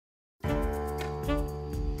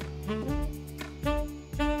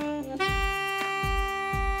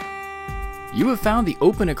You have found the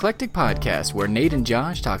Open Eclectic Podcast, where Nate and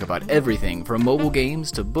Josh talk about everything from mobile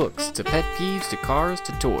games to books to pet peeves to cars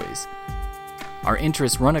to toys. Our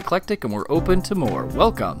interests run eclectic and we're open to more.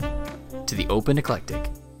 Welcome to the Open Eclectic.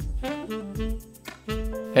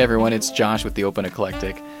 Hey everyone, it's Josh with the Open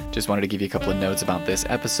Eclectic. Just wanted to give you a couple of notes about this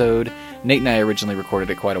episode. Nate and I originally recorded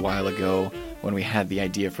it quite a while ago when we had the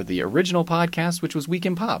idea for the original podcast, which was Week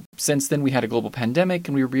in Pop. Since then, we had a global pandemic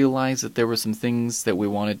and we realized that there were some things that we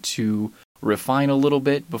wanted to refine a little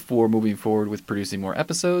bit before moving forward with producing more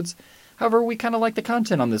episodes. However, we kind of like the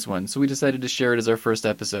content on this one, so we decided to share it as our first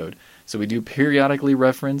episode. So we do periodically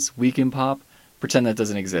reference Week in Pop. Pretend that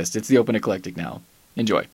doesn't exist. It's the Open Eclectic now.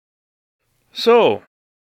 Enjoy. So,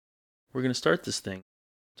 we're going to start this thing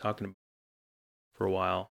talking for a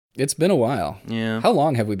while. It's been a while. Yeah. How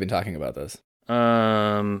long have we been talking about this?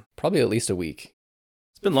 Probably at least a week.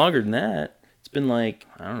 It's been longer than that. It's been like,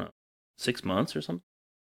 I don't know, 6 months or something.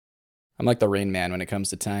 I'm like the Rain Man when it comes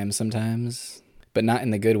to time sometimes, but not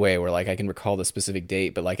in the good way where like I can recall the specific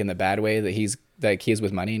date, but like in the bad way that he's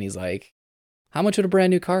with money and he's like, how much would a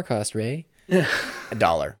brand new car cost, Ray?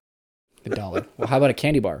 $1. $1. Well, how about a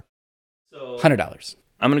candy bar? $100.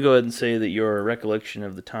 I'm going to go ahead and say that your recollection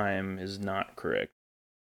of the time is not correct.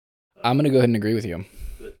 I'm going to go ahead and agree with you.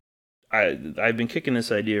 I've been kicking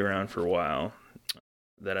this idea around for a while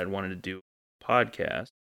that I'd wanted to do a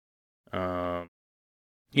podcast.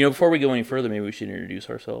 Before we go any further, maybe we should introduce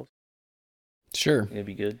ourselves. Sure. That'd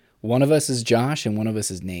be good. One of us is Josh and one of us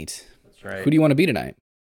is Nate. That's right. Who do you want to be tonight?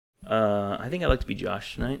 I think I'd like to be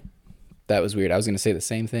Josh tonight. That was weird. I was going to say the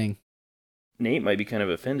same thing. Nate might be kind of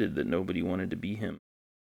offended that nobody wanted to be him.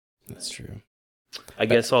 That's true. I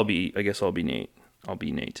guess I'll be Nate. I'll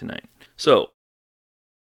be Nate tonight. So,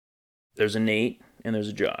 there's a Nate and there's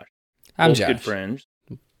a Josh. I'm both Josh. Good friends.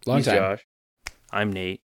 Long time. Josh. I'm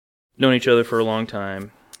Nate. Known each other for a long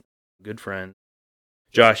time. Good friend.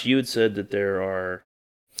 Josh, you had said that there are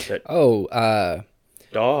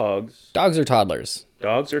dogs. Dogs are toddlers.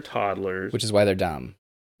 Dogs are toddlers. Which is why they're dumb.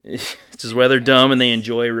 This is why they're dumb and they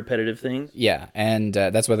enjoy repetitive things. Yeah, and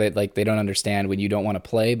that's why they don't understand when you don't want to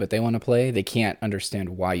play, but they want to play. They can't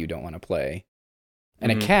understand why you don't want to play.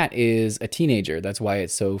 And a cat is a teenager. That's why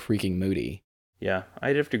it's so freaking moody. Yeah,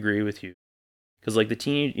 I'd have to agree with you. Because like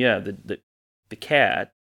the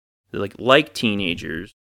cat, like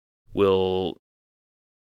teenagers, will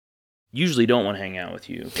usually don't want to hang out with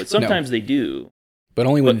you, but sometimes they do. But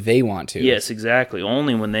only when they want to. Yes, exactly.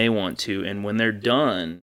 Only when they want to, and when they're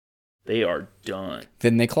done, they are done.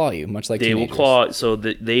 Then they claw you, much like teenagers. They will claw, so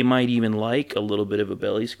that they might even like a little bit of a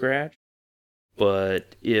belly scratch.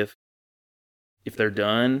 But if they're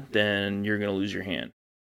done, then you're going to lose your hand.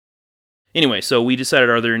 Anyway, so we decided,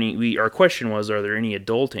 our question was, are there any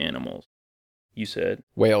adult animals? You said?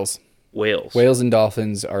 Whales. Whales and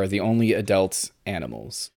dolphins are the only adult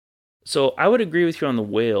animals. So I would agree with you on the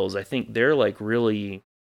whales. I think they're like really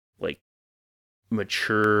like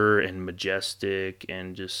mature and majestic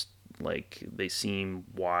and just like they seem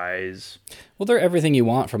wise. Well, they're everything you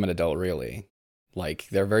want from an adult, really. Like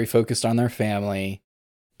they're very focused on their family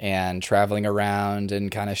and traveling around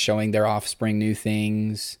and kind of showing their offspring new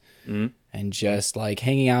things and just like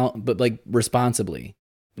hanging out, but like responsibly.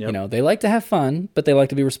 Yep. You know, they like to have fun, but they like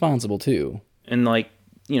to be responsible too. And like,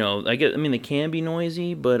 they can be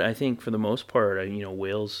noisy, but I think for the most part,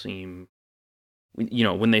 whales seem,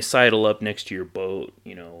 when they sidle up next to your boat,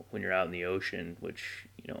 when you're out in the ocean, which,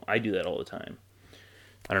 I do that all the time.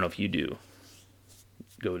 I don't know if you do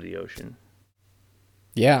go to the ocean.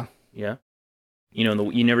 Yeah. Yeah.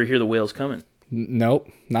 You never hear the whales coming. Nope,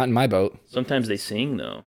 not in my boat. Sometimes they sing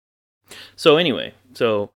though. So anyway,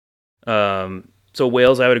 so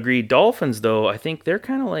whales, I would agree. Dolphins though, I think they're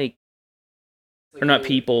kind of like, they're not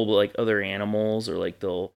people, but like other animals, or like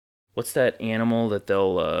what's that animal that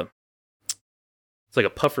it's like a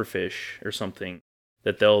pufferfish or something,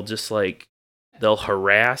 that they'll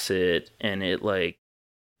harass it and it like,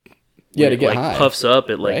 to get high. Puffs up,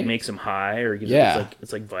 it like right? makes them high, or gives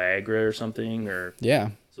it's like Viagra or something, or yeah.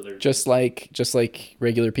 So they're just like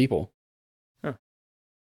regular people. Huh.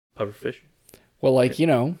 Pufferfish.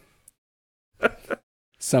 Well,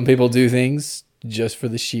 some people do things just for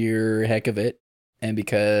the sheer heck of it. And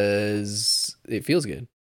because it feels good.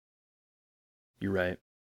 You're right.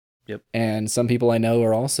 Yep. And some people I know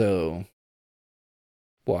are also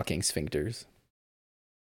walking sphincters.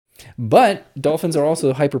 But dolphins are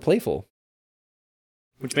also hyper playful.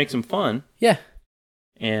 Which makes them fun. Yeah.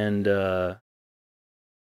 And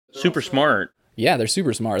super smart. Yeah, they're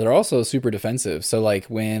super smart. They're also super defensive. So like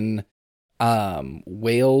when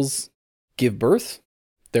whales give birth,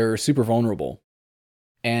 they're super vulnerable.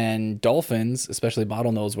 And dolphins, especially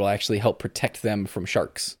bottlenose, will actually help protect them from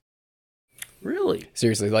sharks. Really?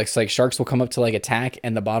 Seriously, like sharks will come up to like attack,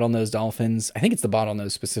 and the bottlenose dolphins, I think it's the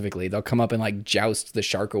bottlenose specifically, they'll come up and like joust the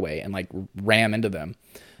shark away and like ram into them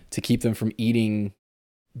to keep them from eating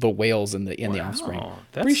the whales in the offspring.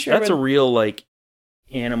 That's a real like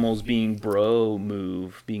animals being bro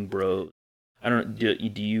move, being bro. I don't.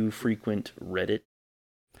 Do you frequent Reddit,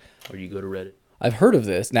 or do you go to Reddit? I've heard of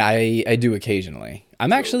this. Now I do occasionally.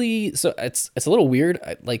 I'm actually so it's a little weird.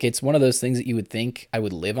 Like it's one of those things that you would think I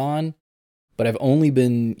would live on, but I've only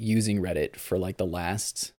been using Reddit for like the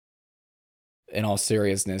last, in all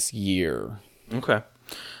seriousness, year. Okay,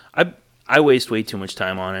 I waste way too much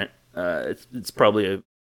time on it. It's probably a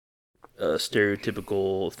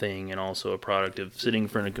stereotypical thing, and also a product of sitting in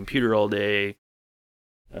front of a computer all day.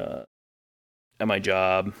 At my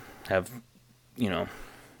job,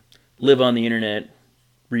 live on the internet,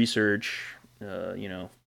 research,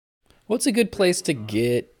 What's a good place to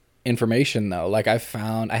get information though? Like I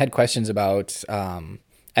had questions about, I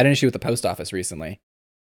had an issue with the post office recently.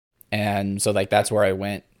 And so like, that's where I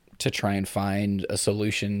went to try and find a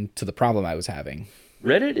solution to the problem I was having.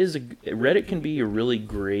 Reddit can be a really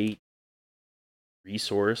great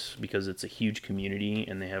resource because it's a huge community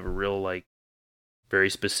and they have a real like very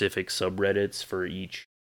specific subreddits for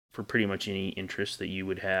pretty much any interest that you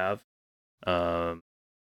would have.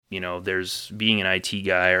 There's being an IT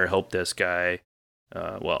guy or a help desk guy.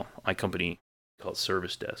 My company called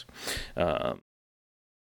Service Desk.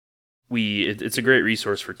 It's a great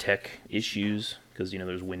resource for tech issues because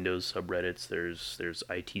there's Windows subreddits, there's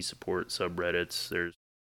IT support subreddits,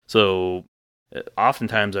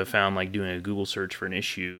 oftentimes I've found like doing a Google search for an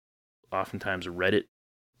issue, oftentimes a Reddit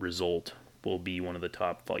result will be one of the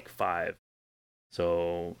top like 5.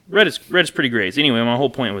 So Reddit's pretty great. So anyway, my whole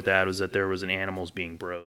point with that was that there was an animals being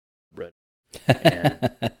bro, and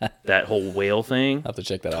that whole whale thing. I'll have to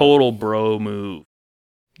check that out. Total bro move.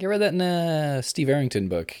 I read that in a Steve Arrington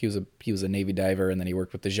book. He was a Navy diver, and then he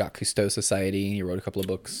worked with the Jacques Cousteau Society. And he wrote a couple of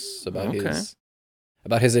books about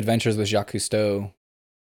his adventures with Jacques Cousteau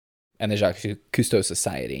and the Jacques Cousteau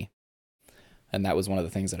Society. And that was one of the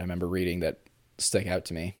things that I remember reading that stuck out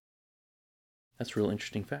to me. That's a real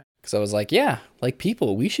interesting fact. Because I was like, yeah, like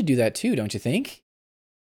people, we should do that too, don't you think?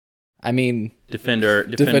 I mean, defend our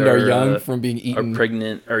young from being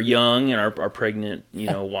eaten. Our young and our pregnant,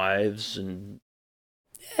 wives and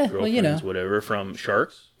girlfriends, whatever, from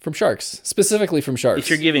sharks. From sharks, specifically from sharks. If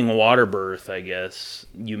you're giving water birth, I guess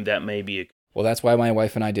that may be. Well, that's why my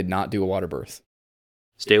wife and I did not do a water birth.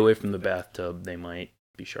 Stay away from the bathtub. They might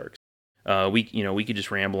be sharks. We could just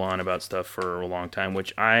ramble on about stuff for a long time,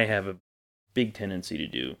 which I have a big tendency to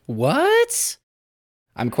do. What?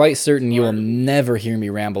 I'm quite certain you will never hear me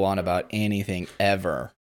ramble on about anything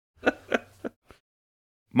ever.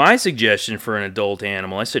 My suggestion for an adult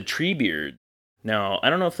animal, I said treebeard. Now, I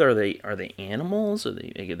don't know if are they animals or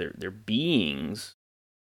they're beings.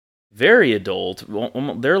 Very adult.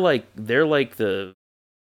 They're like the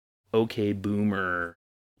okay boomer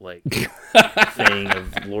like thing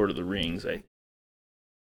of Lord of the Rings.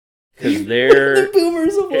 Because they're the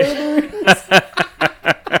boomers of Lord of the Rings.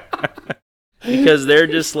 Because they're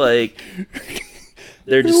just like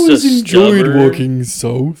they're just I always enjoyed stubborn. walking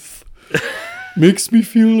south. Makes me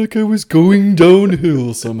feel like I was going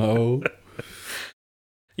downhill somehow.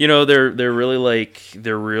 They're really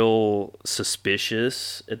they're real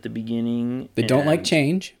suspicious at the beginning. They don't like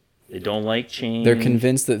change. They don't like change. They're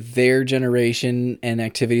convinced that their generation and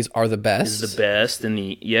activities are the best. Is the best, and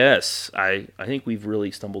yes, I think we've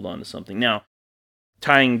really stumbled onto something. Now,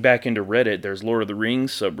 tying back into Reddit, there's Lord of the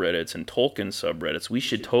Rings subreddits and Tolkien subreddits. We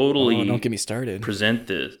should totally don't get me started. Present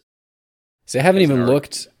this. See, I haven't even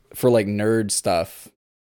looked for like nerd stuff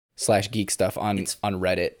 / geek stuff on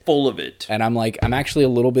Reddit. Full of it. And I'm actually a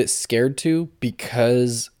little bit scared to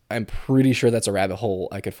because I'm pretty sure that's a rabbit hole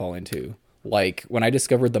I could fall into. Like when I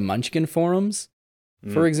discovered the Munchkin forums,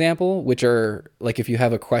 for example, which are like if you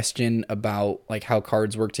have a question about like how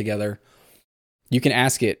cards work together, you can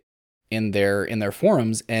ask it in their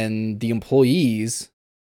forums, and the employees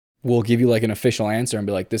will give you like an official answer and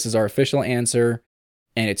be like, "This is our official answer,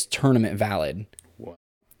 and it's tournament valid." What?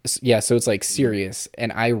 Yeah, so it's like serious.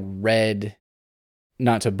 And I read,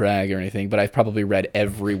 not to brag or anything, but I've probably read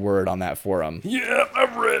every word on that forum. Yeah,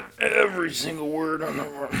 I've read every single word on that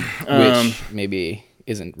forum. Which maybe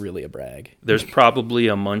isn't really a brag. There's probably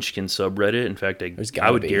a Munchkin subreddit. In fact,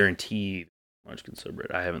 I would be. guarantee Munchkin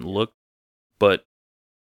subreddit. I haven't looked, but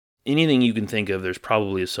anything you can think of, there's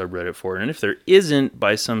probably a subreddit for it. And if there isn't,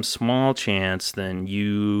 by some small chance, then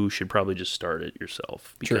you should probably just start it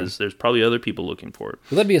yourself because there's probably other people looking for it.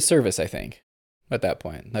 Well, that'd be a service, I think. at that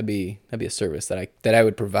point. That'd be a service that I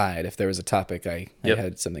would provide if there was a topic I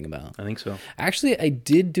had something about. I think so. Actually, I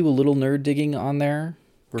did do a little nerd digging on there,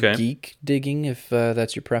 or geek digging, if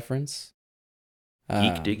that's your preference.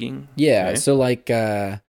 Geek digging? Yeah, okay. So like,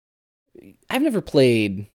 I've never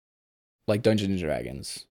played like Dungeons and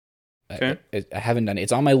Dragons. Okay. I haven't done it.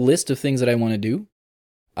 It's on my list of things that I want to do.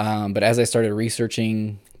 But as I started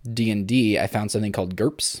researching D&D, I found something called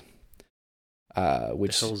GURPS.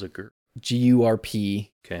 Which the hell is a GURPS?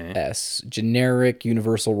 GURPS, Generic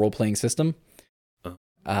Universal Role-Playing System.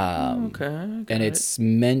 Okay. And it's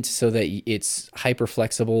meant so that it's hyper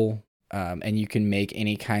flexible, and you can make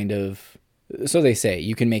any kind of, so they say,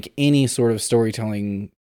 you can make any sort of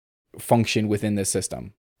storytelling function within this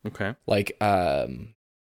system. Okay. Like,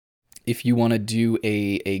 if you want to do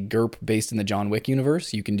a GURP based in the John Wick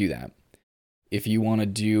universe, you can do that. If you want to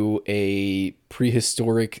do a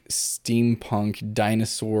prehistoric steampunk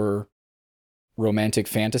dinosaur romantic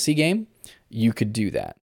fantasy game, you could do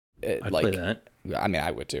that. I'd play that. I mean, I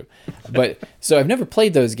would too. But so I've never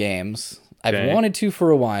played those games. I've wanted to for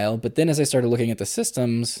a while, but then as I started looking at the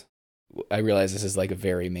systems, I realized this is like a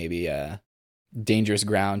very maybe dangerous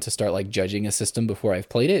ground to start like judging a system before I've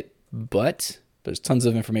played it. But there's tons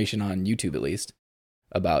of information on YouTube, at least,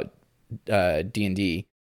 about D&D.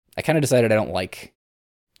 I kind of decided I don't like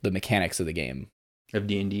the mechanics of the game. Of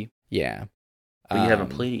D&D? Yeah. But you haven't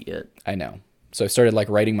played it yet. I know. So I started like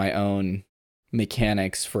writing my own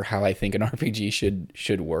mechanics for how I think an RPG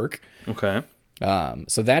should work. Okay.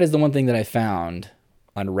 So that is the one thing that I found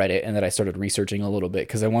on Reddit and that I started researching a little bit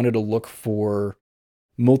because I wanted to look for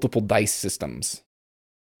multiple dice systems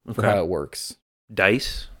for how it works.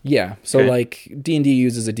 Dice? Yeah. So like D&D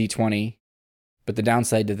uses a D20, but the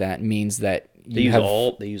downside to that means that they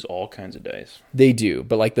use all kinds of dice. They do,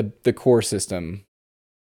 but like the core system,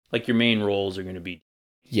 like your main rolls are going to be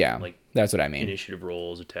like that's what I mean. Initiative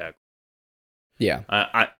rolls, attack. Yeah.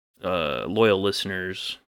 I loyal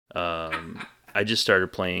listeners, I just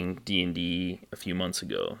started playing D&D a few months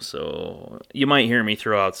ago, so you might hear me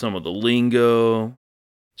throw out some of the lingo,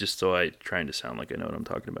 just so I trying to sound like I know what I'm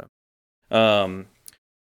talking about.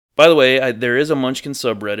 By the way, there is a Munchkin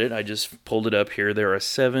subreddit. I just pulled it up here. There are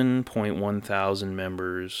 7.1 thousand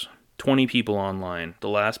members, 20 people online. The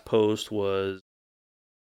last post was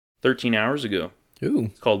 13 hours ago. Ooh.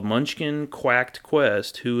 It's called Munchkin Quacked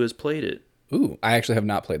Quest. Who has played it? Ooh, I actually have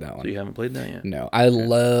not played that one. So you haven't played that yet? No, I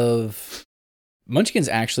love... Munchkin's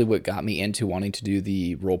actually what got me into wanting to do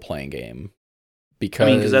the role-playing game.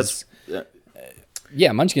 Because that's...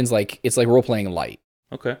 yeah, Munchkin's like, it's like role-playing light.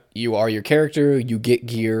 Okay. You are your character, you get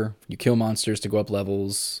gear, you kill monsters to go up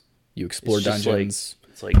levels, you explore dungeons.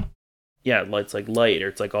 It's like light, or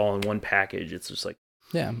it's like all in one package. It's just like...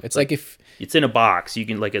 Yeah, it's like if... It's in a box. You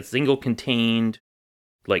can, like, a single contained,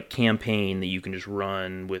 like, campaign that you can just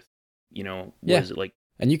run with, what is it, like,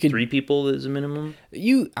 and you could 3 people is a minimum?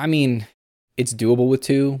 I mean, it's doable with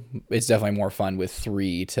 2. It's definitely more fun with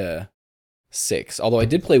 3 to 6. Although I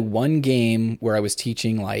did play one game where I was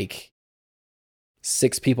teaching, like,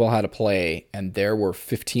 6 people how to play, and there were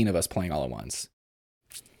 15 of us playing all at once.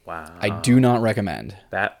 Wow. I do not recommend.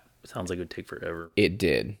 That sounds like it would take forever. It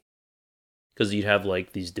did. Because you'd have,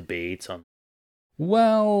 like, these debates on...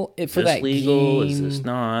 Well, for that legal? game... Is this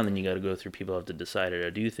not? And then you got to go through, people have to decide how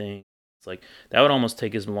to do things. It's like, that would almost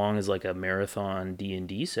take as long as, like, a marathon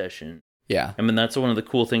D&D session. Yeah. I mean, that's one of the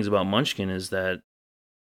cool things about Munchkin is that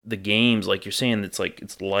the games, like you're saying, it's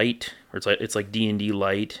light, or it's like D&D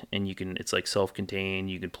light, and it's like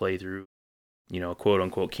self-contained. You could play through, a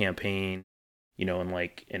quote-unquote campaign, in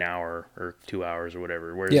like an hour or 2 hours or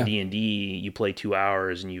whatever. Whereas D&D, you play 2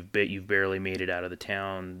 hours and you've barely made it out of the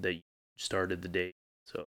town that you started the day.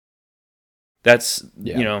 So that's,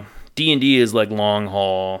 D&D is like long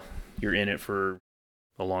haul. You're in it for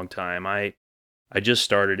a long time. I just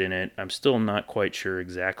started in it. I'm still not quite sure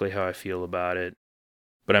exactly how I feel about it,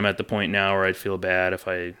 but I'm at the point now where I'd feel bad if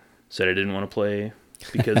I said I didn't want to play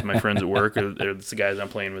because my friends at work are the guys I'm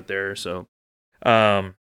playing with there. So, yeah.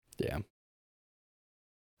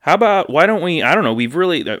 How about, why don't we, I don't know,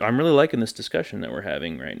 I'm really liking this discussion that we're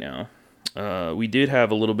having right now. We did have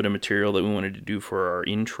a little bit of material that we wanted to do for our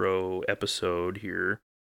intro episode here.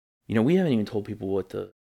 We haven't even told people what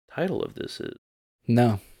the title of this is.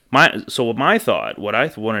 No. My thought, what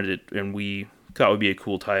I wanted to, and we thought would be a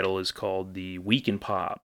cool title, is called the Week in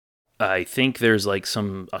Pop. I think there's like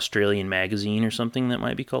some Australian magazine or something that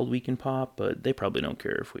might be called Week in Pop, but they probably don't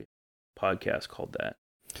care if we podcast called that.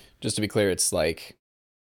 Just to be clear, it's like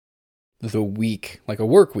the week, like a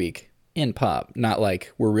work week in pop, not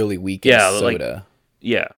like we're really weak in soda.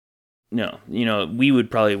 No, we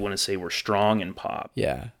would probably want to say we're strong in pop.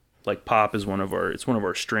 Yeah. like pop is one of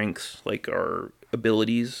our strengths, like our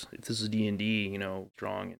abilities. If this is D&D,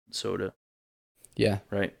 strong and soda. Yeah.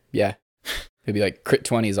 Right. Yeah. It'd be like crit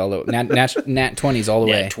 20s all the way. Nat 20s all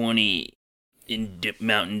the way. Nat 20 in Dip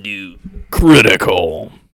Mountain Dew.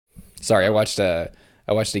 Critical. Sorry, I watched a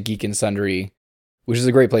Geek and Sundry, which is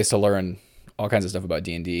a great place to learn all kinds of stuff about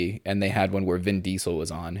D&D, and they had one where Vin Diesel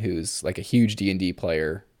was on, who's like a huge D&D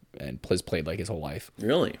player and has played like his whole life.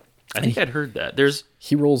 Really? I think I'd heard that.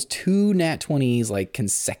 He rolls 2 nat 20s like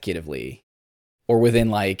consecutively, or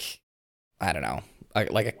within like, I don't know,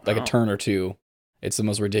 like a turn or two. It's the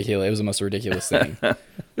most ridiculous. It was the most ridiculous thing.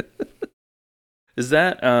 Is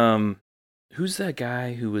that who's that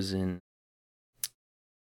guy who was in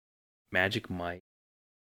Magic Mike?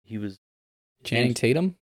 He was Channing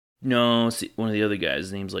Tatum? No, one of the other guys.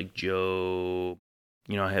 His name's like Joe.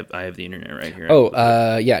 I have the internet right here. Joe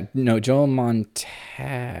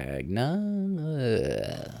Montagna.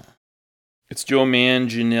 It's Joe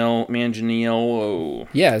Manganiello.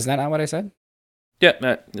 Yeah, isn't that not what I said?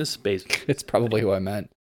 Yeah, this is basic. It's probably who I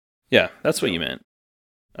meant. Yeah, that's what you meant.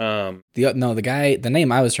 The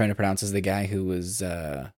name I was trying to pronounce is the guy who was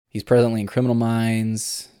he's presently in Criminal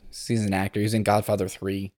Minds. He's an actor. He's in Godfather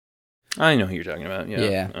 3. I know who you're talking about.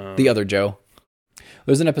 Yeah. The other Joe.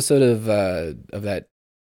 There's an episode of that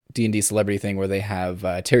D&D celebrity thing where they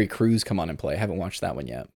have Terry Crews come on and play. I haven't watched that one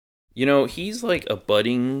yet. He's like a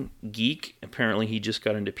budding geek. Apparently, he just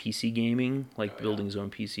got into PC gaming, like building his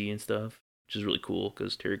own PC and stuff, which is really cool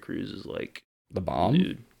because Terry Crews is like the bomb.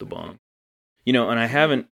 Dude, the bomb. And I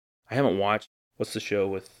haven't watched, what's the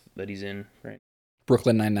show that he's in, right?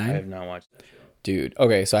 Brooklyn Nine-Nine? I have not watched that show. Dude,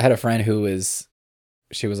 okay, so I had a friend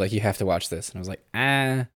she was like, you have to watch this. And I was like,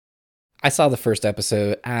 I saw the first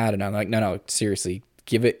episode. I don't know. I'm like, no, seriously,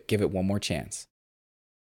 give it one more chance.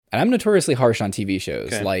 And I'm notoriously harsh on TV shows.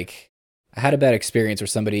 Okay. Like, I had a bad experience where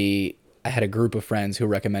I had a group of friends who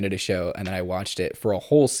recommended a show, and then I watched it for a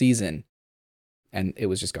whole season, and it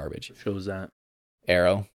was just garbage. What show was that?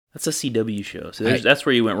 Arrow. That's a CW show. So that's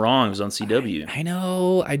where you went wrong. It was on CW. I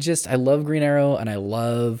know. I love Green Arrow, and I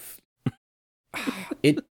love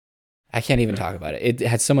it. I can't even talk about it. It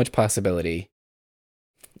had so much possibility.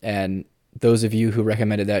 And those of you who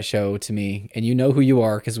recommended that show to me, and you know who you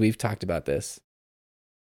are because we've talked about this,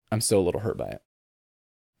 I'm still a little hurt by it.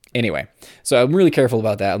 Anyway, so I'm really careful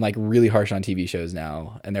about that. I'm like really harsh on TV shows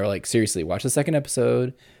now. And they're like, seriously, watch the second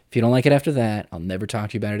episode. If you don't like it after that, I'll never talk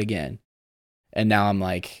to you about it again. And now I'm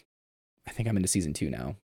like, I think I'm into season 2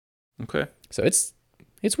 now. Okay. So it's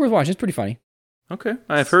worth watching. It's pretty funny. Okay.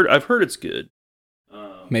 I've heard it's good.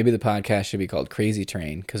 Maybe the podcast should be called Crazy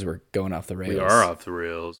Train because we're going off the rails. We are off the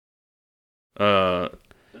rails.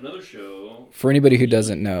 Another show. For anybody who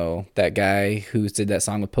doesn't know, that guy who did that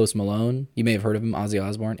song with Post Malone, you may have heard of him, Ozzy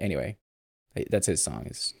Osbourne. Anyway, that's his song.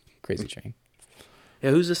 It's Crazy Train.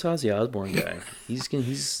 Yeah, who's this Ozzy Osbourne guy? He's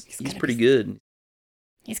pretty good.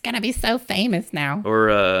 He's gonna be so famous now.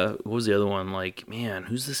 Or what was the other one? Like, man,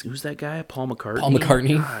 who's that guy? Paul McCartney. Paul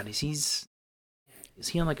McCartney. God, is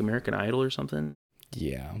he on like American Idol or something?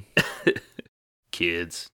 Yeah.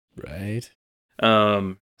 Kids. Right.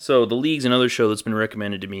 So The League's another show that's been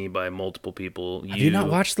recommended to me by multiple people. Have you not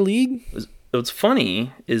watched The League? What's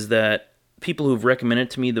funny is that people who've recommended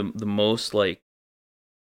it to me the most like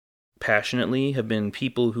passionately have been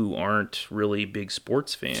people who aren't really big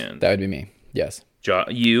sports fans. That would be me. Yes.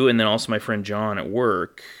 You, and then also my friend John at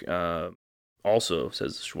work also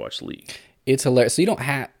says you should watch The League. It's hilarious. So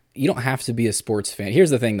you don't have to be a sports fan. Here's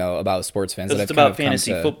the thing though about sports fans. It's about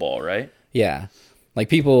fantasy football, right? Yeah. Like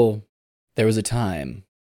people, there was a time,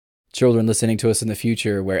 children listening to us in the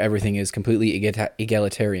future where everything is completely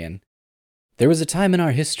egalitarian. There was a time in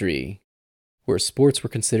our history where sports were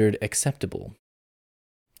considered acceptable.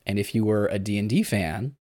 And if you were a D&D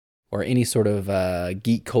fan or any sort of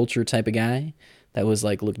geek culture type of guy, that was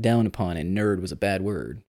like looked down upon, and nerd was a bad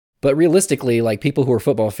word. But realistically, like people who are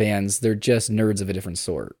football fans, they're just nerds of a different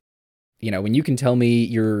sort. When you can tell me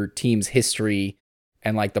your team's history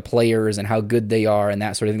and like the players and how good they are and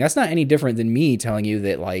that sort of thing, that's not any different than me telling you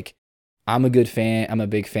that like I'm a big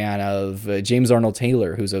fan of James Arnold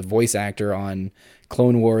Taylor, who's a voice actor on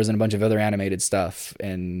Clone Wars and a bunch of other animated stuff,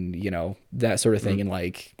 and that sort of thing. And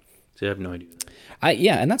like, see, I have no idea.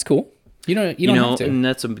 And that's cool. You don't have to. And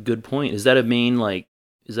that's a good point. Is that a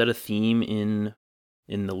theme in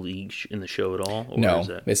the League, in the show at all? Or no,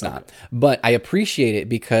 it's not. But I appreciate it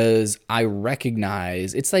because I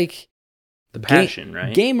recognize it's like the passion,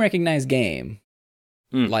 right? Game recognized game.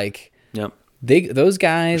 Like, yep. Those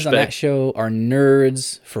guys on that show are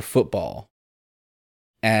nerds for football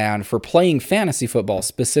and for playing fantasy football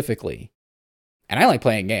specifically. And I like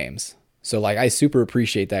playing games. So like I super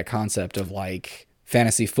appreciate that concept of like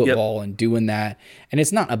fantasy football and doing that. And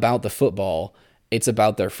it's not about the football, it's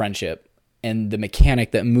about their friendship. And the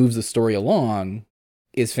mechanic that moves the story along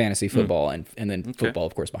is fantasy football and then football,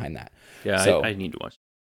 of course, behind that. Yeah, so, I need to watch.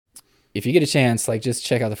 If you get a chance, like just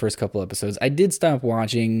check out the first couple episodes. I did stop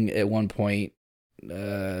watching at one point.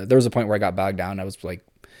 There was a point where I got bogged down. I was like,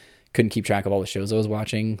 couldn't keep track of all the shows I was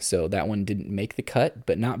watching. So that one didn't make the cut,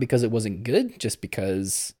 but not because it wasn't good, just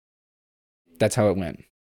because that's how it went.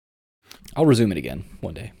 I'll resume it again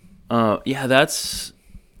one day. That's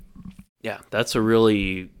a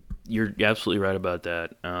really, you're absolutely right about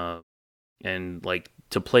that. And like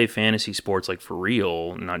to play fantasy sports, like for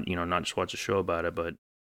real, not just watch a show about it, but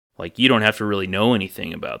like you don't have to really know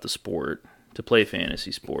anything about the sport to play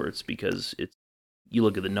fantasy sports, because you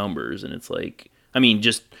look at the numbers and it's like, I mean,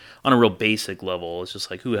 just on a real basic level, it's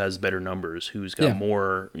just like who has better numbers, who's got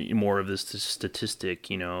more of this statistic,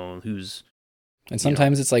 who's. And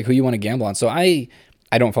sometimes it's like who you want to gamble on. So I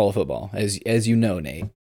don't follow football, as you know, Nate.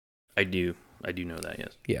 I do know that,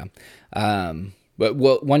 yes. Yeah. But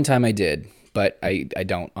one time I did, but I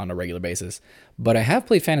don't on a regular basis. But I have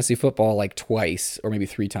played fantasy football like twice or maybe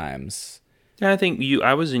 3 times. Yeah, I think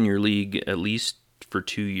I was in your league at least for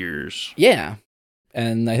 2 years. Yeah.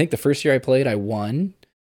 And I think the first year I played, I won.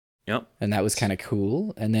 Yep. And that was kind of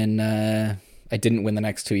cool. And then I didn't win the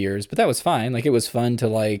next 2 years, but that was fine. Like it was fun to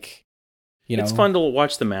like, It's fun to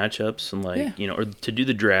watch the matchups and like, or to do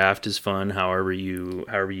the draft is fun. However you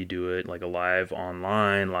do it, like a live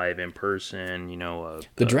online, live in person,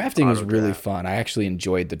 the drafting was really fun. I actually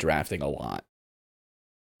enjoyed the drafting a lot.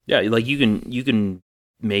 Yeah. Like you can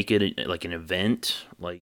make it like an event,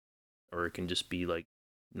 like, or it can just be like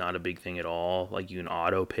not a big thing at all. Like you can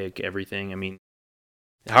auto pick everything. I mean,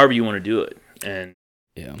 however you want to do it. And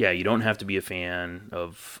you don't have to be a fan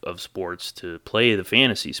of sports to play the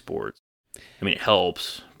fantasy sports. I mean, it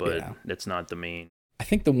helps, but that's not the main. I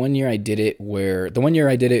think the one year I did it where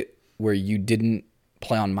you didn't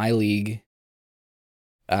play on my league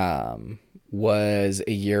was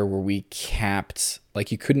a year where we capped,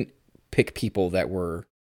 like you couldn't pick people that were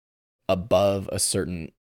above a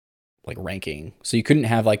certain like ranking. So you couldn't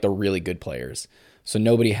have like the really good players. So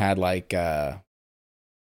nobody had like I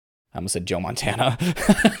almost said Joe Montana.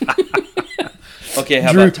 Okay,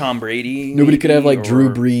 how about Tom Brady? Nobody could have like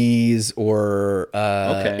Drew Brees or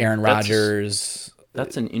Aaron Rodgers.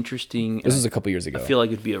 That's an interesting. This was a couple years ago. I feel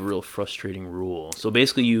like it'd be a real frustrating rule. So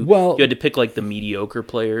basically, you had to pick like the mediocre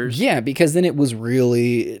players. Yeah, because then it was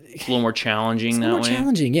really a little more challenging that way. More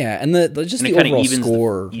challenging, yeah, and the overall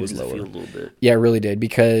score was lower. The field a little bit. Yeah, it really did,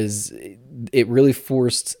 because it really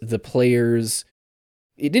forced the players.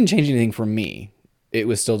 It didn't change anything for me. It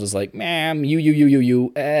was still just like, ma'am,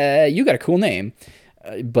 you got a cool name.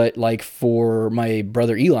 But like for my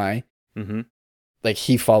brother Eli, like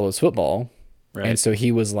he follows football. Right. And so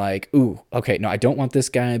he was like, ooh, okay, no, I don't want this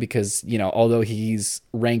guy because, although he's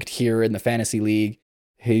ranked here in the fantasy league,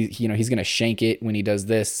 he's going to shank it when he does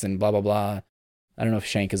this and blah, blah, blah. I don't know if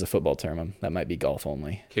shank is a football term. That might be golf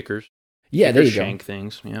only. Kickers. Yeah, there you go. Shank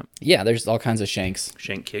things, yeah. Yeah, there's all kinds of shanks.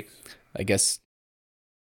 Shank kick. I guess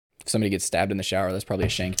if somebody gets stabbed in the shower, that's probably a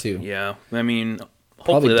shank too. Yeah, I mean,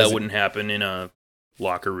 hopefully that wouldn't happen in a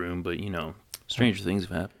locker room, but, stranger things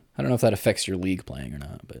have happened. I don't know if that affects your league playing or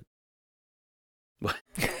not, but... What?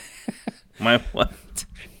 My what?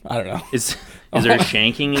 I don't know. Is there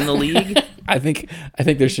shanking in the league? I think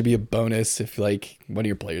there should be a bonus if like one of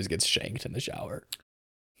your players gets shanked in the shower.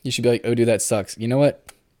 You should be like, oh, dude, that sucks. You know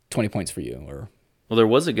what? 20 points for you. Or well, there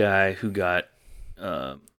was a guy who got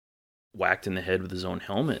whacked in the head with his own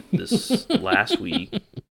helmet this last week.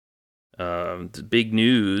 Big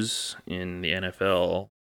news in the NFL.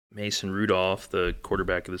 Mason Rudolph, the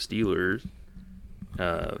quarterback of the Steelers,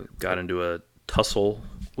 got into a tussle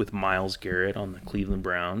with Myles Garrett on the Cleveland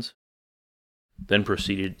Browns. Then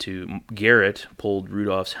Garrett pulled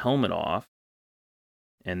Rudolph's helmet off,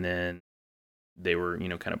 and then they were,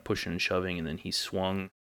 kind of pushing and shoving, and then he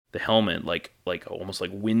swung the helmet like almost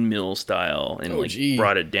like windmill style and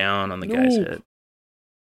brought it down on the guy's head.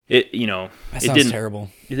 It that sounds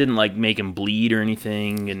terrible. It didn't like make him bleed or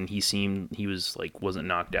anything, and he was like wasn't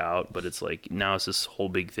knocked out, but it's like now it's this whole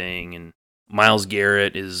big thing, and Myles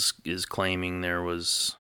Garrett is claiming there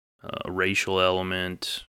was a racial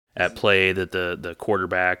element at play, that the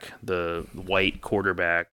quarterback, the white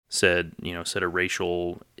quarterback, said a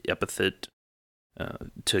racial epithet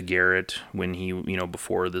to Garrett when he,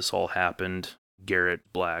 before this all happened. Garrett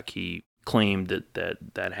Black, he claimed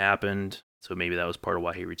that happened, so maybe that was part of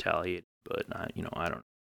why he retaliated. But I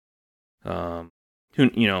don't.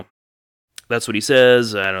 That's what he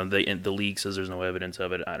says. I don't. The league says there's no evidence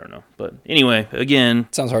of it. I don't know. But anyway, again,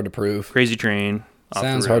 Sounds hard to prove. Crazy Train. off the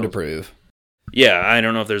Sounds hard to rails. prove. Yeah, I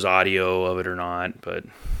don't know if there's audio of it or not, but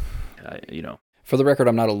For the record,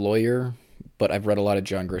 I'm not a lawyer, but I've read a lot of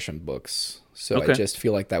John Grisham books, so Okay. I just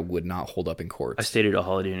feel like that would not hold up in court. I stayed at a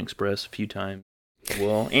Holiday Inn Express a few times.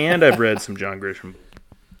 Well, and I've read some John Grisham.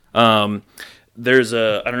 There's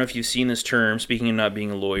I don't know if you've seen this term. Speaking of not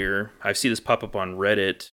being a lawyer, I see this pop up on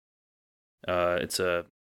Reddit. It's a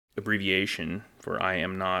abbreviation for I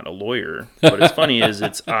am not a lawyer. But it's funny is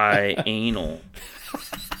it's anal.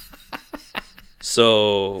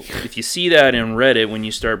 So if you see that in Reddit when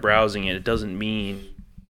you start browsing it, it doesn't mean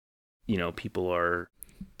people are.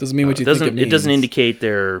 Doesn't mean what you think it means. It doesn't indicate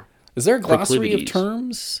their. Is there a glossary of proclivities.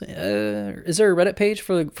 terms? Is there a Reddit page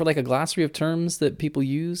for like a glossary of terms that people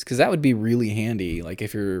use? Because that would be really handy. Like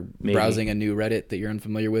if you're Maybe. browsing a new Reddit that you're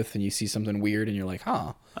unfamiliar with and you see something weird and you're like,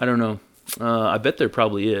 huh. I don't know. I bet there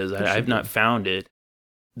probably is. I've not found it.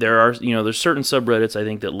 There are, there's certain subreddits I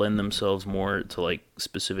think that lend themselves more to like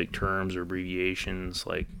specific terms or abbreviations.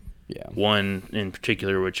 Like one in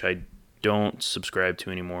particular, which I don't subscribe to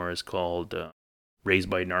anymore, is called "Raised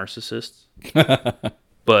by Narcissists."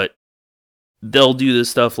 But they'll do this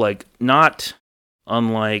stuff like not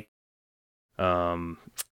unlike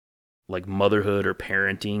like motherhood or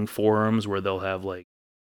parenting forums where they'll have like.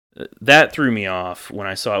 That threw me off when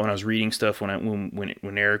I was reading stuff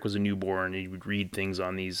when Eric was a newborn. He would read things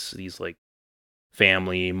on these like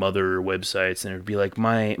family mother websites, and it would be like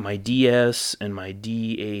my DS and my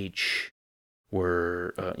DH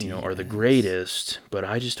were are the greatest, but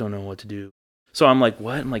I just don't know what to do. So I'm like,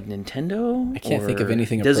 what? I'm like Nintendo. I can't think of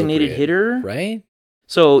anything designated appropriate, hitter, right?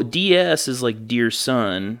 So DS is like dear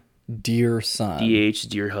son, Dear son. DH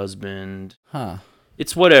dear husband. Huh.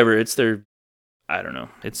 It's whatever. It's their. I don't know.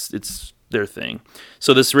 It's their thing.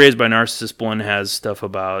 So this Raised by Narcissist one has stuff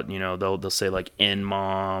about, they'll say like N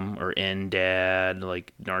mom or N dad,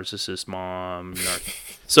 like narcissist mom.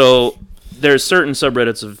 So there's certain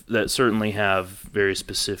subreddits that certainly have very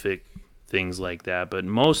specific things like that, but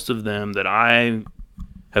most of them that I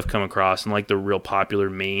have come across and like the real popular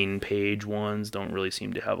main page ones don't really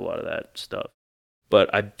seem to have a lot of that stuff. But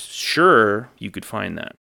I'm sure you could find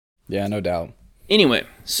that. Yeah, no doubt. Anyway,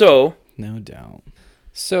 so No doubt.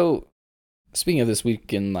 So, speaking of this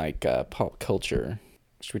week in like pop culture,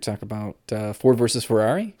 should we talk about Ford versus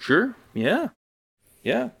Ferrari? Sure. Yeah.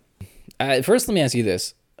 First, let me ask you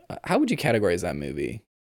this: how would you categorize that movie?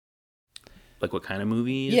 Like what kind of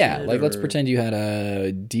movie? Is Yeah, it, like let's or- pretend you had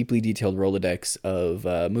a deeply detailed Rolodex of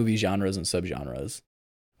movie genres and subgenres.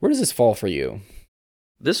 Where does this fall for you?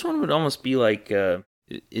 This one would almost be like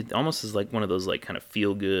it almost is like one of those like kind of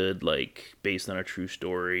feel good, like based on a true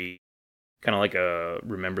story, kind of like a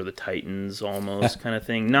Remember the Titans almost kind of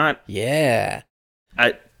thing. Not Yeah.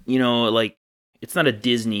 like it's not a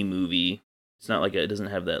Disney movie. It's not like it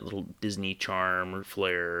doesn't have that little Disney charm or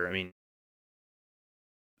flair. I mean,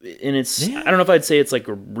 and it's Yeah. I don't know if I'd say it's like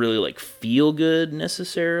a really like feel good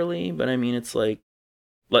necessarily, but I mean it's like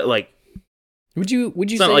Would you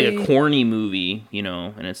it's say not like a corny movie,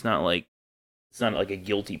 and it's not like a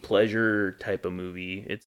guilty pleasure type of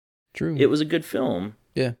movie. True. It was a good film.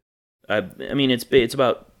 Yeah. I mean it's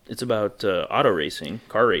about auto racing,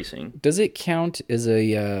 car racing. Does it count as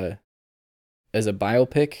a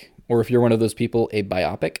biopic, or if you're one of those people, a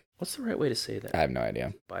biopic? What's the right way to say that? I have no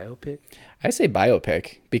idea. Biopic? I say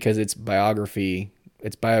biopic because it's biography.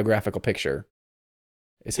 It's biographical picture.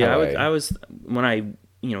 It's Yeah, how I was when I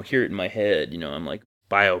hear it in my head, I'm like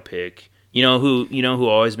biopic. Who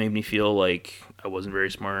always made me feel like I wasn't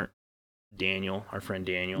very smart? Daniel, our friend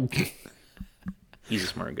Daniel. He's a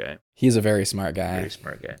smart guy. He's a very smart guy. Very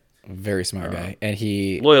smart guy. Very smart guy. And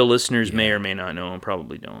he Loyal listeners may or may not know him,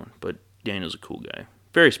 probably don't, but Daniel's a cool guy.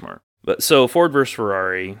 Very smart. But so Ford vs.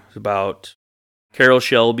 Ferrari is about Carroll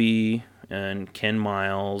Shelby and Ken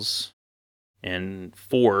Miles and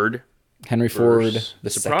Ford. Henry Ford versus, the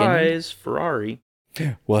surprise, Ferrari.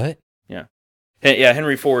 second. What? Yeah,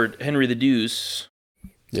 Henry Ford, Henry the Deuce.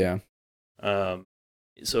 Yeah. So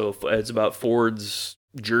it's about Ford's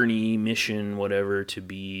journey, mission, whatever, to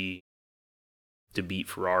beat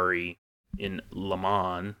Ferrari in Le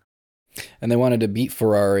Mans. And they wanted to beat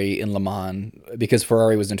Ferrari in Le Mans because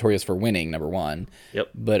Ferrari was notorious for winning, number one. Yep.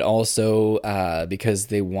 But also because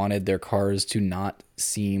they wanted their cars to not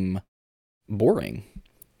seem boring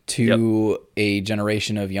to a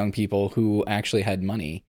generation of young people who actually had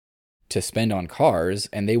money to spend on cars.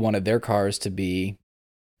 And they wanted their cars to be,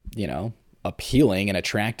 appealing and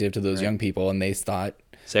attractive to those young people. And they thought...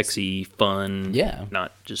 Sexy, fun. Yeah.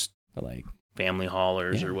 Not just like family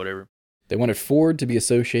haulers Yeah. or whatever. They wanted Ford to be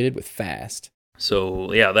associated with fast.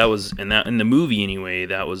 So yeah, that was in the movie anyway.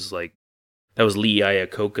 That was Lee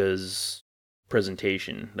Iacocca's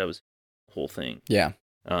presentation. That was the whole thing. Yeah.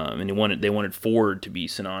 And they wanted Ford to be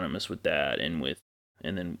synonymous with that and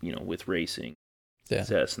then with racing,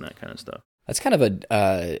 success and that kind of stuff. That's kind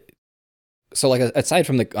of so like aside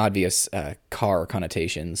from the obvious car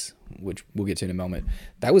connotations, which we'll get to in a moment,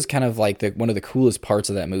 that was kind of like one of the coolest parts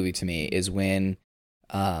of that movie to me is when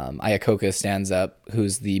Iacocca stands up,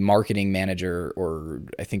 who's the marketing manager, or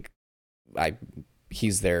I think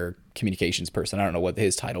he's their communications person. I don't know what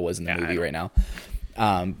his title was in the movie right now.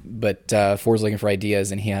 But Ford's looking for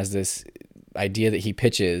ideas, and he has this idea that he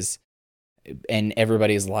pitches, and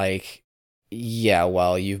everybody's like, yeah,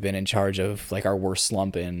 well, you've been in charge of like our worst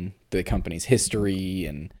slump in the company's history,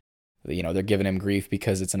 and they're giving him grief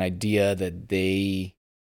because it's an idea that they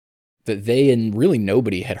and really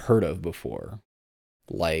nobody had heard of before.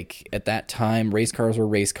 Like at that time, race cars were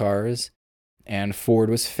race cars, and Ford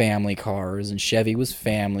was family cars, and Chevy was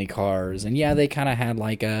family cars, and yeah, they kind of had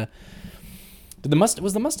like was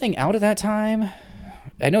the Mustang out at that time?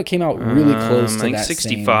 I know it came out really close to that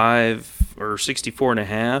 65 or 64 and a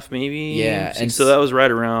half, maybe. Yeah, and so that was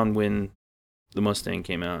right around when the Mustang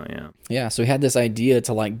came out. Yeah. Yeah. So he had this idea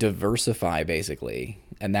to like diversify, basically,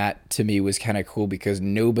 and that to me was kind of cool because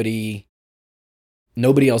nobody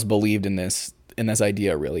else believed in this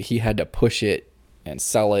idea. Really, he had to push it and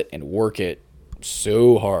sell it and work it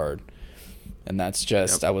so hard. And that's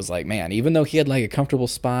just, I was like, man, even though he had like a comfortable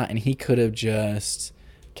spot and he could have just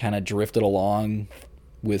kind of drifted along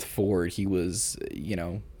with Ford, he was,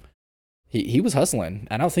 he was hustling.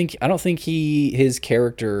 I don't think his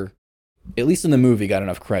character, at least in the movie, got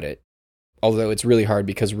enough credit. Although it's really hard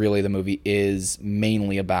because really the movie is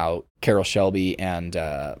mainly about Carroll Shelby and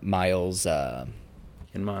Miles. And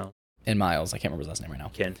Miles. I can't remember his last name right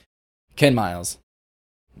now. Ken Miles.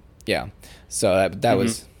 Yeah. So that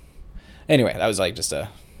was... Anyway, that was like just a...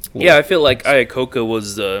 Yeah, I feel like Iacocca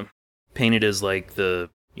was painted as like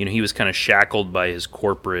he was kind of shackled by his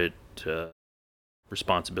corporate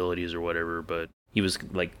responsibilities or whatever, but he was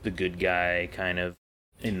like the good guy kind of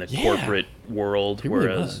in the corporate world, really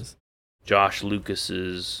whereas was. Josh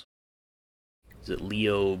Lucas's... Is it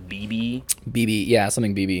Leo Beebe? Beebe, yeah,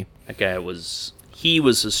 something Beebe. That guy was... He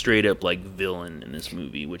was a straight up like villain in this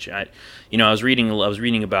movie, which I was reading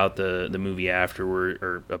about the movie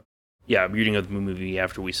afterward, reading of the movie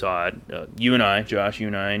after we saw it. You and I, Josh,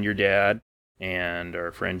 and your dad, and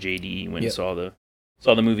our friend JD went and saw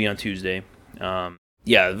the movie on Tuesday.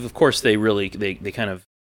 Of course they kind of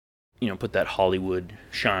put that Hollywood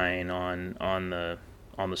shine on the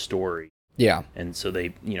story. Yeah, and so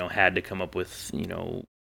they had to come up with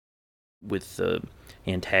with the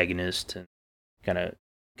antagonist and kind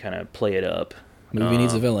of play it up. Movie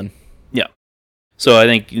needs a villain. Yeah. So I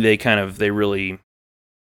think they really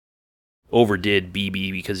overdid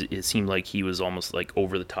BB because it seemed like he was almost like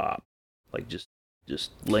over the top, like just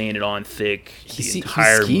laying it on thick. The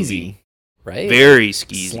entire he's skeezy, movie. Right? Very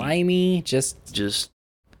skeezy, slimy. Just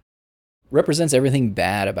represents everything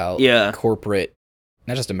bad about corporate,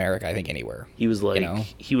 not just America. I think anywhere. He was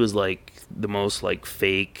like the most like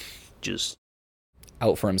fake, just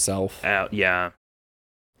out for himself.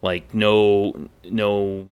 Like no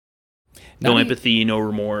empathy, no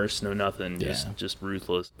remorse, no nothing. Just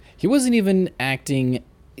ruthless. He wasn't even acting,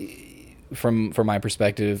 from my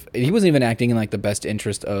perspective, he wasn't even acting in like the best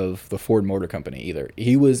interest of the Ford Motor Company either.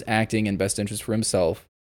 He was acting in best interest for himself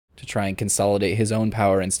to try and consolidate his own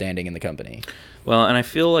power and standing in the company. Well, and I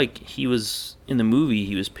feel like he was in the movie.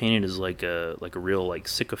 He was painted as like a real like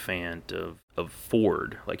sycophant of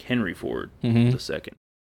Ford, like Henry Ford the second,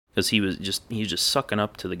 because he was just sucking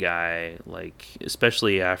up to the guy, like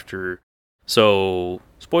especially after. So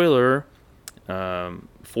spoiler,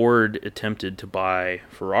 Ford attempted to buy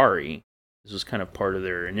Ferrari. This was kind of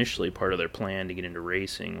initially part of their plan to get into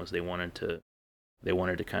racing. Was they wanted to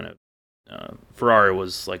kind of Ferrari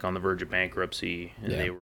was like on the verge of bankruptcy, and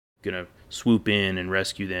they were gonna swoop in and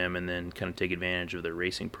rescue them, and then kind of take advantage of their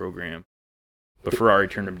racing program. But Ferrari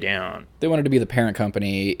turned them down. They wanted to be the parent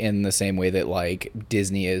company in the same way that like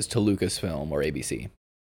Disney is to Lucasfilm or ABC.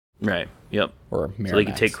 Right. Yep. Or Miramax. So they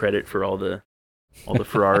could take credit for all the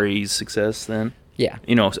Ferrari's success then. Yeah.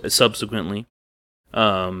 Subsequently.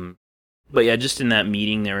 But yeah, just in that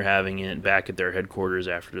meeting they were having it back at their headquarters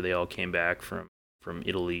after they all came back from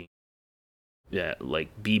Italy. Yeah, like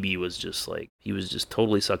BB was just like he was just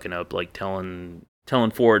totally sucking up, like telling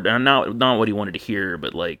Ford not what he wanted to hear,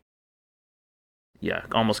 but like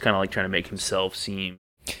almost kind of like trying to make himself seem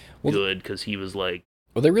good because he was like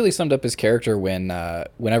Well, they really summed up his character when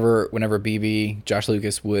whenever BB Josh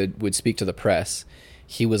Lucas would speak to the press,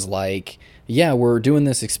 he was like, "Yeah, we're doing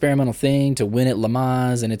this experimental thing to win at Le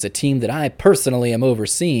Mans, and it's a team that I personally am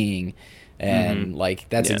overseeing." And like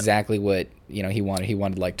that's exactly what he wanted. He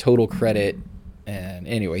wanted like total credit. And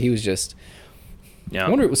anyway, he was just. Yeah. I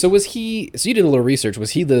wonder. So was he? So you did a little research.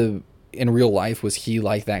 Was he in real life? Was he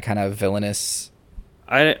like that kind of villainous?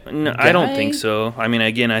 I don't think so. I mean,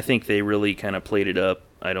 again, I think they really kind of played it up.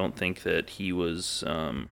 I don't think that he was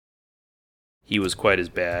quite as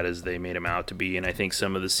bad as they made him out to be. And I think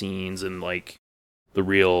some of the scenes and like the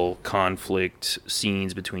real conflict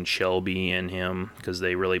scenes between Shelby and him, because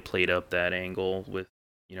they really played up that angle with,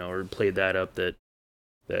 or played that up that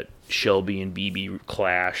Shelby and BB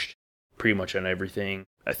clashed pretty much on everything.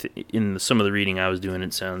 I think in some of the reading I was doing,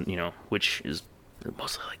 it sound which is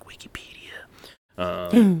mostly like Wikipedia.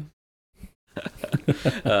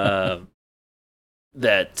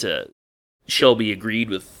 That Shelby agreed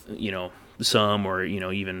with some or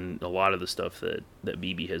even a lot of the stuff that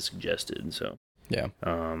BB has suggested. So yeah,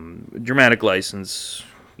 dramatic license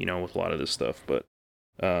with a lot of this stuff, but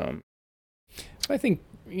I think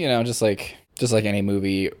just like any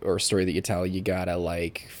movie or story that you tell, you gotta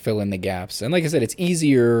like fill in the gaps. And like I said, it's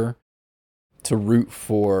easier to root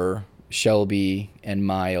for Shelby and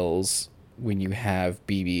Miles when you have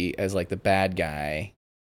BB as like the bad guy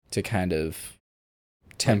to kind of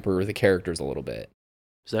temper the characters a little bit.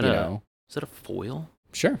 Is that a foil?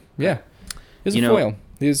 Sure. Yeah. It's a foil.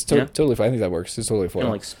 It's totally fine. I think that works. It's totally a foil.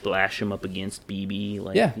 Like splash him up against BB.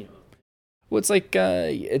 Like, yeah. Well, it's like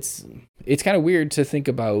it's kind of weird to think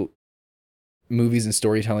about movies and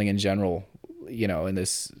storytelling in general. And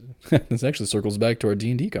this actually circles back to our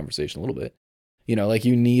D&D conversation a little bit. Like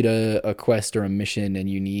you need a quest or a mission, and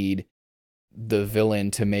you need the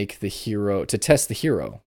villain to make the hero, to test the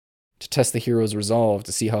hero's resolve,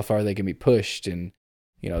 to see how far they can be pushed. And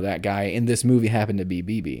that guy in this movie happened to be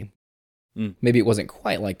BB. Maybe it wasn't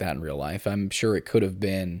quite like that in real life. I'm sure it could have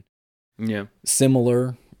been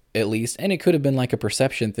similar at least, and it could have been like a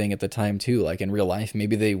perception thing at the time too. Like in real life,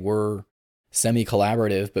 maybe they were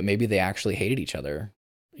semi-collaborative, but maybe they actually hated each other.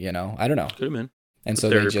 I don't know. Could have been. And so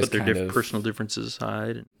they just put their personal differences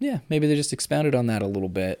aside. Yeah, maybe they just expounded on that a little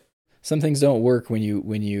bit. Some things don't work when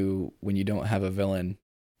you don't have a villain,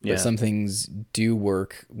 but some things do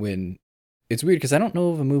work when it's weird, because I don't know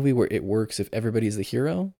of a movie where it works if everybody's the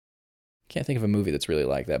hero. Can't think of a movie that's really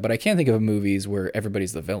like that, but I can think of movies where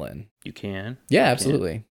everybody's the villain. You can? Yeah,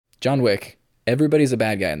 absolutely. John Wick, everybody's a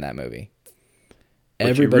bad guy in that movie. But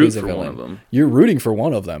everybody's a villain. One of them. You're rooting for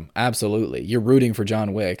one of them. Absolutely. You're rooting for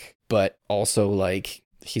John Wick, but also like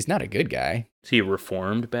he's not a good guy. Is he a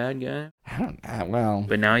reformed bad guy? I don't know. Well,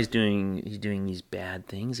 but now he's doing these bad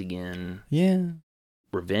things again. Yeah.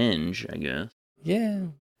 Revenge, I guess. Yeah.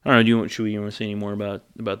 I don't know. Should we want to say any more about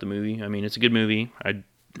the movie? I mean, it's a good movie. I'd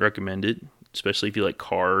recommend it, especially if you like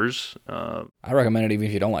cars. I recommend it even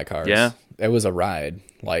if you don't like cars. Yeah. It was a ride.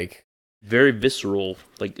 Like very visceral.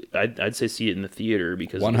 Like I'd say see it in the theater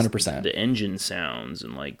because 100%. The engine sounds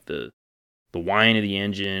and like the whine of the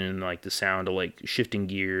engine and like the sound of like shifting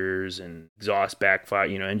gears and exhaust backfire,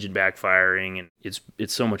 engine backfiring, and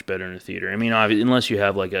it's so much better in the theater. I mean, obviously, unless you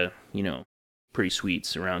have like a pretty sweet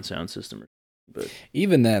surround sound system, but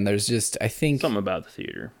even then, there's just I think something about the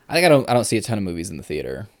theater. I think I don't see a ton of movies in the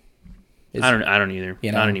theater. I don't either.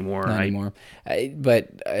 Not anymore. Not anymore.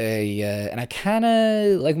 But I kind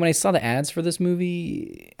of like when I saw the ads for this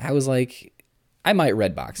movie, I was like, I might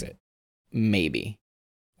Redbox it, maybe.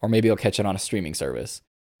 Or maybe I'll catch it on a streaming service.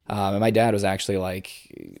 And my dad was actually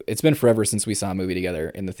like, it's been forever since we saw a movie together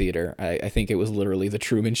in the theater. I think it was literally The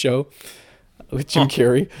Truman Show with Jim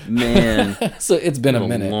Carrey. Man. So it's been a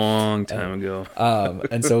minute. A long time ago.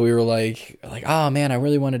 And so we were like, oh man, I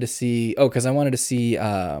really wanted to see, because I wanted to see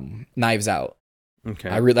Knives Out.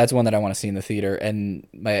 Okay. That's one that I want to see in the theater. And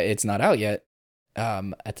it's not out yet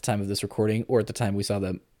at the time of this recording, or at the time we saw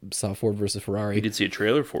Ford versus Ferrari. We did see a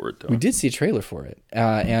trailer for it, though. We did see a trailer for it.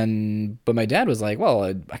 But my dad was like, well,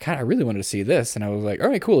 I really wanted to see this. And I was like, all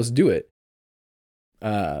right, cool, let's do it.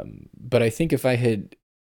 But I think if I had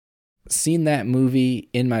seen that movie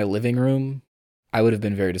in my living room, I would have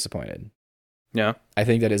been very disappointed. Yeah. I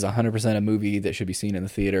think that is 100% a movie that should be seen in the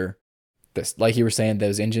theater. This, like you were saying,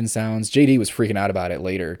 those engine sounds. JD was freaking out about it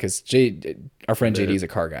later because our friend JD is a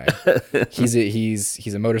car guy.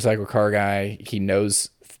 he's a motorcycle car guy. He knows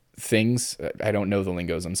things. I don't know the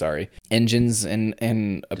lingos. I'm sorry. Engines and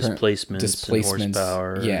displacements, and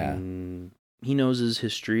horsepower. Yeah, and he knows his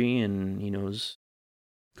history and he knows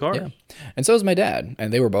cars. Yeah. And so is my dad,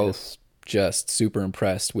 and they were both just super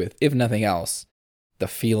impressed with, if nothing else, the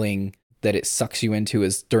feeling that it sucks you into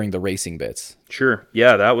is during the racing bits. Sure.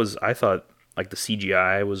 Yeah, I thought like the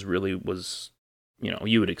CGI was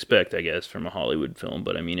you would expect, I guess, from a Hollywood film,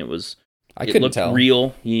 but I mean it couldn't looked tell.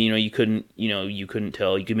 real. You couldn't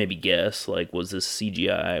tell. You could maybe guess, like, was this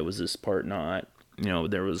CGI? Was this part not?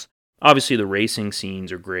 There was obviously the racing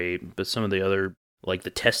scenes are great, but some of the other, like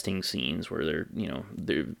the testing scenes where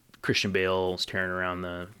they're Christian Bale's tearing around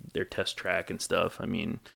their test track and stuff. I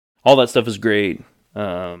mean, all that stuff is great.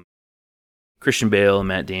 Christian Bale and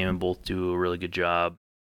Matt Damon both do a really good job.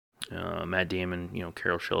 Matt Damon,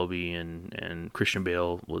 Carol Shelby, and Christian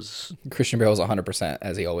Bale was 100%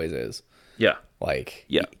 as he always is. Yeah. Like,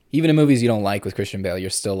 yeah. Even in movies you don't like with Christian Bale, you're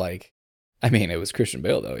still like, I mean, it was Christian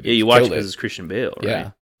Bale though. Yeah, you watch it because it's Christian Bale,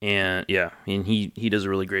 right? Yeah. And he does a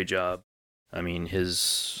really great job. I mean,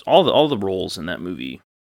 all the roles in that movie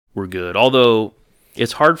were good. Although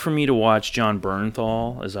it's hard for me to watch John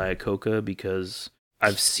Bernthal as Iacocca because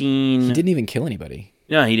I've seen he didn't even kill anybody.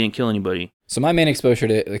 Yeah, he didn't kill anybody. So my main exposure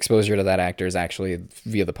to that actor is actually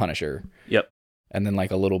via The Punisher. Yep. And then like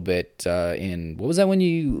a little bit in what was that one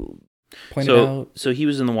you pointed out? So he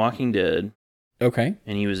was in The Walking Dead. Okay.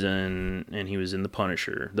 And he was in The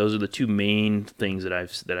Punisher. Those are the two main things that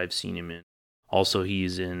I've seen him in. Also,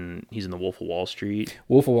 he's in The Wolf of Wall Street.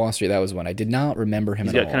 Wolf of Wall Street, that was one. I did not remember him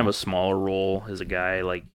at all. He's got kind of a smaller role as a guy,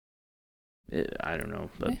 like, I don't know.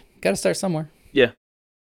 But got to start somewhere. Yeah.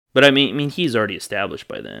 But I mean, he's already established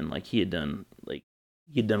by then. Like, he had done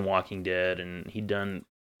Walking Dead, and he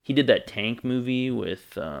did that tank movie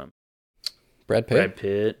with Brad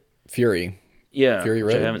Pitt. Fury. Yeah. Fury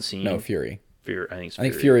Road? Which I haven't seen. No, Fury. I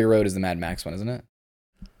think Fury Road is the Mad Max one, isn't it?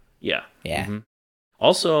 Yeah. Yeah. Mm-hmm.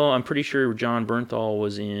 Also, I'm pretty sure John Bernthal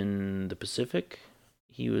was in The Pacific.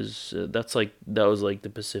 He was that was like the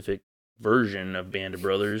Pacific version of Band of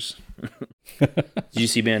Brothers. Did you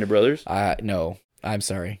see Band of Brothers? No. I'm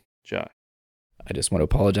sorry. Josh. I just want to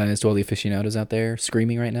apologize to all the aficionados out there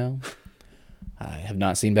screaming right now. I have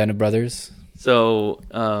not seen Band of Brothers. So,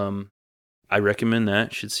 I recommend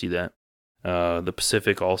that. Should see that. The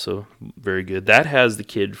Pacific also very good. That has the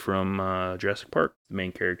kid from Jurassic Park, the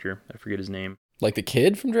main character. I forget his name. Like the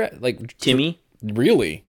kid from Timmy.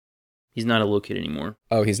 Really? He's not a little kid anymore.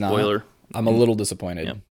 Oh, he's not. Spoiler. I'm a little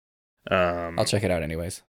disappointed. Yeah. I'll check it out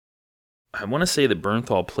anyways. I want to say that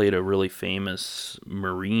Bernthal played a really famous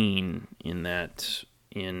Marine in the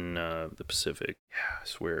Pacific. Yeah, I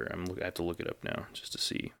swear. I have to look it up now just to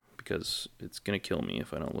see because it's gonna kill me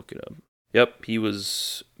if I don't look it up. Yep, he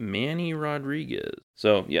was Manny Rodriguez.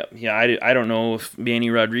 So yeah. I don't know if Manny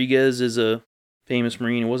Rodriguez is a famous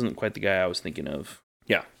Marine. It wasn't quite the guy I was thinking of.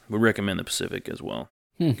 Yeah, would recommend the Pacific as well.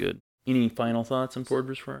 Good. Any final thoughts on Ford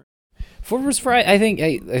vs. Ferrari? Ford vs. Ferrari. I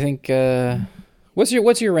think. What's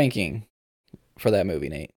your ranking for that movie,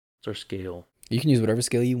 Nate? It's our scale. You can use whatever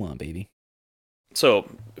scale you want, baby. So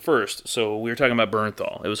we were talking about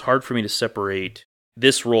Bernthal. It was hard for me to separate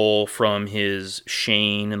this role from his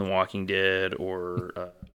Shane in The Walking Dead or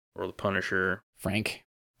The Punisher. Frank.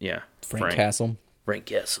 Yeah. Frank Castle. Frank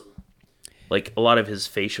Castle. Like a lot of his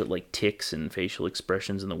facial tics and facial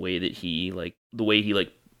expressions and the way he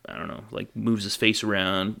I don't know, like moves his face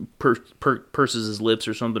around, purses his lips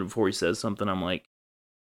or something before he says something. I'm like,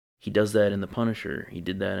 he does that in The Punisher. He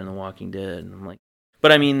did that in The Walking Dead. And I'm like,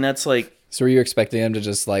 but I mean, that's like. So were you expecting him to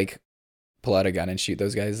just like pull out a gun and shoot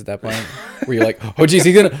those guys at that point? Were you like, oh geez,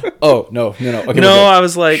 he's gonna? Oh no. Okay, no, I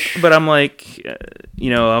was like, but I'm like,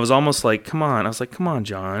 I was almost like, come on. I was like, come on,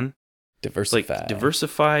 John.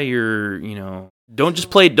 Diversify your, don't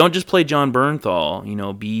just play John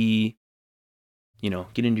Bernthal, be,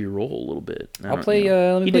 get into your role a little bit.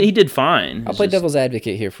 He did fine. I'll play devil's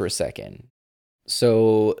advocate here for a second.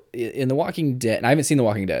 So in The Walking Dead, and I haven't seen The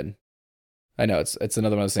Walking Dead. I know it's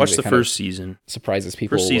another one of those things. Watch the first season. Surprises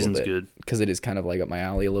people. First season's good because it is kind of like up my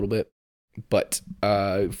alley a little bit. But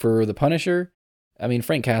for The Punisher, I mean,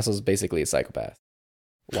 Frank Castle's basically a psychopath.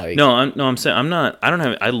 Like I'm saying I'm not. I don't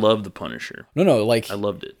have. I love The Punisher. No, like I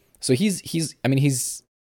loved it. So he's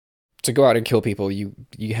to go out and kill people. You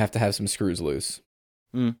have to have some screws loose.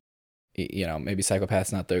 Maybe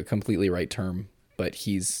psychopath's not the completely right term, but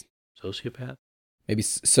he's sociopath. Maybe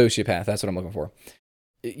sociopath. That's what I'm looking for.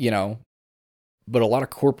 But a lot of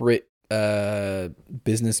corporate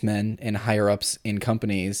businessmen and higher ups in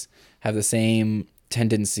companies have the same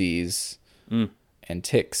tendencies and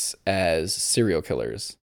tics as serial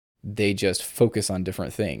killers. They just focus on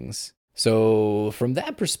different things. So from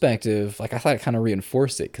that perspective, like I thought it kind of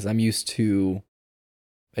reinforced it because I'm used to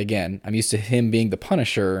him being the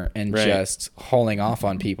Punisher and just hauling off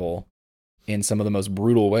on people in some of the most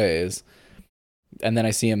brutal ways. And then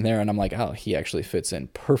I see him there and I'm like, oh, he actually fits in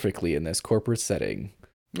perfectly in this corporate setting.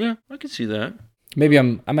 Yeah, I can see that. Maybe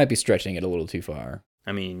I might be stretching it a little too far.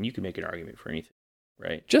 I mean, you can make an argument for anything,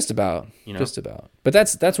 right? Just about. You know? Just about. But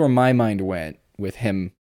that's where my mind went with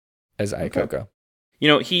him as Aikoko. You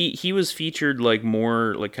know, he was featured like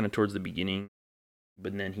more like kind of towards the beginning,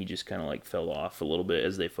 but then he just kind of like fell off a little bit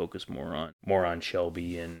as they focused more on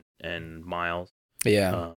Shelby and Miles.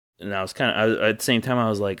 Yeah. And I was kind of at the same time I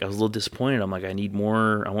was a little disappointed. I'm like, I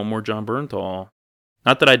want more Jon Bernthal.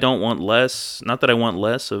 Not that I want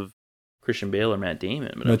less of Christian Bale or Matt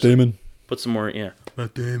Damon, but Matt Damon. Put some more, yeah.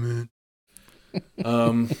 Matt Damon.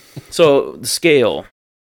 So the scale,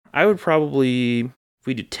 I would probably, if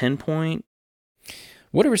we do 10-point.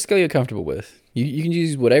 Whatever scale you're comfortable with. You can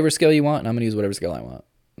use whatever scale you want, and I'm going to use whatever scale I want.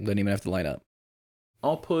 Doesn't even have to line up.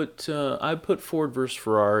 I put Ford versus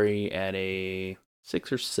Ferrari at a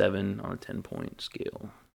 6 or 7 on a 10-point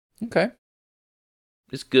scale. Okay.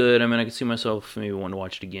 It's good. I mean, I could see myself maybe wanting to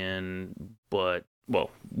watch it again, but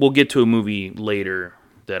we'll get to a movie later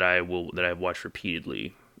that I've watched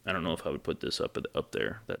repeatedly. I don't know if I would put this up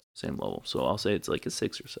there, that same level. So I'll say it's like a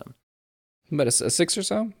 6 or 7. About a 6 or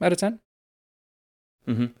so out of 10?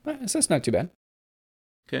 Mm-hmm. So that's not too bad.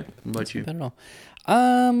 Okay. What about you? Not bad at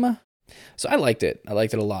all. So I liked it. I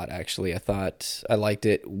liked it a lot, actually. I thought I liked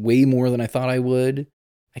it way more than I thought I would.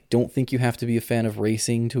 I don't think you have to be a fan of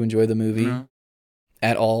racing to enjoy the movie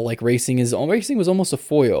at all. Like racing was almost a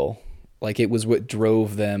foil. Like it was what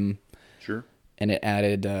drove them. Sure. And it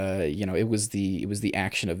added, it was the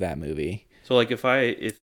action of that movie. So like if I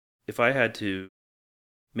had to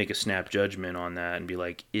make a snap judgment on that and be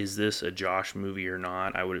like, is this a Josh movie or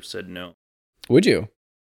not? I would have said no. Would you?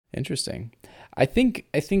 Interesting. I think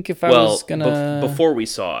if I was gonna before we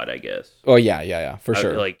saw it, I guess. Oh yeah, for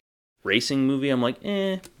sure. Like racing movie, I'm like,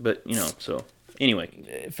 but so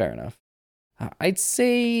anyway. Fair enough. I'd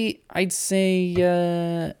say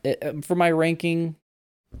for my ranking,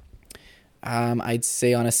 I'd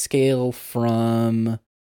say on a scale from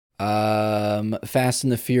Fast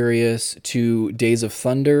and the Furious to Days of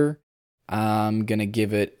Thunder, I'm gonna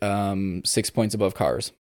give it 6 points above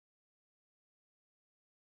Cars.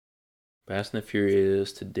 Fast and the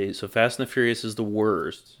Furious to Days. So Fast and the Furious is the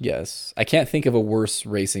worst. Yes, I can't think of a worse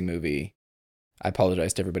racing movie. I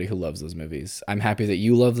apologize to everybody who loves those movies. I'm happy that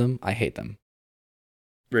you love them. I hate them.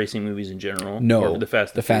 Racing movies in general? No, or the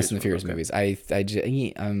Fast and the Furious movies.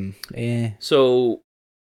 So,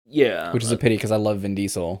 yeah. Which is a pity because I love Vin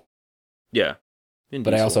Diesel. Yeah.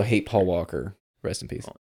 But I also hate Paul Walker. Rest in peace.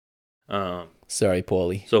 Sorry,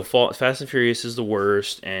 Paulie. So Fast and Furious is the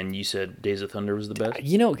worst, and you said Days of Thunder was the best?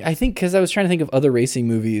 I think because I was trying to think of other racing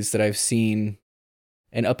movies that I've seen,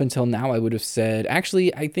 and up until now I would have said,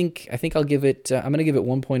 actually, I think I'll give it, I'm going to give it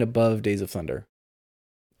 1 point above Days of Thunder.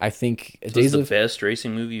 I think Days of the best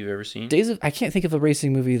racing movie you've ever seen? I can't think of a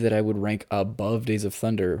racing movie that I would rank above Days of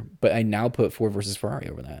Thunder, but I now put Ford versus Ferrari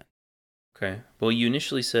over that. Okay. Well, you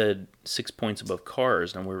initially said 6 points above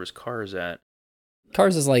Cars. Now, where was Cars at?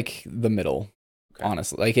 Cars is like the middle,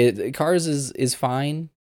 honestly. Like Cars is fine.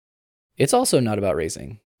 It's also not about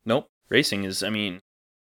racing. Nope. Racing is,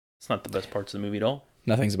 it's not the best parts of the movie at all.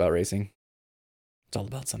 Nothing's about racing. It's all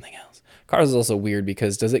about something else. Cars is also weird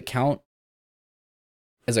because does it count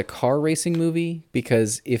as a car racing movie?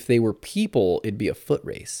 Because if they were people, it'd be a foot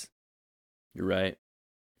race. You're right.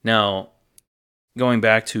 Now, going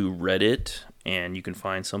back to Reddit, and you can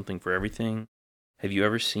find something for everything. Have you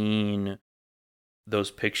ever seen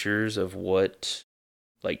those pictures of what,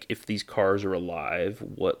 like, if these cars are alive,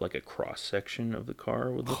 what, like, a cross-section of the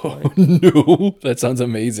car would look like? No, that sounds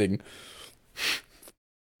amazing.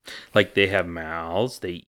 Like, they have mouths,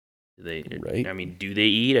 right. Do they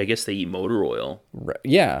eat? I guess they eat motor oil. Right.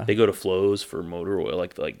 Yeah. They go to Flo's for motor oil,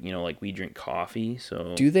 like we drink coffee,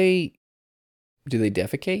 so... Do they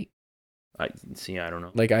defecate? I don't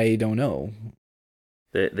know. Like, I don't know.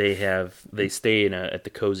 They stay at the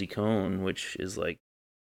Cozy Cone, which is like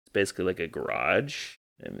basically like a garage.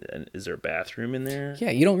 And is there a bathroom in there?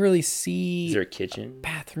 Yeah, you don't really see. Is there a kitchen,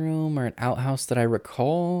 bathroom, or an outhouse that I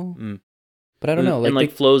recall? But I don't know.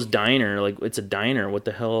 Like Flo's Diner, like it's a diner. What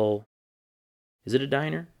the hell? Is it a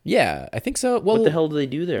diner? Yeah, I think so. Well, what the hell do they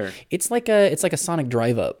do there? It's like a Sonic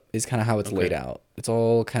Drive Up is kind of how it's laid out. It's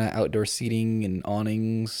all kind of outdoor seating and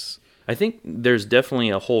awnings. I think there's definitely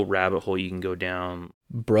a whole rabbit hole you can go down.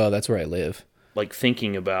 Bro, that's where I live. Like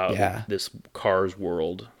thinking about this Cars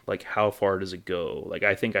world, like how far does it go? Like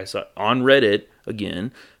I think I saw on Reddit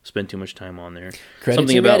again. Spent too much time on there.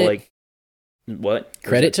 Something about Reddit. Like what?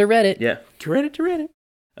 Credit to Reddit. Yeah, credit to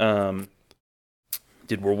Reddit.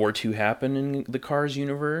 Did World War II happen in the Cars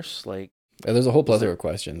universe? Like, there's a whole plethora of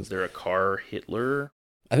questions. Is there a car Hitler?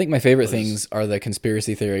 I think my favorite things are the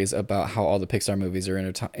conspiracy theories about how all the Pixar movies are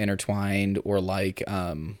intertwined, or like,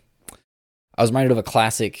 I was reminded of a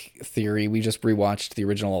classic theory. We just rewatched the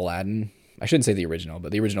original Aladdin. I shouldn't say the original,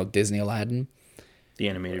 but the original Disney Aladdin. The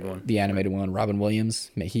animated one. The animated one. Robin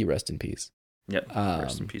Williams. May he rest in peace. Yep.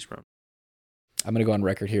 Rest in peace, Robin. I'm going to go on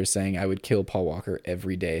record here saying I would kill Paul Walker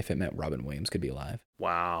every day if it meant Robin Williams could be alive.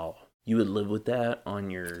 Wow. You would live with that on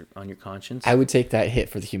your conscience? I would take that hit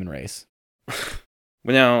for the human race.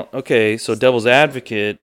 Well, now, okay, so Devil's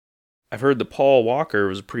Advocate, I've heard that Paul Walker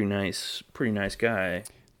was a pretty nice guy.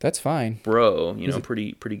 That's fine. Bro,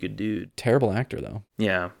 pretty good dude. Terrible actor though.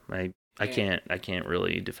 Yeah, I can't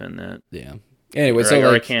really defend that. Yeah. Anyway,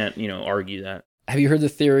 I can't, argue that. Have you heard the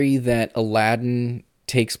theory that Aladdin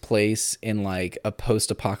takes place in like a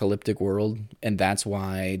post-apocalyptic world, and that's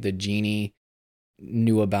why the genie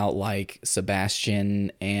knew about like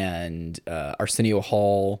Sebastian and Arsenio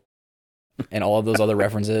Hall and all of those other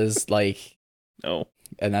references, like, oh,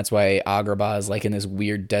 and that's why Agrabah is like in this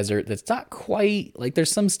weird desert that's not quite like,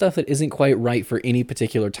 there's some stuff that isn't quite right for any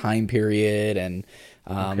particular time period, and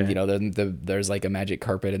there's like a magic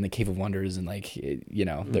carpet in the Cave of Wonders, and like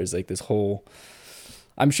there's like this whole.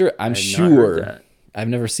 I'm sure I've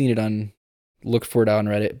never seen it looked for it on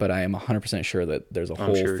Reddit, but I am 100% sure that there's a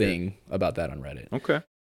whole thing about that on Reddit. Okay.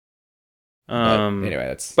 Anyway,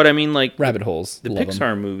 that's. But I mean, like rabbit holes. The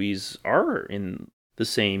Pixar movies are in the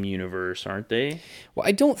same universe, aren't they? Well,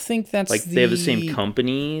 I don't think that's like they have the same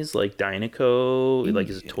companies, like Dynaco, like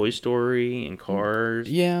is it Toy Story and Cars?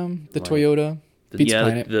 Yeah, the Toyota. Pizza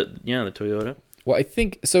Planet. The Toyota. Well, I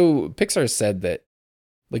think so. Pixar said that,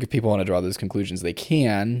 like, if people want to draw those conclusions, they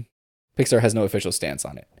can. Pixar has no official stance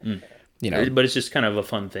on it. But it's just kind of a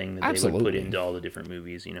fun thing that they would put into all the different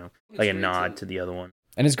movies, like a nod to the other one.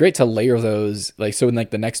 And it's great to layer those, like, so when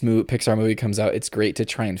like the next Pixar movie comes out, it's great to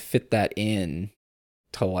try and fit that in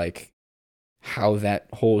to like how that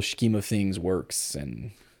whole scheme of things works.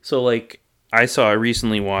 And so, like, I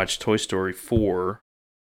recently watched Toy Story 4.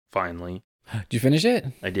 Finally, did you finish it?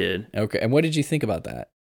 I did. Okay, and what did you think about that?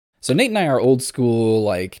 So Nate and I are old school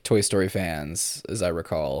like Toy Story fans, as I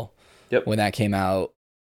recall. Yep. When that came out,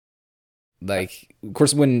 like, of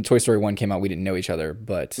course, when Toy Story 1 came out, we didn't know each other,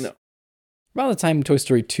 but no. Around the time Toy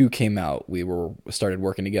Story 2 came out, we started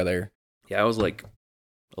working together. Yeah, I was like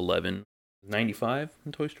 11, 95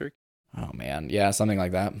 in Toy Story. Oh man, yeah, something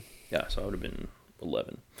like that. Yeah, so I would have been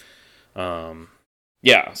 11.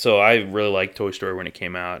 Yeah, so I really liked Toy Story when it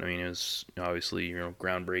came out. I mean, it was obviously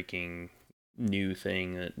groundbreaking new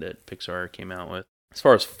thing that Pixar came out with. As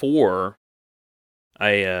far as 4,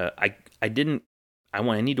 I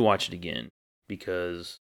need to watch it again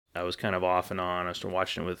because I was kind of off and on. I started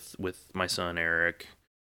watching it with my son Eric.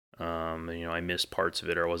 I missed parts of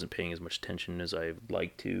it, or I wasn't paying as much attention as I'd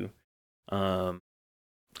like to. I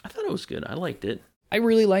thought it was good. I liked it. I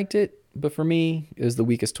really liked it, but for me, it was the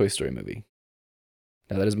weakest Toy Story movie.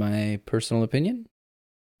 Now that is my personal opinion,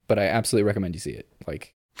 but I absolutely recommend you see it.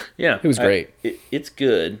 Like, yeah, it was great. It's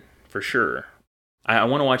good for sure. I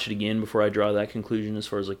want to watch it again before I draw that conclusion as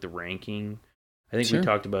far as like the ranking. I think we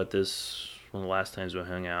talked about this one of the last times we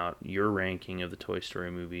hung out. Your ranking of the Toy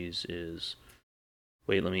Story movies is,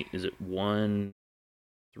 is it 1,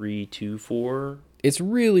 3, 2, 4? It's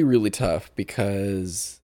really, really tough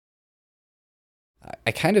because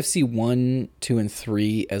I kind of see 1, 2, and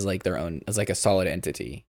 3 as like their own, as like a solid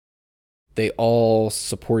entity. They all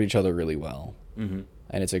support each other really well. Mm-hmm.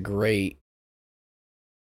 And it's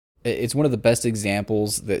one of the best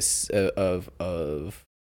examples of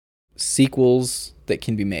sequels that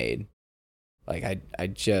can be made. Like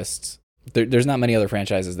there's not many other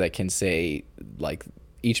franchises that can say like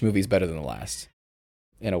each movie's better than the last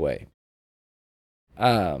in a way.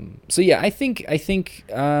 So yeah, I think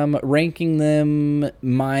ranking them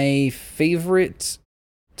my favorite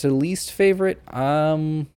to least favorite,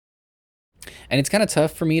 and it's kind of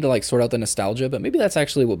tough for me to like sort out the nostalgia, but maybe that's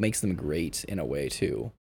actually what makes them great in a way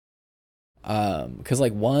too. Because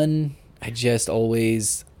like 1, I just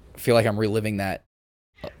always feel like I'm reliving that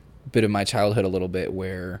bit of my childhood a little bit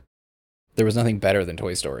where there was nothing better than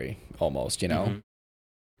Toy Story almost, Mm-hmm.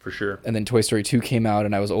 For sure. And then Toy Story 2 came out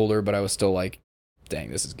and I was older, but I was still like,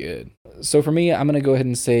 dang, this is good. So for me, I'm going to go ahead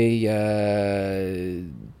and say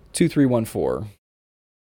 2, 3, 1, 4.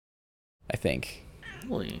 I think.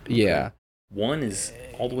 Really? Okay. Yeah. 1 is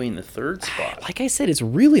all the way in the 3rd spot. Like I said, it's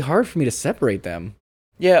really hard for me to separate them.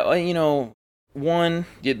 Yeah, 1,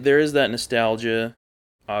 there is that nostalgia,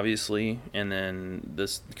 obviously, and then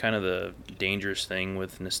this kind of the dangerous thing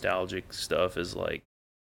with nostalgic stuff is like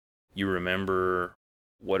you remember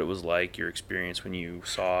what it was like, your experience when you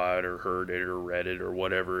saw it or heard it or read it or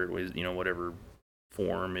whatever it was, whatever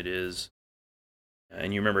form it is,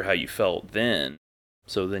 and you remember how you felt then,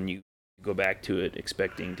 so then you go back to it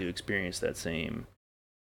expecting to experience that same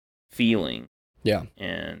feeling. Yeah.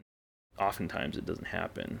 And oftentimes it doesn't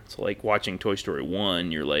happen. So like watching Toy Story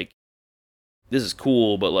 1, you're like, this is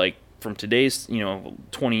cool, but like from today's,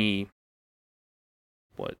 20,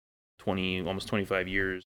 almost 25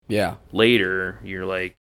 years Yeah. later, you're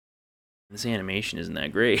like, this animation isn't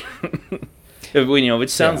that great. Which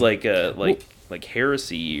sounds like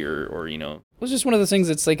heresy or It was just one of those things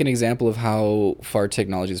that's like an example of how far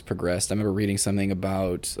technology has progressed. I remember reading something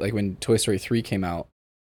about, like, when Toy Story 3 came out,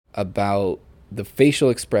 about the facial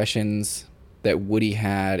expressions that Woody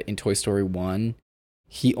had in Toy Story 1.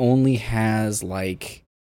 He only has like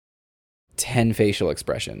 10 facial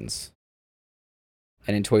expressions.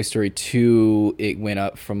 And in Toy Story 2, it went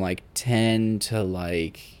up from like 10 to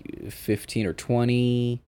like 15 or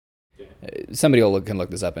 20. Somebody can look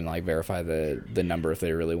this up and like verify the number if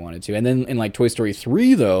they really wanted to. And then in like Toy Story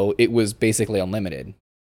 3, though, it was basically unlimited.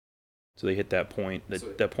 So they hit that point,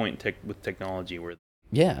 that point with technology where...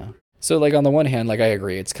 Yeah. So like on the one hand, like I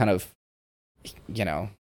agree, it's kind of,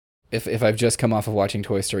 if I've just come off of watching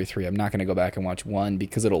Toy Story 3, I'm not going to go back and watch 1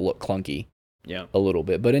 because it'll look clunky. Yeah. A little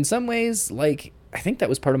bit. But in some ways, like, I think that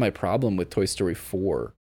was part of my problem with Toy Story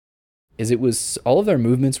 4. Is it was, all of their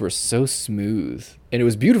movements were so smooth. And it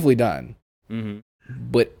was beautifully done. Mm-hmm.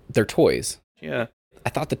 But they're toys. Yeah. I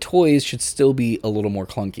thought the toys should still be a little more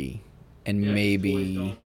clunky. And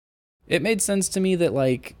maybe... It made sense to me that,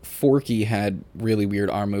 like, Forky had really weird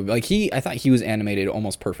arm movements. Like, I thought he was animated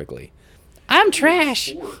almost perfectly. I'm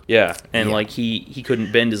trash! Yeah, and, like, he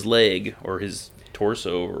couldn't bend his leg or his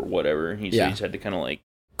torso or whatever. He just had to kind of, like...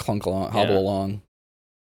 Clunk along, hobble along.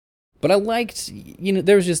 But I liked,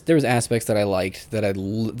 there was aspects that I liked that I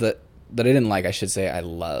didn't like, I should say, I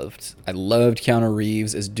loved. I loved Keanu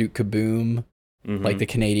Reeves as Duke Kaboom, like the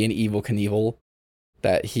Canadian Evel Knievel.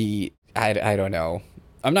 That I don't know.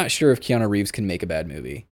 I'm not sure if Keanu Reeves can make a bad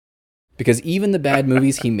movie. Because even the bad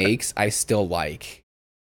movies he makes, I still like.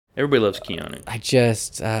 Everybody loves Keanu. I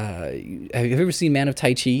just... have you ever seen Man of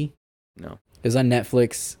Tai Chi? No. It's on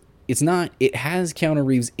Netflix. It has Keanu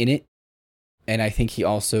Reeves in it. And I think he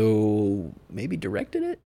also maybe directed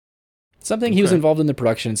it? Something. He was involved in the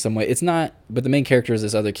production in some way. It's not... But the main character is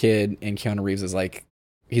this other kid, and Keanu Reeves is like...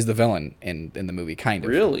 He's the villain in the movie, kind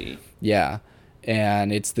of. Really? Yeah.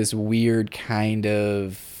 And it's this weird kind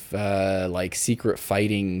of like secret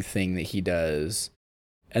fighting thing that he does.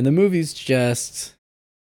 And the movie's just...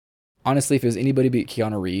 Honestly, if it was anybody but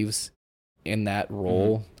Keanu Reeves in that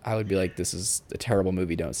role, I would be like, this is a terrible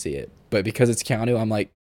movie, don't see it. But because it's Keanu, I'm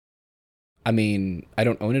like... I mean, I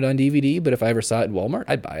don't own it on DVD, but if I ever saw it in Walmart,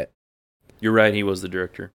 I'd buy it. You're right, he was the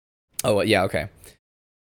director. Oh, yeah, okay.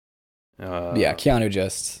 Yeah, Keanu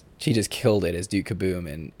just killed it as Duke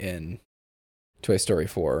Kaboom in Toy Story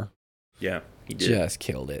 4. Yeah, he did. Just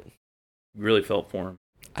killed it. You really felt for him.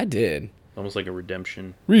 I did. Almost like a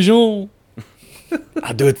redemption. Rijon!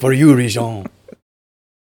 I'll do it for you, Rijon.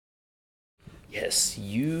 Yes,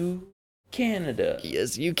 you, Canada.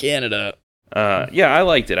 Yes, you, Canada. Yeah, I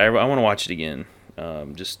liked it. I want to watch it again.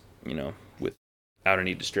 Just, without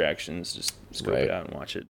any distractions. Just scope it out and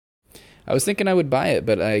watch it. I was thinking I would buy it,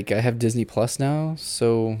 but I have Disney Plus now,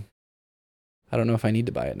 so I don't know if I need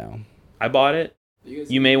to buy it now. I bought it.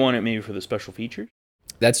 You may want it maybe for the special features.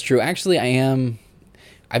 That's true. Actually, I am.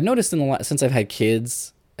 I've noticed since I've had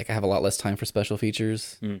kids, like I have a lot less time for special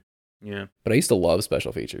features. Yeah. But I used to love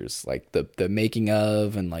special features, like the making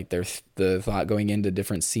of and like the thought going into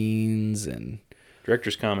different scenes and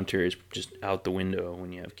director's commentary is just out the window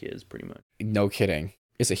when you have kids, pretty much. No kidding.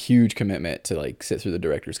 It's a huge commitment to like sit through the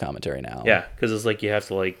director's commentary now. Yeah, because it's like you have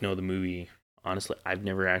to like know the movie. Honestly, I've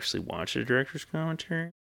never actually watched a director's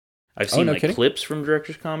commentary. I've seen clips from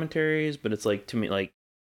director's commentaries, but it's like, to me, like,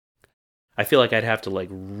 I feel like I'd have to like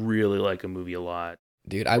really like a movie a lot.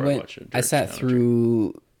 Dude, I sat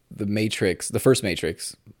through the Matrix, the first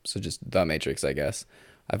Matrix, so just the Matrix, I guess.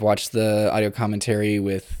 I've watched the audio commentary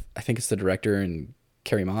with, I think it's the director and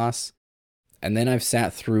Carrie Moss. And then I've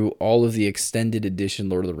sat through all of the extended edition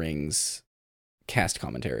Lord of the Rings cast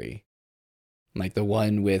commentary. Like the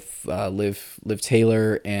one with Liv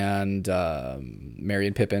Taylor and Merry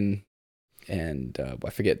and Pippin. And I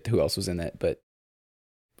forget who else was in that, but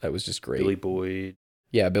that was just great. Billy Boyd.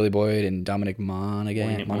 Yeah, Billy Boyd and Dominic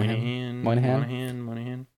Monaghan.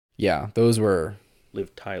 Monaghan. Yeah, those were...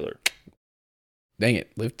 Liv Tyler. Dang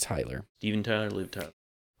it, Liv Tyler. Steven Tyler, Liv Tyler.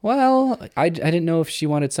 Well, I didn't know if she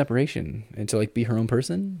wanted separation and to like be her own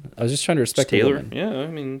person. I was just trying to respect the woman. Yeah, I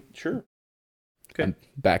mean, sure. Okay. I'm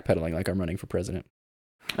backpedaling like I'm running for president.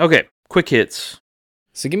 Okay, quick hits.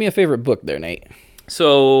 So give me a favorite book there, Nate.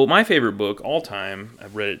 So my favorite book all time,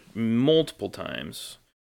 I've read it multiple times.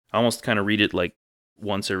 I almost kind of read it like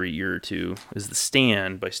once every year or two, is The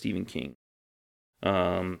Stand by Stephen King.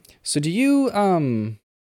 So do you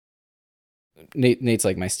Nate's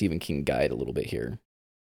like my Stephen King guide a little bit here.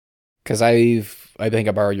 Cuz I think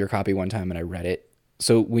I borrowed your copy one time and I read it.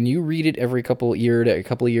 So when you read it every couple of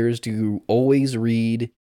years, do you always read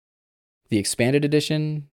the expanded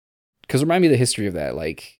edition? Cuz remind me of the history of that,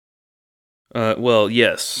 like well,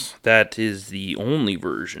 yes, that is the only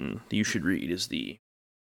version you should read, is the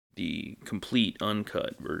complete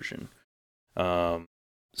uncut version. So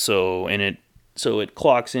it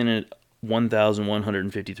clocks in at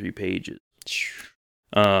 1,153 pages.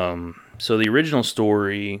 So the original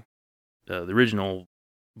story, the original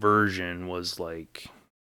version was like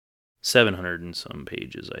 700 and some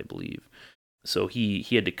pages, I believe. So he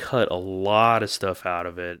had to cut a lot of stuff out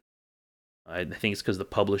of it. I think it's because the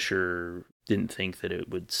publisher didn't think that it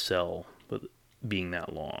would sell with being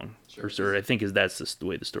that long. Sure. Or I think that's just the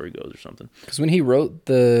way the story goes or something. Because when he wrote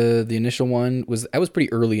the initial one, that was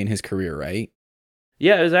pretty early in his career, right?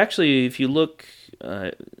 Yeah, it was actually, if you look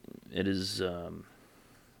at his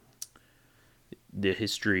the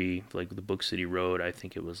history, like the books that he wrote, I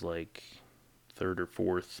think it was like third or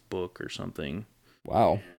fourth book or something.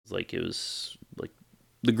 Wow. It was like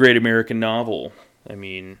the Great American Novel. I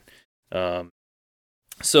mean,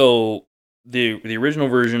 so the original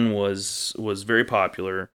version was very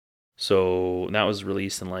popular. So that was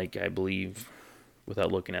released in, like, I believe,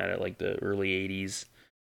 without looking at it, like the early 80s.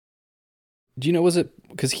 Do you know, was it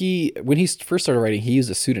because when he first started writing, he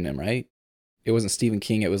used a pseudonym, right? It wasn't Stephen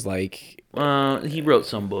King. It was like he wrote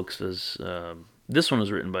some books as this one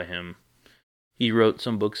was written by him. He wrote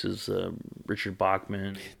some books as Richard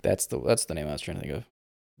Bachman. That's the name I was trying to think of.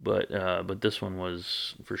 But this one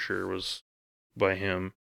was by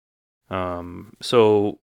him.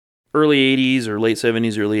 So early 80s or late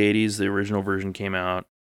 70s, early 80s, the original version came out.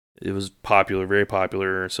 It was popular, very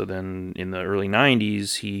popular. So then in the early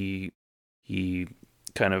 90s, he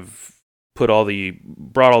kind of brought all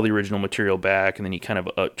the original material back, and then he kind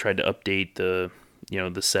of tried to update the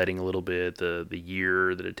setting a little bit, the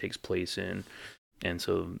year that it takes place in, and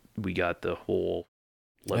so we got the whole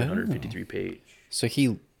 1153 page. So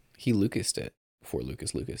he Lucased it before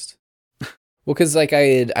Lucas. Well, because like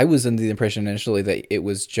I was under the impression initially that it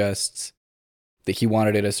was just that he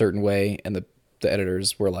wanted it a certain way, and the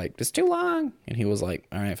editors were like, "It's too long," and he was like,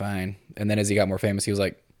 "All right, fine." And then as he got more famous, he was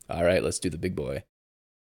like, "All right, let's do the big boy."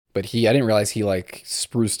 But I didn't realize he like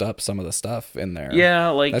spruced up some of the stuff in there. Yeah,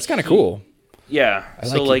 like that's kind of cool. Yeah.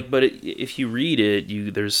 But if you read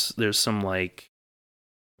it, there's some like,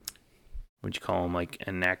 what'd you call them, like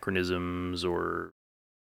anachronisms or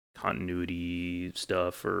continuity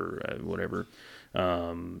stuff or whatever,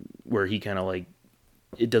 where he kind of like,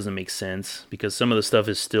 it doesn't make sense because some of the stuff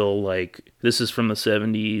is still like, this is from the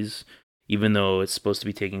 70s, even though it's supposed to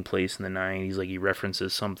be taking place in the 90s. Like he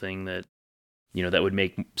references something that, that would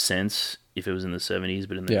make sense if it was in the 70s,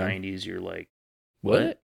 but in the 90s, you're like,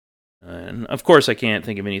 what? And of course, I can't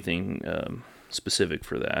think of anything specific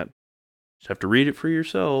for that. Just have to read it for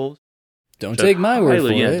yourselves. Don't take my word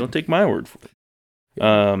for it. Don't take my word for it.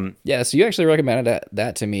 Yeah, so you actually recommended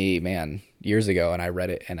that to me, man, years ago, and I read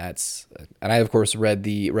it, and I of course read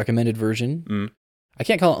the recommended version. Mm. I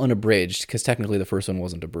can't call it unabridged because technically the first one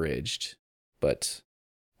wasn't abridged, but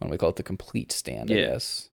why don't we call it the complete stand? I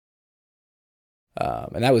guess.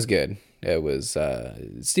 And that was good. It was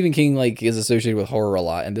Stephen King is associated with horror a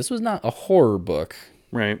lot, and this was not a horror book.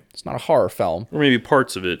 Right. It's not a horror film. Or maybe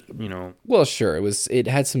parts of it, Well, sure. It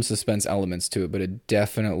had some suspense elements to it, but it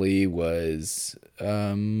definitely was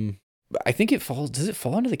I think does it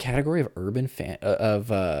fall into the category of urban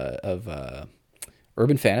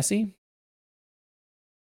fantasy?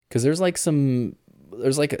 Cuz there's some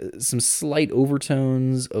slight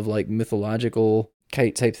overtones of like mythological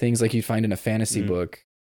type things like you'd find in a fantasy book.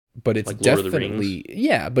 But it's like definitely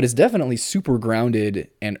but it's definitely super grounded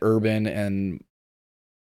and urban, and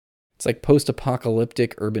it's like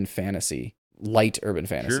post-apocalyptic urban fantasy, light urban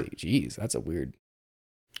fantasy. Sure. Jeez, that's a weird.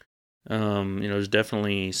 There's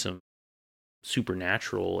definitely some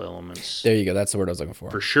supernatural elements. There you go. That's the word I was looking for.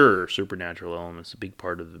 For sure, supernatural elements, a big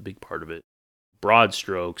part of it. Broad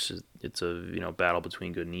strokes, it's a battle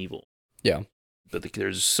between good and evil. Yeah, but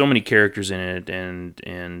there's so many characters in it,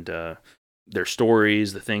 and their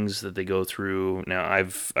stories, the things that they go through. Now,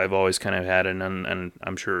 I've always kind of had and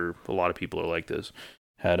I'm sure a lot of people are like this,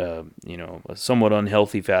 had a somewhat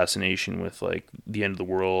unhealthy fascination with like the end of the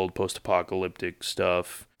world, post-apocalyptic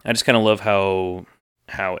stuff. I just kind of love how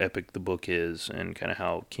epic the book is and kind of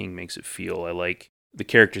how King makes it feel. I like the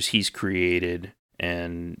characters he's created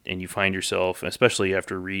and you find yourself, especially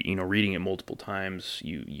after reading it multiple times,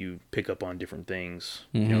 you pick up on different things,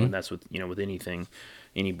 and that's with anything,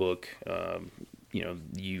 any book,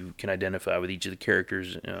 you can identify with each of the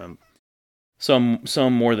characters,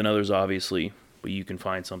 some more than others, obviously, but you can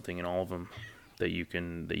find something in all of them that you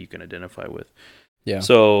can identify with. Yeah.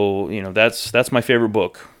 So that's my favorite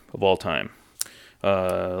book of all time.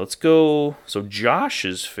 Let's go. So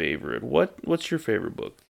Josh's favorite. What's your favorite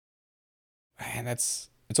book? Man, it's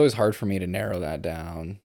always hard for me to narrow that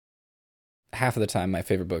down. Half of the time, my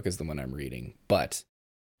favorite book is the one I'm reading, but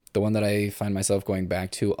the one that I find myself going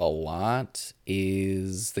back to a lot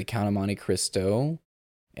is The Count of Monte Cristo,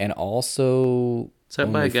 and also is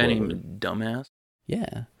that by a guy named Dumbass?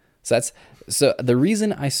 Yeah. So the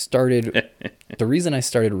reason I started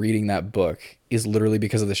reading that book is literally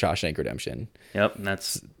because of The Shawshank Redemption. Yep, and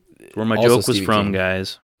that's where my joke was Stephen from, King.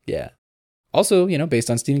 Guys. Yeah. Also, based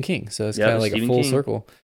on Stephen King, so it's kind of like Stephen a full King. Circle.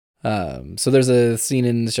 So there's a scene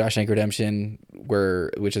in The Shawshank Redemption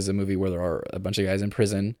which is a movie where there are a bunch of guys in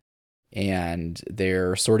prison, and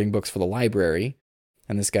they're sorting books for the library,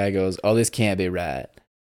 and this guy goes, "Oh, this can't be right.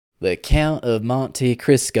 The Count of Monte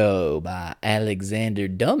Cristo by Alexander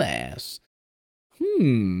Dumbass."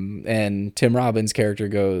 And Tim Robbins' character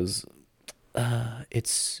goes,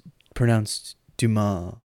 "It's pronounced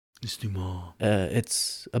Dumas. It's Dumas.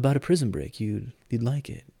 It's about a prison break. You'd like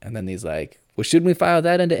it." And then he's like, "Well, shouldn't we file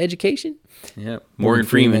that under education?" Yeah. Morgan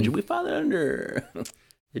Freeman. Should we file that under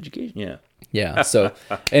education? Yeah. Yeah. So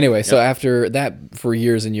anyway, so after that, for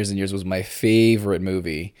years and years and years, was my favorite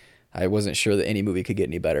movie. I wasn't sure that any movie could get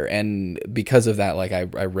any better. And because of that, like I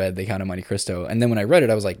read The Count of Monte Cristo. And then when I read it,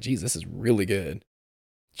 I was like, geez, this is really good.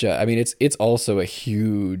 I mean, it's also a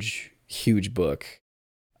huge, huge book.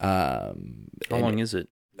 How long is it?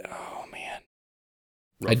 Oh, man.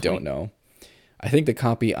 Roughly? I don't know. I think the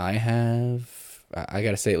copy I have, I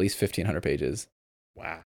got to say at least 1,500 pages.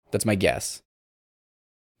 Wow. That's my guess.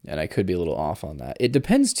 And I could be a little off on that. It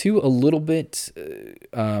depends, too, a little bit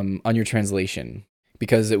on your translation.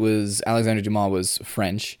 Because Alexander Dumas was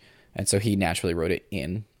French, and so he naturally wrote it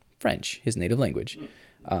in French, his native language.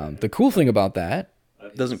 The cool thing about that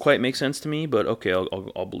doesn't quite make sense to me, but okay,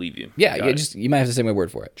 I'll believe you. Yeah, you might have to say my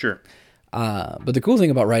word for it. Sure. But the cool thing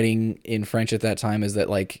about writing in French at that time is that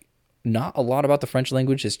like not a lot about the French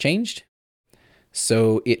language has changed,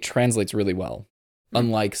 so it translates really well.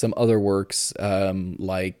 Unlike some other works,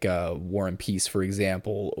 like War and Peace, for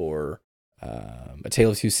example, or A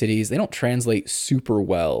Tale of Two Cities, they don't translate super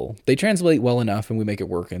well. They translate well enough, and we make it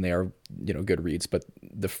work, and they are good reads. But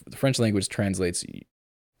the French language translates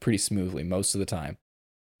pretty smoothly most of the time.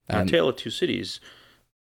 A Tale of Two Cities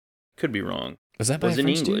could be wrong. Was that by in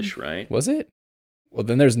French English, dude? right? Was it? Well,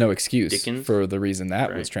 then there's no excuse Dickens? for the reason that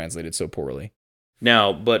Right. was translated so poorly.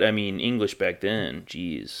 Now, but I mean, English back then,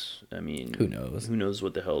 geez. I mean, Who knows? Who knows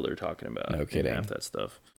what the hell they're talking about? No kidding. Half that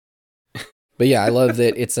stuff. But yeah, I love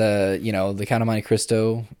that it's The Count of Monte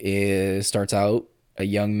Cristo starts out a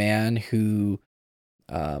young man who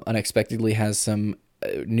unexpectedly has some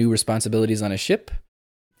new responsibilities on a ship,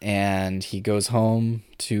 and he goes home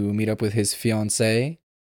to meet up with his fiancée,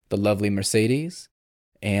 the lovely Mercedes,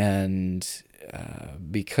 and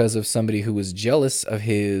because of somebody who was jealous of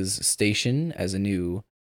his station as a new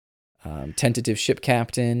tentative ship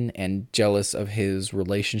captain and jealous of his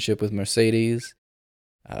relationship with Mercedes,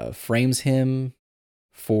 frames him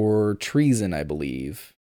for treason, I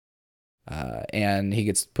believe. And he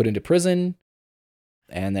gets put into prison,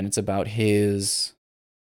 and then it's about his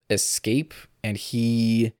escape, and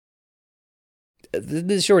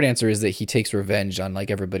the short answer is that he takes revenge on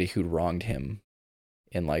like everybody who wronged him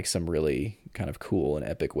in like some really kind of cool and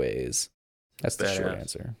epic ways. That's the short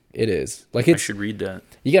answer. It is. Like I should read that.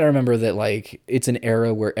 You got to remember that like it's an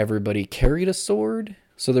era where everybody carried a sword.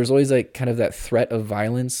 So there's always like kind of that threat of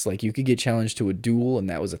violence. Like you could get challenged to a duel and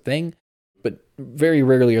that was a thing, but very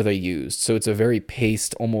rarely are they used. So it's a very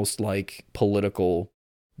paced, almost like political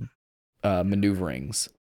maneuverings.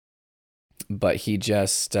 But he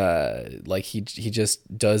just he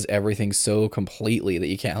just does everything so completely that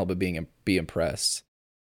you can't help but be impressed.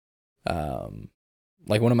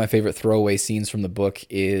 Like one of my favorite throwaway scenes from the book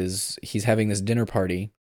is he's having this dinner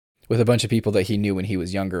party with a bunch of people that he knew when he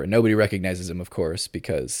was younger, and nobody recognizes him, of course,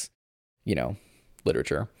 because,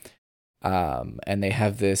 literature. And they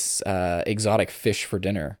have this exotic fish for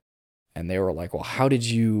dinner. And they were like, well, how did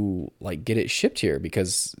you get it shipped here?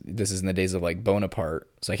 Because this is in the days of Bonaparte.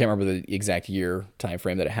 So I can't remember the exact year time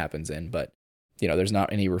frame that it happens in, but there's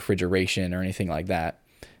not any refrigeration or anything like that.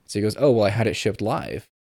 So he goes, oh, well, I had it shipped live.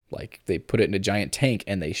 They put it in a giant tank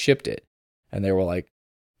and they shipped it. And they were like,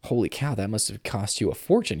 holy cow, that must have cost you a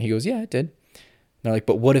fortune. He goes, yeah, it did. They're like,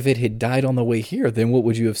 but what if it had died on the way here? Then what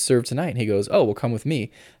would you have served tonight? And he goes, oh, well, come with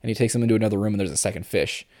me. And he takes them into another room and there's a second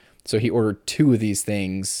fish. So he ordered 2 of these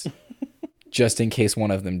things just in case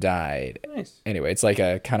one of them died. Nice. Anyway, it's like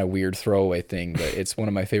a kind of weird throwaway thing, but it's one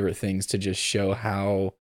of my favorite things to just show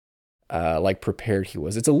how like prepared he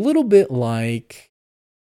was. It's a little bit like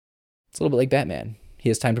Batman. He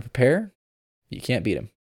has time to prepare. You can't beat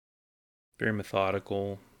him. Very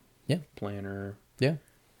methodical. Yeah. Planner. Yeah.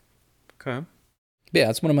 Okay. Yeah,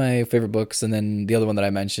 it's one of my favorite books. And then the other one that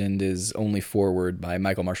I mentioned is Only Forward by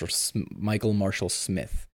Michael Marshall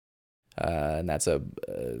Smith. And that's a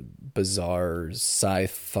bizarre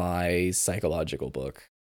sci-fi psychological book.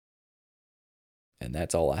 And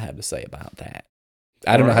that's all I have to say about that.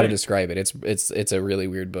 I don't know how to describe it. It's a really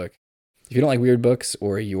weird book. If you don't like weird books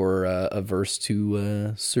or you're averse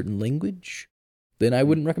to certain language, then I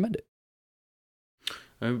wouldn't recommend it.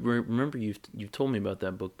 I remember you've told me about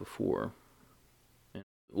that book before.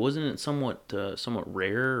 Wasn't it somewhat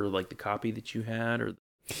rare, or like the copy that you had, or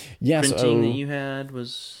the printing that you had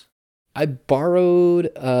was? I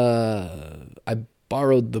borrowed the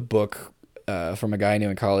book from a guy I knew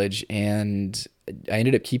in college, and I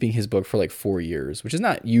ended up keeping his book for like 4 years, which is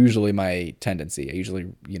not usually my tendency. I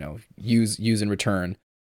usually, use and return.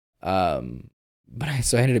 So I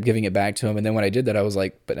ended up giving it back to him, and then when I did that, I was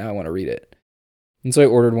like, but now I want to read it. And so I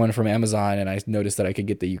ordered one from Amazon, and I noticed that I could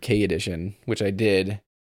get the UK edition, which I did.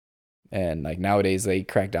 And like nowadays, they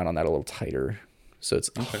crack down on that a little tighter. So it's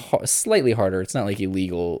slightly harder. It's not like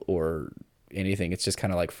illegal or anything. It's just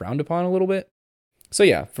kind of like frowned upon a little bit. So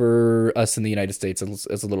yeah, for us in the United States,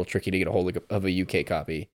 it's a little tricky to get a hold of a UK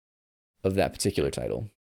copy of that particular title.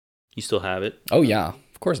 You still have it? Oh yeah,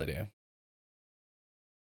 of course I do.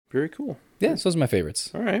 Very cool. Yeah, so those are my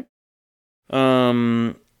favorites. All right.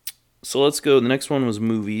 So let's go. The next one was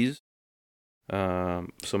movies. So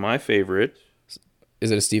my favorite. Is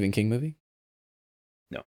it a Stephen King movie?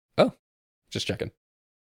 No. Oh, just checking.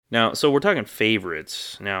 Now, so we're talking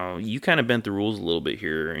favorites. Now, you kind of bent the rules a little bit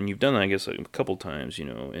here, and you've done that, I guess, like a couple times,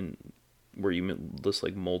 and where you list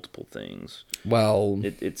like multiple things. Well,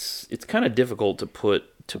 it's kind of difficult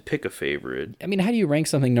to pick a favorite. I mean, how do you rank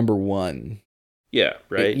something number one? Yeah,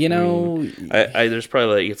 right. I there's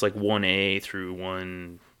probably like it's like 1A through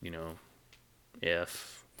 1,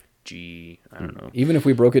 F. G, I don't know. Even if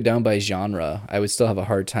we broke it down by genre, I would still have a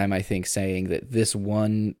hard time, I think, saying that this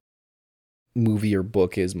one movie or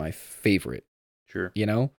book is my favorite. Sure.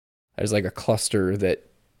 There's like a cluster that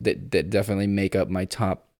definitely make up my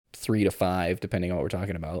top 3 to 5, depending on what we're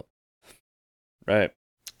talking about. Right.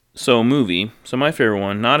 So movie. So my favorite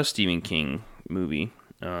one, not a Stephen King movie,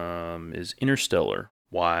 is Interstellar.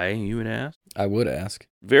 Why, you would ask? I would ask.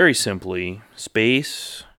 Very simply,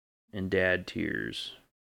 space and dad tears.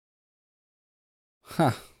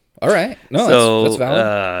 Huh. All right. No, that's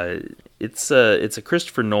valid. It's a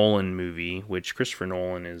Christopher Nolan movie, which Christopher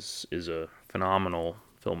Nolan is a phenomenal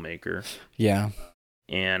filmmaker. Yeah.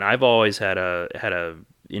 And I've always had a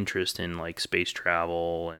interest in like space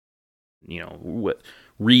travel and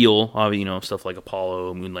real, stuff like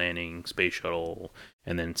Apollo, moon landing, space shuttle,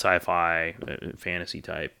 and then sci-fi, fantasy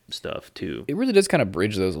type stuff too. It really does kind of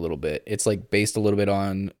bridge those a little bit. It's like based a little bit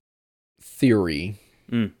on theory.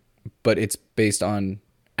 But it's based on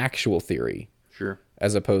actual theory. Sure.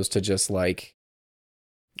 As opposed to just like,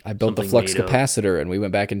 I built Something the flux capacitor and we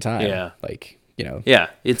went back in time. Yeah. Yeah,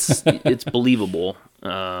 it's believable.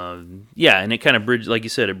 And it kind of bridges, like you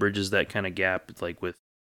said, it bridges that kind of gap, like with,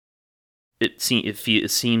 it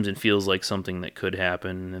seems and feels like something that could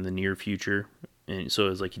happen in the near future. And so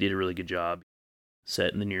it's like he did a really good job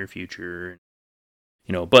set in the near future.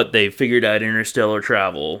 But they figured out interstellar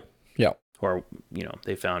travel. Yeah. Or,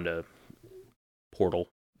 they found a portal.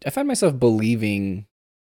 I find myself believing,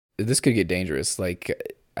 this could get dangerous. Like,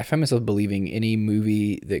 I find myself believing any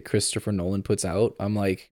movie that Christopher Nolan puts out, I'm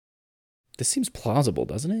like, this seems plausible,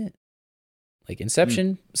 doesn't it? Like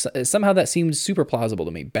Inception, somehow that seemed super plausible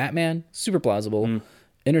to me. Batman, super plausible.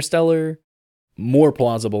 Interstellar, more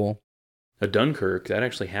plausible. A Dunkirk, that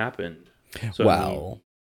actually happened. So, wow.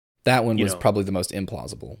 That one was probably the most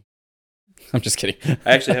implausible. I'm just kidding.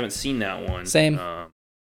 I actually haven't seen that one. Same.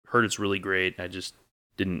 Heard it's really great. I just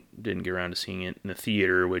didn't get around to seeing it in the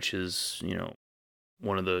theater, which is,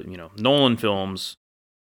 one of the, Nolan films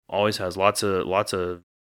always has lots of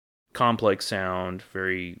complex sound,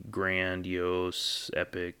 very grandiose,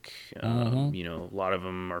 epic. A lot of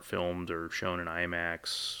them are filmed or shown in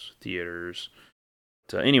IMAX theaters.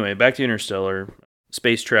 So anyway, back to Interstellar.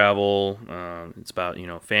 Space travel. It's about,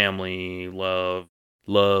 family,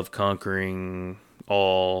 love conquering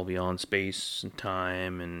all beyond space and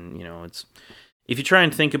time, and if you try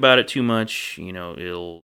and think about it too much,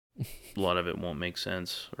 a lot of it won't make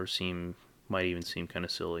sense or might even seem kind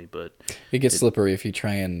of silly. But it gets slippery if you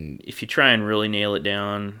try and really nail it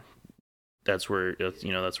down. That's where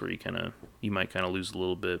you might kind of lose a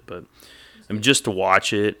little bit. But just to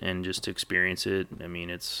watch it and just to experience it. I mean,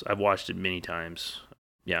 I've watched it many times.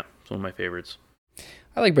 Yeah, it's one of my favorites.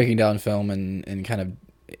 I like breaking down film and kind of,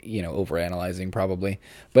 overanalyzing probably.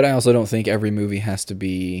 But I also don't think every movie has to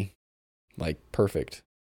be, like, perfect.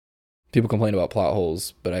 People complain about plot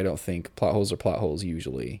holes, but I don't think plot holes are plot holes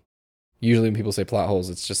usually. Usually when people say plot holes,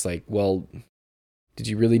 it's just like, well, did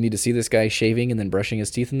you really need to see this guy shaving and then brushing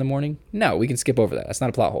his teeth in the morning? No, we can skip over that. That's not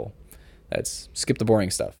a plot hole. That's skip the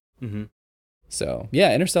boring stuff. Mm-hmm. So,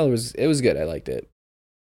 yeah, Interstellar was good. I liked it.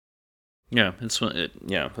 Yeah,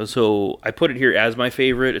 So I put it here as my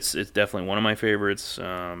favorite. It's definitely one of my favorites.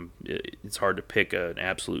 It's hard to pick an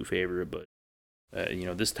absolute favorite, but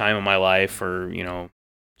this time of my life, or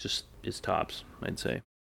just is tops, I'd say.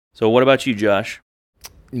 So what about you, Josh?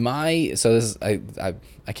 I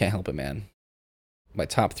can't help it, man. My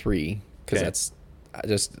top 3, because that's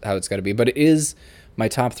just how it's got to be. But it is my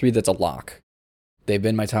top 3 that's a lock. They've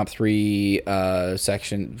been my top 3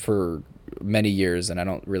 section for many years, and I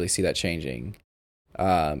don't really see that changing.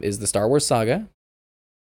 Is the Star Wars saga.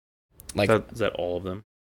 Like, is that all of them?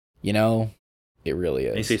 It really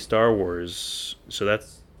is. They say Star Wars, so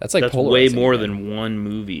that's way more than one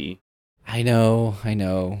movie. I know.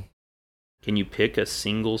 Can you pick a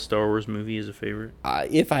single Star Wars movie as a favorite?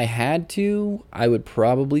 If I had to, I would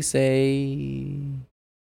probably say...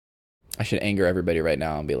 I should anger everybody right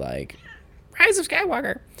now and be like, Rise of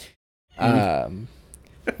Skywalker.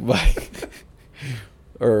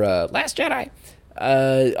 Or Last Jedi.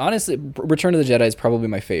 Honestly, Return of the Jedi is probably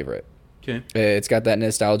my favorite. Okay. It's got that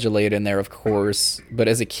nostalgia laid in there, of course. But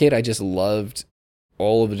as a kid, I just loved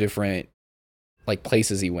all of the different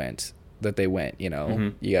places they went. Mm-hmm.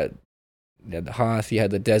 You had the Hoth, you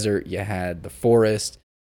had the desert, you had the forest,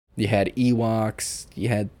 you had Ewoks, you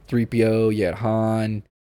had 3PO, you had Han.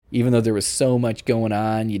 Even though there was so much going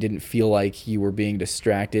on, you didn't feel like you were being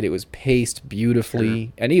distracted. It was paced beautifully.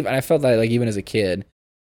 Sure. And I felt that even as a kid.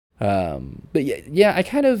 But yeah, I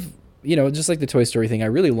kind of, just like the Toy Story thing, I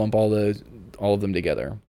really lump all of them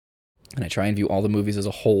together. And I try and view all the movies as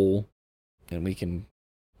a whole. And we can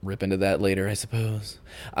rip into that later, I suppose.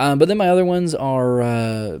 But then my other ones are,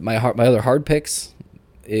 my other hard picks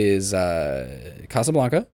is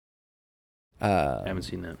Casablanca. I haven't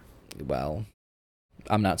seen that. Well,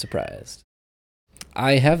 I'm not surprised.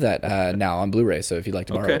 I have that now on Blu-ray, so if you'd like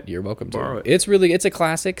to borrow it, you're welcome to. Borrow it. It's a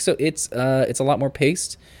classic, so it's a lot more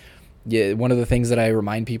paced. Yeah, one of the things that I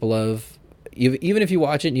remind people of, even if you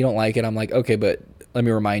watch it and you don't like it, I'm like, okay, but let me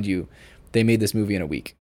remind you, they made this movie in a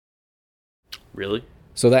week. Really?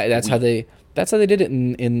 So that's how they did it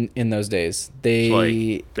in those days. They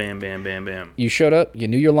like bam, bam, bam, bam. You showed up, you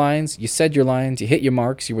knew your lines, you said your lines, you hit your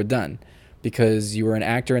marks, you were done. Because you were an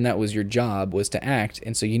actor and that was your job, was to act.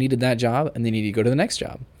 And so you needed that job and then you needed to go to the next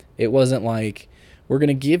job. It wasn't like, we're going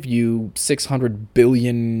to give you $600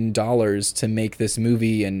 billion to make this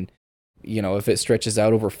movie. And, if it stretches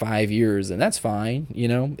out over 5 years, then that's fine.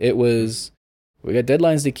 It was, we got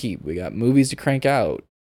deadlines to keep. We got movies to crank out.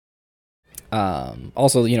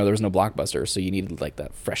 Also, there was no blockbuster. So you needed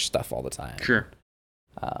that fresh stuff all the time. Sure.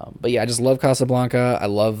 But yeah, I just love Casablanca. I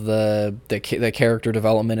love the character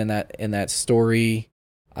development in that story.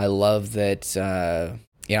 I love that. I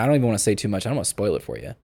don't even want to say too much. I don't want to spoil it for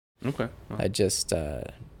you. Okay. Well. I just,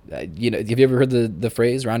 have you ever heard the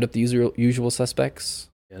phrase "round up the usual suspects"?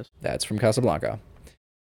 Yes. That's from Casablanca.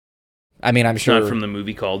 I mean, I'm sure. Not from the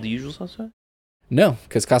movie called The Usual Suspects? No,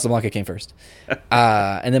 because Casablanca came first.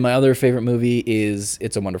 And then my other favorite movie is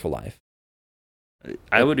It's a Wonderful Life.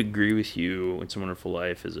 I would agree with you. It's a Wonderful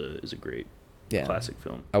Life is a great classic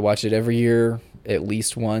film. I watch it every year, at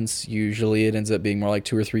least once. Usually it ends up being more like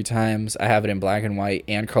 2 or 3 times. I have it in black and white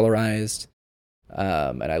and colorized.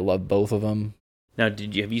 And I love both of them. Now,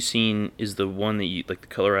 have you seen, is the one that you, the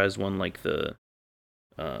colorized one, the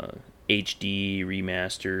HD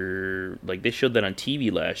remaster, they showed that on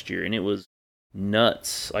TV last year and it was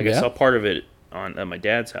nuts. I saw part of it at my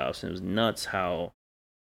dad's house and it was nuts how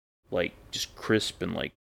just crisp and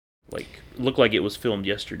looked like it was filmed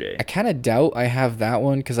yesterday. I kind of doubt I have that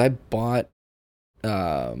one because I bought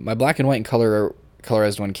my black and white and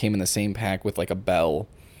colorized one came in the same pack with a bell,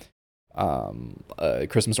 a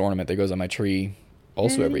Christmas ornament that goes on my tree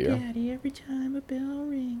also every year. Daddy, every time a bell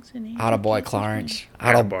rings and Attaboy, Clarence.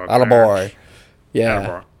 Attaboy.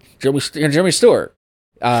 Yeah. Jimmy Stewart.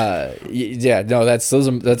 Yeah, no, that's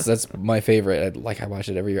my favorite. I watch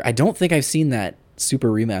it every year. I don't think I've seen that super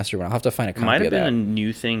remastered one. I'll have to find a It copy might have of been that. a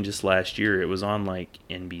new thing just last year. It was on like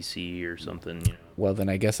NBC or something. You Well, then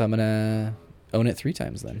I guess I'm gonna own it 3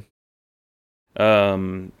 times then.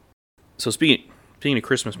 know. So speaking of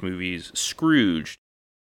Christmas movies, Scrooge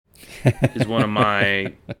is one of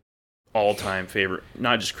my all-time favorite,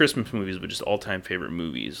 not just Christmas movies, but just all-time favorite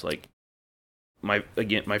movies. Like my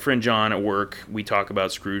friend John at work, we talk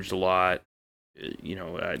about Scrooge a lot. You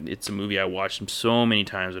know, it's a movie I watched so many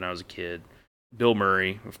times when I was a kid. Bill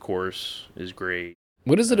Murray, of course, is great.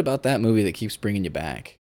 What is it about that movie that keeps bringing you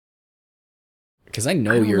back? Because I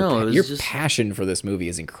know I don't your know, it was your just- passion for this movie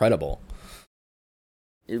is incredible.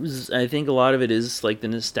 It was. I think a lot of it is like the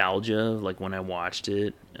nostalgia, like when I watched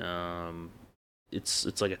it.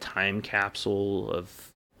 It's like a time capsule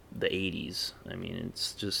of the '80s. I mean,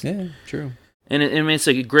 it's just Yeah, true. and I mean, it's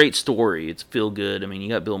like a great story. It's feel good. I mean, you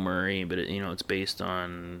got Bill Murray, but it's based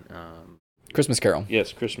on Christmas Carol.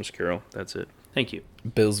 yes, Christmas Carol. That's it. Thank you.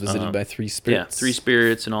 Bill's visited by 3 spirits. Yeah, Three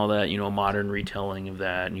Spirits and all that. A modern retelling of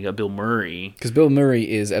that, and you got Bill Murray. Because Bill Murray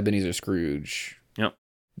is Ebenezer Scrooge. Yep.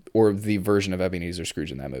 Or the version of Ebenezer Scrooge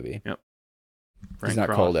in that movie. Yep. He's Frank not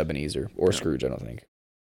Cross. called Ebenezer or No. Scrooge, I don't think.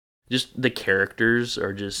 Just the characters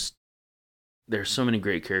are just. There's so many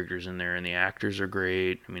great characters in there, and the actors are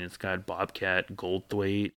great. I mean, it's got Bobcat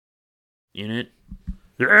Goldthwait in it.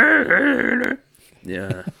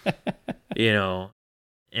 Yeah.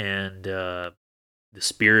 And the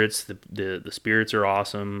spirits, the spirits are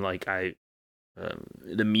awesome. Like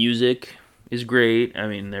the music is great. I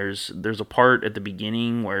mean, there's a part at the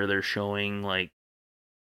beginning where they're showing like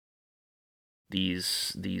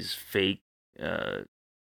these fake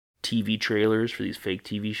TV trailers for these fake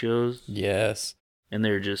TV shows, Yes. and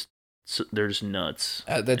they're just nuts.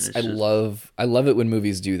 That's And it's I just- love it when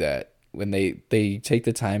movies do that. When they take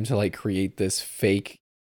the time to like create this fake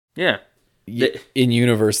Yeah. in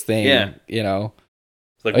universe thing, Yeah. Oh,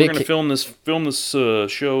 It's like yeah, we're gonna film this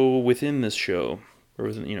show within this show, or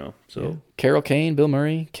within so Carol Kane, Bill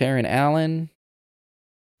Murray, Karen Allen.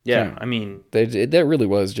 yeah. Yeah. I mean, That really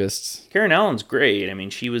was just Karen Allen's great. I mean,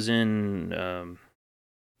 she was in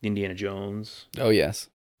Indiana Jones. oh yes.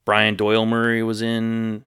 Brian Doyle Murray was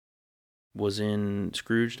in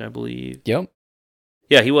Scrooged, I believe. Yep.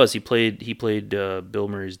 Yeah, he was. He played Bill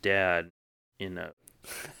Murray's dad in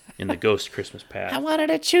the Ghost Christmas I Past. wanted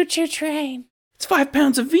a choo-choo train. It's 5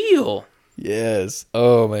 pounds of veal. Yes.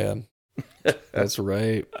 Oh man. That's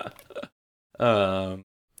right.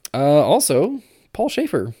 Also, Paul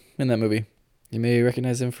Schaefer in that movie. You may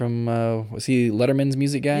recognize him from was he Letterman's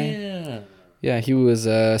music guy? Yeah, Yeah, he was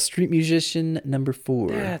street musician number 4.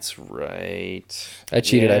 that's right. I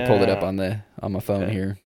cheated. I pulled it up Yeah. on my phone Okay.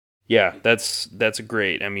 here. Yeah, that's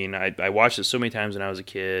great. I mean, I watched it so many times when I was a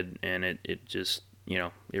kid, and it just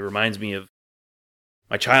it reminds me of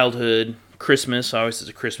my childhood. Christmas, obviously, it's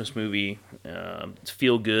a Christmas movie. It's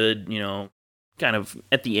feel good, kind of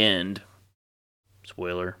at the end.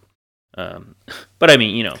 Spoiler. But I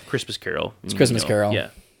mean, Christmas Carol. It's Christmas Carol.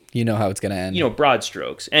 Yeah. You know how it's gonna end. Broad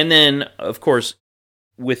strokes. And then, of course,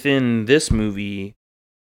 within this movie,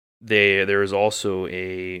 there is also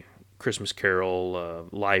a Christmas Carol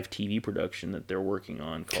live TV production that they're working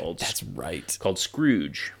on called That's right. called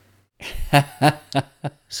Scrooge. Forgot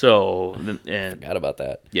So and about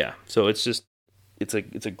that. yeah, so it's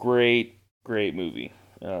a great movie.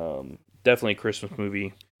 Definitely a Christmas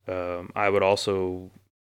movie. I would also,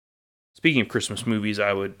 speaking of Christmas movies,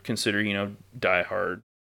 I would consider Die Hard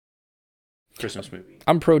Christmas movie.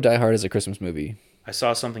 I'm pro Die Hard as a Christmas movie. I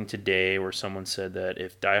saw something today where someone said that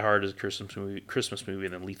if Die Hard is a Christmas movie,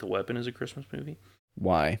 then Lethal Weapon is a Christmas movie.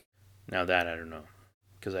 Why? Now that I don't know,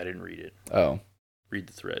 because I didn't read it. Oh, Read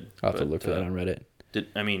the thread. I'll have to But, look for that on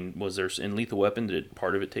Reddit. Was there in Lethal Weapon? Did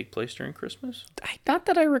part of it take place during Christmas? Not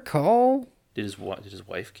that I recall. Did his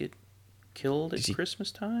wife get killed Did at she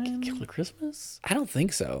Christmas time? Kill at Christmas? I don't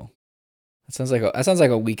think so. That sounds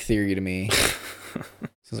like a weak theory to me.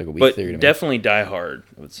 Sounds like a weak But theory to me. definitely Die Hard,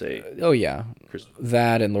 I would say. Oh yeah, Chris-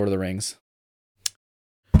 that and Lord of the Rings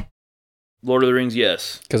Lord of the Rings,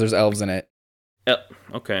 yes. because there's elves in it.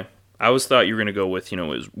 Okay. I always thought you were gonna go with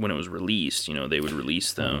when it was released. They would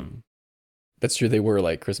release them. That's true. They were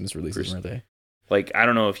like Christmas releases, weren't they? Like I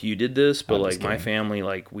don't know if you did this, but I'm like just my kidding. family,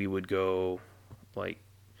 like we would go, like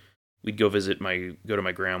we'd go to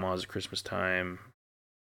my grandma's at Christmas time.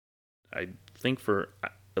 I think for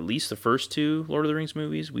at least the first 2 Lord of the Rings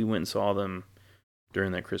movies, we went and saw them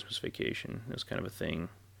during that Christmas vacation. It was kind of a thing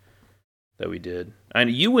that we did. And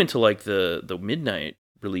you went to like the midnight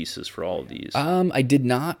releases for all of these. I did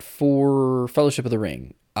not for Fellowship of the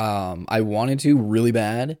Ring. I wanted to really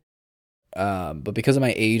bad, But because of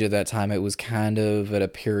my age at that time, it was kind of at a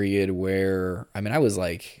period where, I mean, I was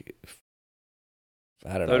like,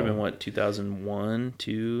 I don't That would have know. been what, 2001,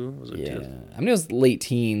 2? Was it Yeah. 2000? I mean, it was late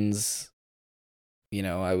teens. You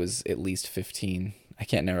know, I was at least 15. I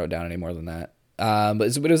can't narrow it down any more than that. But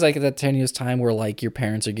it was like at that 10 years time where like your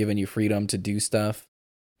parents are giving you freedom to do stuff,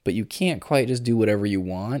 but you can't quite just do whatever you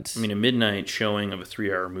want. I mean, a midnight showing of a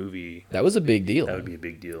 3-hour movie, that was a big deal. that would be a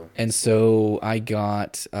big deal. And so I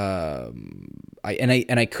got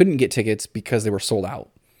I couldn't get tickets because they were sold out.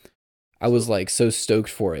 I was like so stoked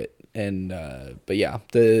for it. And but yeah,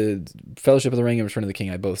 the Fellowship of the Ring and Return of the King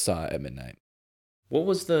I both saw at midnight. What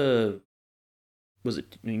was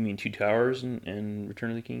it, you mean Two Towers and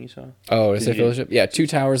Return of the King you saw? Oh, did I say Did you- Fellowship? Yeah, Two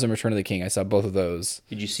Towers and Return of the King. I saw both of those.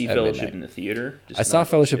 Did you see At Fellowship midnight. in the theater? Just I saw not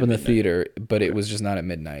Fellowship in the at midnight? theater, but it Okay. was just not at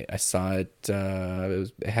midnight. I saw it.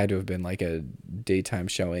 It had to have been like a daytime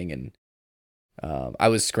showing, and I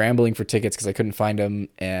was scrambling for tickets because I couldn't find them,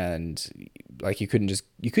 and like you couldn't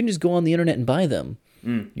just go on the internet and buy them.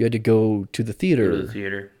 You had to go to the Go theater to the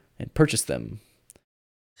theater. and purchase them.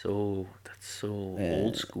 So that's so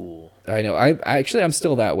old school. I know. I'm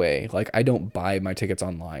still that way. Like I don't buy my tickets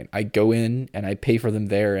online. I go in and I pay for them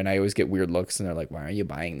there, and I always get weird looks, and they're like, "Why are you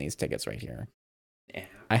buying these tickets right here?" Yeah.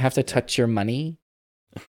 I have to touch your money.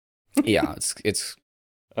 Yeah, it's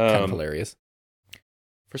kind of hilarious.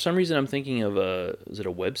 For some reason, I'm thinking of is it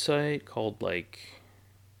a website called like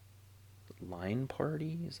Line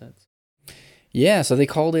Party? Is that Yeah, so they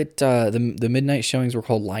called it the midnight showings were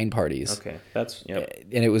called line parties. okay? That's yep.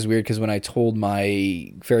 And it was weird because when I told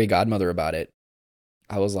my fairy godmother about it,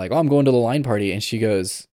 I was like, "Oh, I'm going to the line party," and she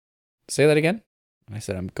goes, "Say that again." And I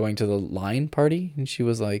said, "I'm going to the line party," and she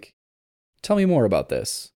was like, "Tell me more about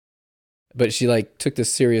this." But she like took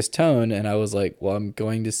this serious tone, and I was like, "Well, I'm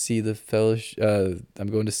going to see the I'm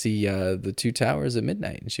going to see the Two Towers at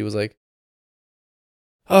midnight," and she was like,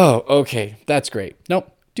 "Oh, okay, that's great.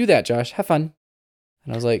 Nope, do that, Josh. Have fun."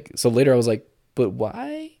 And I was like, so later I was like, "But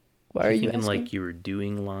why? Why are you thinking asking?" like you were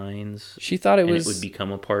doing lines? She thought it and was. it would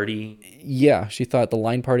become a party. Yeah, she thought the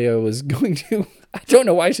line party I was going to. I don't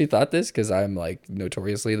know why she thought this because I'm like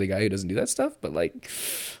notoriously the guy who doesn't do that stuff. But like,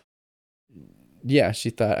 yeah, she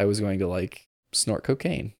thought I was going to like snort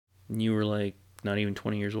cocaine. And you were like not even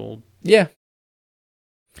 20 years old. Yeah.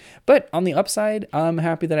 But on the upside, I'm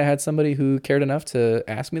happy that I had somebody who cared enough to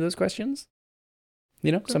ask me those questions.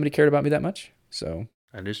 You know, somebody cared about me that much. So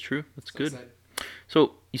That is true. That's good.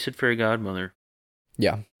 So you said fairy godmother.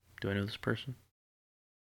 yeah. Do I know this person?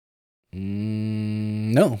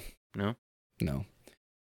 No. No. No.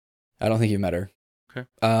 I don't think you've met her.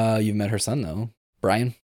 Okay. You've met her son though,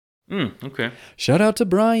 Brian. Okay. Shout out to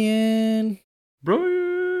Brian.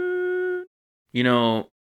 Brian. You know,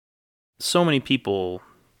 so many people.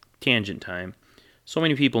 Tangent time. So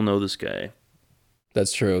many people know this guy.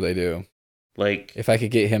 That's true. They do. Like, If I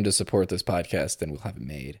could get him to support this podcast, then we'll have it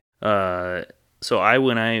made. so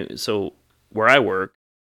where I work,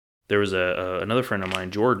 there was another friend of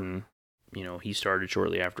mine, Jordan. You know, he started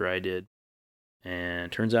shortly after I did,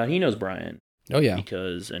 and turns out he knows Brian Oh yeah.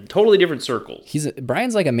 because in totally different circles.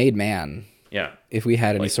 Brian's like a made man. Yeah. If we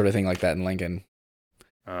had any Like- sort of thing like that in Lincoln,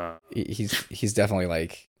 Uh, he's definitely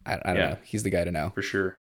like I don't Yeah. know. He's the guy to know. for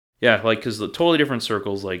sure. Yeah, like because the totally different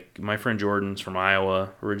circles. Like my friend Jordan's from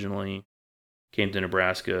Iowa originally, came to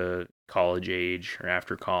Nebraska college age or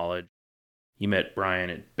after college. He met Brian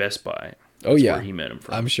at Best Buy. Oh That's yeah, where he met him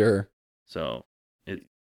from. I'm sure. So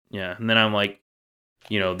yeah. And then I'm like,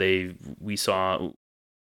 you know,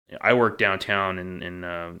 I work downtown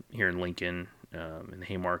in here in Lincoln, in the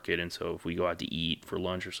Haymarket, and so if we go out to eat for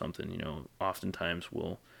lunch or something, you know, oftentimes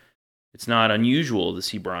it's not unusual to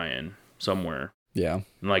see Brian somewhere. Yeah,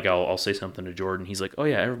 And like I'll say something to Jordan, he's like, "Oh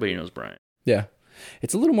yeah, everybody knows Brian." yeah.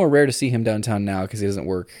 It's a little more rare to see him downtown now because he doesn't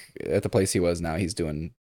work at the place he was now. He's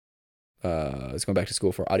doing. He's going back to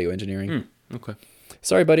school for audio engineering. Okay.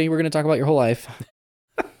 Sorry, buddy. We're gonna talk about your whole life.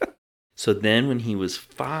 So then when he was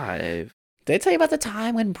 5, Did I tell you about the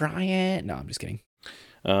time when Brian? No, I'm just kidding.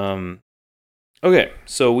 okay,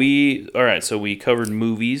 so we covered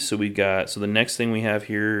movies. So the next thing we have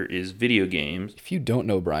here is video games, If you don't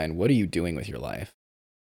know Brian, what are you doing with your life?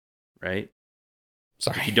 right? If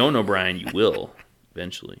you Sorry. don't know Brian, you will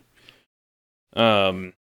eventually.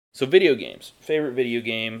 So video games, favorite video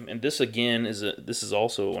game, and this again this is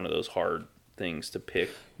also one of those hard things to pick.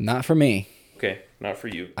 Not for me. Okay, not for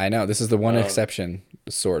you. I know. This is the one Um, exception,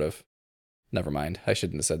 sort of. Never mind. I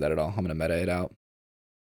shouldn't have said that at all. I'm going to meta it out.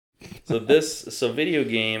 So video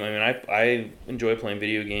game. I mean, I enjoy playing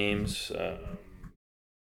video games.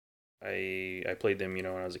 I played them, you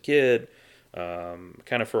know, when I was a kid.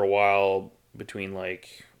 Kind of for a while between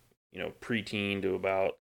like preteen to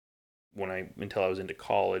about until I was into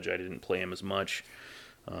college. I didn't play them as much.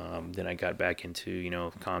 Then I got back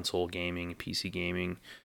into, console gaming, PC gaming.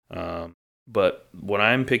 But what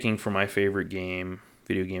I'm picking for my favorite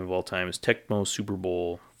video game of all time, is Tecmo Super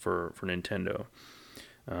Bowl for Nintendo.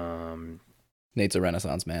 Nate's a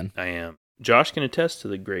Renaissance man. I am. Josh can attest to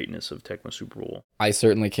the greatness of Tecmo Super Bowl. I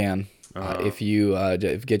certainly can. If you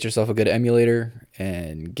get yourself a good emulator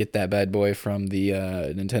and get that bad boy from the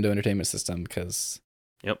Nintendo Entertainment System, because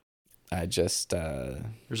I just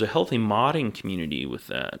there's a healthy modding community with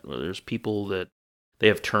that. Where there's people that they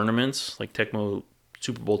have tournaments, like Tecmo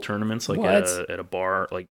Super Bowl tournaments, like at a bar.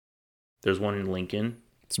 Like there's one in Lincoln.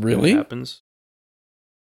 It's really happens.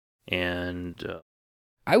 And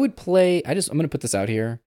I would play. I'm going to put this out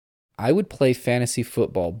here. I would play fantasy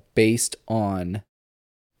football based on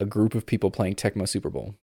a group of people playing Tecmo Super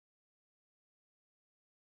Bowl.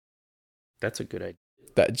 That's a good idea.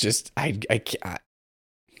 That just I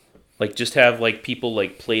like just have like people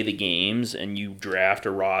like play the games and you draft a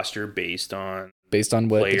roster based on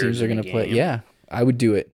what the teams are going to play. Yeah, I would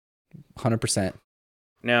do it 100%.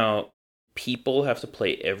 Now, people have to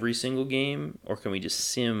play every single game, or can we just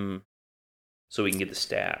sim so we can get the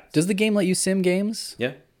stats? Do the game let you sim games?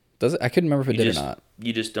 Yeah. Does it? I couldn't remember if it did or not.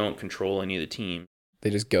 You just don't control any of the team. They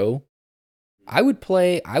just go. I would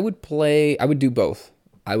do both.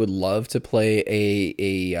 I would love to play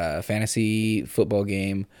a fantasy football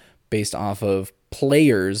game based off of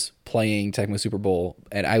players playing Tecmo Super Bowl,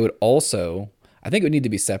 and I would also, I think it would need to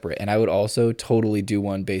be separate, and I would also totally do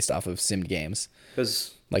one based off of simmed games.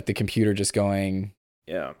 Because like the computer just going,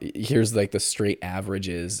 yeah, here's like the straight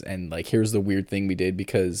averages, and like here's the weird thing we did,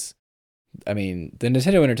 because I mean the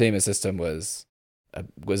Nintendo Entertainment System was a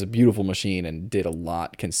beautiful machine and did a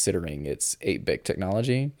lot considering its 8-bit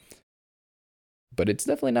technology, but it's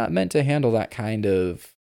definitely not meant to handle that kind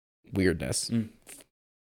of weirdness.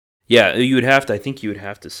 Yeah, I think you would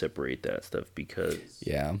have to separate that stuff, because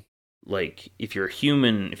like if a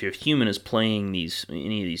human is playing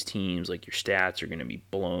any of these teams, like your stats are going to be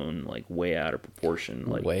blown like way out of proportion,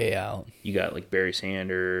 like way out. You got like Barry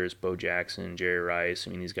Sanders, Bo Jackson, Jerry Rice.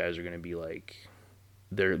 I mean, these guys are going to be like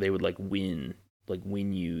they would like win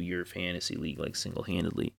you your fantasy league like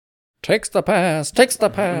single-handedly. Takes the pass.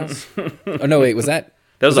 Oh no, wait, was that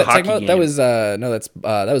was a hockey Tecmo? game? That was that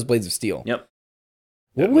was Blades of Steel. Yep.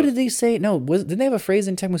 What did they say? No, didn't they have a phrase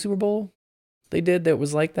in Tecmo Super Bowl they did that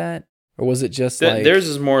was like that? Or was it just like... Theirs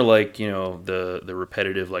is more like, the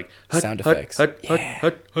repetitive, like... sound effects. Hut.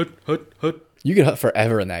 You could hut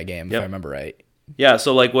forever in that game, if I remember right. Yeah,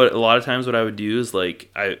 so like a lot of times what I would do is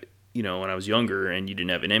like, when I was younger and you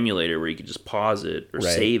didn't have an emulator where you could just pause it or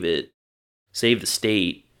save the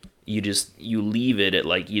state, you leave it at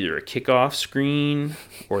like either a kickoff screen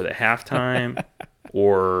or the halftime...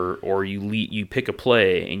 Or you pick a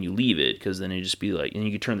play and you leave it, because then it'd just be like, and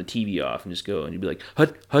you could turn the TV off and just go, and you'd be like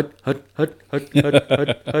hut.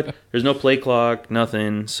 There's no play clock,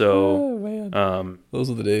 nothing. So those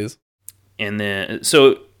are the days. And then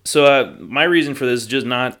so my reason for this is just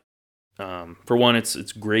not for one, it's a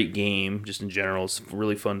great game just in general. It's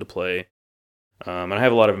really fun to play, and I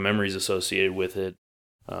have a lot of memories associated with it.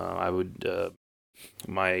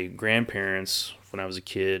 My grandparents, when I was a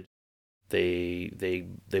kid, They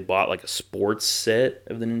bought like a sports set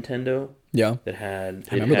of the Nintendo. Yeah. That had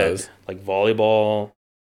those. Like volleyball,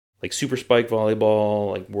 like Super Spike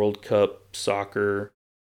volleyball, like World Cup soccer,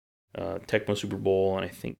 Tecmo Super Bowl, and I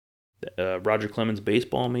think Roger Clemens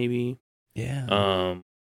baseball maybe. Yeah.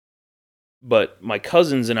 But my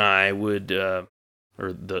cousins and I would, or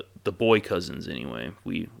the boy cousins anyway,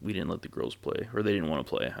 we didn't let the girls play, or they didn't want to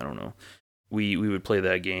play. I don't know. We would play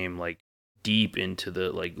that game like deep into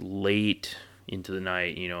the late into the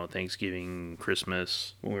night, Thanksgiving,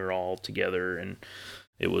 Christmas, when we were all together, and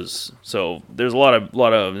it was so there's a lot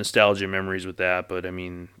of nostalgia memories with that. But I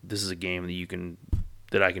mean, this is a game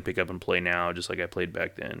that I can pick up and play now, just like I played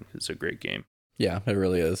back then. It's a great game. Yeah, it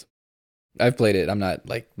really is. I've played it. I'm not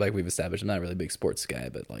like we've established, I'm not really a big sports guy,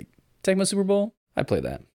 but like Tecmo Super Bowl, I play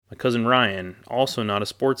that. My cousin Ryan, also not a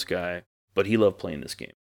sports guy, but he loved playing this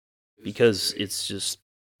game because it's just.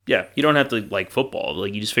 Yeah, you don't have to like football.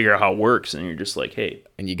 Like you just figure out how it works, and you're just like, hey,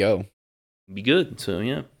 and you go, be good. So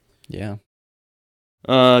yeah.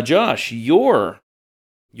 Josh, your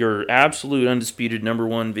absolute undisputed number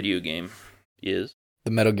one video game is the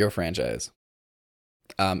Metal Gear franchise.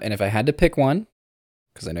 And if I had to pick one,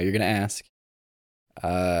 because I know you're gonna ask,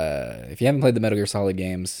 if you haven't played the Metal Gear Solid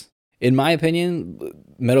games, in my opinion,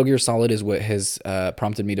 Metal Gear Solid is what has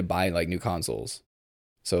prompted me to buy like new consoles.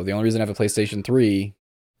 So the only reason I have a PlayStation 3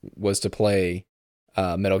 was to play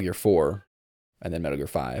Metal Gear 4, and then Metal Gear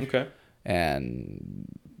 5. Okay. And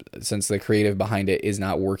since the creative behind it is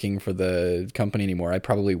not working for the company anymore, I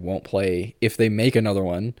probably won't play. If they make another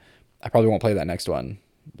one, I probably won't play that next one.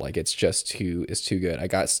 Like it's too good. I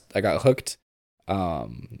got hooked.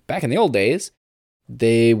 Back in the old days,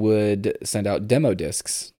 they would send out demo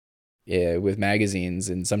discs with magazines,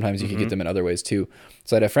 and sometimes you could get them in other ways too.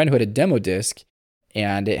 So I had a friend who had a demo disc,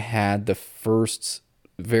 and it had the first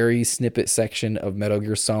very snippet section of Metal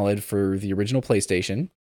Gear Solid for the original PlayStation.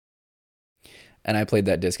 And I played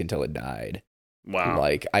that disc until it died. Wow.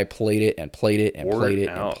 Like I played it and played it and Wore played it it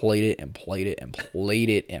and out. played it and played it and played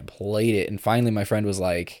it and played it. And finally my friend was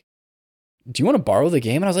like, "Do you want to borrow the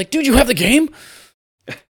game?" And I was like, "Dude, you have the game?"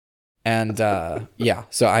 And yeah,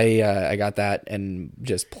 so I got that and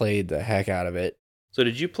just played the heck out of it. So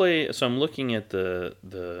did you play? So I'm looking at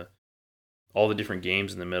the all the different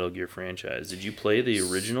games in the Metal Gear franchise. Did you play the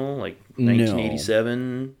original, like No.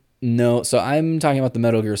 1987? No, so I'm talking about the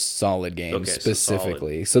Metal Gear Solid games Okay, so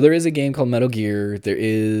specifically. So there is a game called Metal Gear. There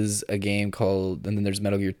is a game called, and then there's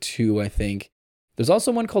Metal Gear 2, I think. There's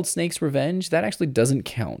also one called Snake's Revenge. That actually doesn't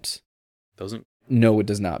count. Doesn't? No, it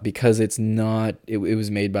does not, because it's not, it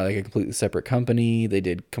was made by like a completely separate company. They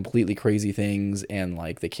did completely crazy things, and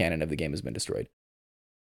like the canon of the game has been destroyed.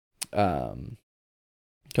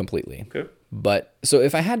 Completely. Okay. But, so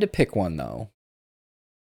if I had to pick one though,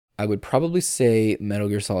 I would probably say Metal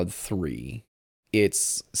Gear Solid 3.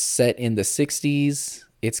 It's set in the 60s.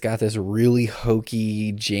 It's got this really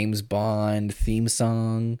hokey James Bond theme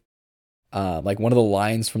song. Like one of the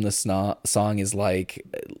lines from the song is like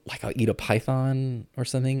I'll eat a python or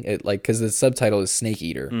something. It like, because the subtitle is Snake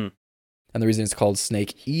Eater. Mm. And the reason it's called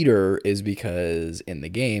Snake Eater is because in the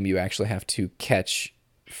game you actually have to catch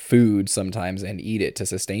food sometimes and eat it to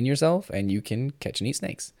sustain yourself, and you can catch and eat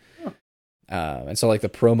snakes. And so like the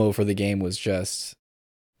promo for the game was just,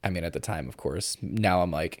 I mean, at the time, of course, now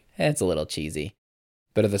I'm like, it's a little cheesy.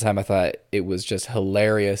 But at the time I thought it was just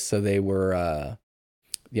hilarious. So they were,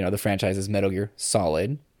 the franchise is Metal Gear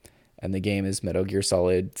Solid, and the game is Metal Gear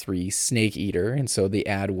Solid 3 Snake Eater. And so the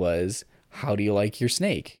ad was, how do you like your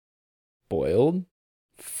snake? Boiled,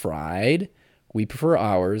 fried, we prefer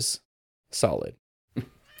ours, solid.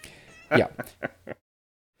 Yeah.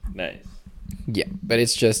 Nice. Yeah, but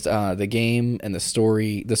it's just the game and the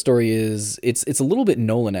story. The story is it's a little bit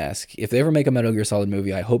Nolan-esque. If they ever make a Metal Gear Solid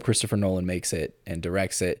movie, I hope Christopher Nolan makes it and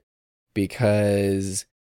directs it, because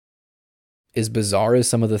as bizarre as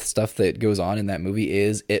some of the stuff that goes on in that movie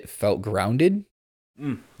is, it felt grounded.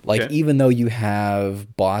 Like okay. even though you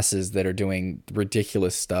have bosses that are doing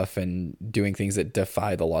ridiculous stuff and doing things that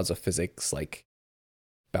defy the laws of physics, like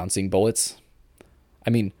bouncing bullets. I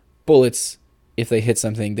mean, bullets, if they hit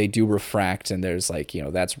something, they do refract, and there's like,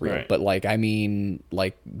 that's real. Right. But like, I mean,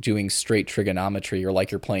 like doing straight trigonometry, or like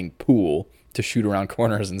you're playing pool to shoot around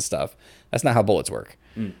corners and stuff. That's not how bullets work.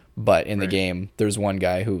 But in the game, there's one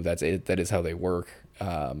guy who that is how they work.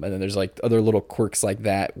 And then there's like other little quirks like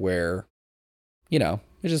that where, it's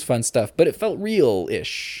just fun stuff. But it felt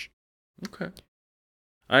real-ish. Okay.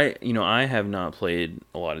 I have not played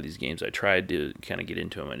a lot of these games. I tried to kind of get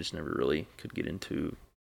into them. I just never really could get into.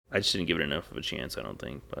 I just didn't give it enough of a chance, I don't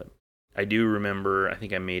think. But I do remember, I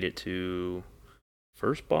think I made it to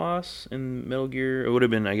first boss in Metal Gear. It would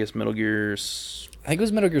have been, I guess, Metal Gear. I think it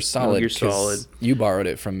was Metal Gear Solid. Metal Gear Solid. You borrowed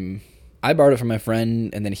it from. I borrowed it from my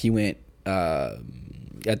friend, and then he went.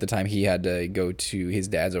 At the time, he had to go to his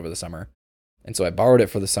dad's over the summer, and so I borrowed it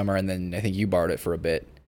for the summer, and then I think you borrowed it for a bit.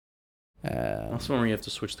 That's one where you have to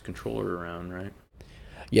switch the controller around, right?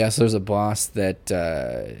 Yeah, so there's a boss that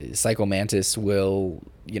Psycho Mantis will,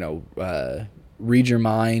 read your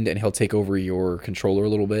mind, and he'll take over your controller a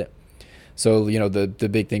little bit. So, the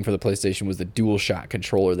big thing for the PlayStation was the DualShock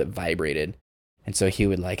controller that vibrated. And so he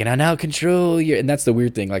would and I now control your, and that's the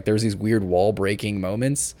weird thing. Like there's these weird wall breaking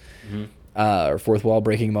moments, or fourth wall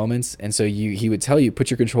breaking moments. And so he would tell you, put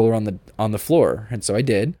your controller on the floor. And so I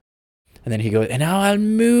did. And then he goes, and now I'll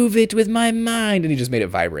move it with my mind. And he just made it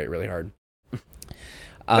vibrate really hard.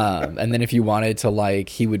 And then if you wanted to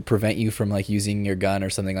he would prevent you from using your gun or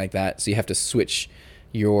something like that. So you have to switch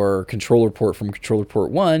your controller port from controller port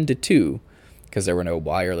 1 to 2, because there were no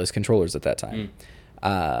wireless controllers at that time.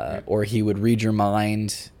 Or he would read your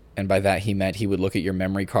mind, and by that he meant he would look at your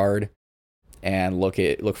memory card and look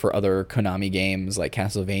for other Konami games like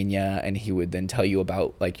Castlevania, and he would then tell you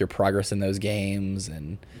about your progress in those games.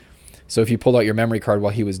 And so if you pulled out your memory card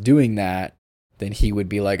while he was doing that, then he would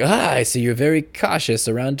be like, I see you're very cautious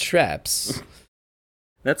around traps.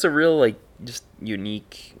 That's a real just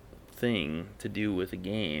unique thing to do with a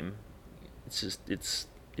game. It's just it's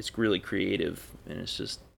really creative, and it's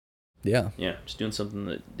just Yeah. just doing something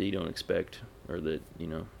that you don't expect or that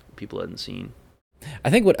people hadn't seen. I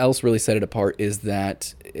think what else really set it apart is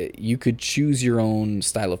that you could choose your own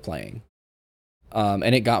style of playing.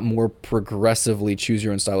 And it got more progressively choose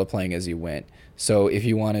your own style of playing as you went. So if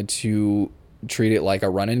you wanted to treat it like a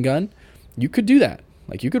run and gun, you could do that.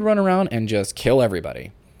 Like, you could run around and just kill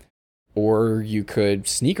everybody. Or you could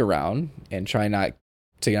sneak around and try not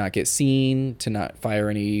get seen, to not fire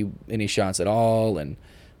any shots at all. And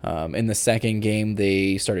in the second game,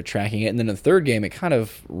 they started tracking it. And then in the third game, it kind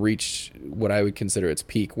of reached what I would consider its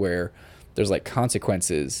peak, where there's like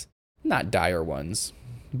consequences, not dire ones,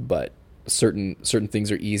 but certain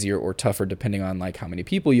things are easier or tougher depending on like how many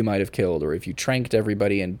people you might have killed, or if you tranked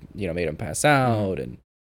everybody and made them pass out. And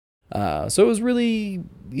so it was really,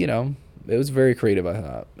 it was very creative, I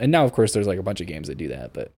thought. And now, of course, there's like a bunch of games that do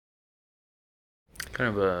that, but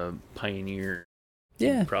kind of a pioneer,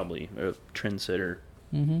 probably a trendsetter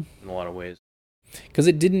in a lot of ways. Because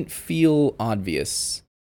it didn't feel obvious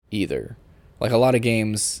either. Like, a lot of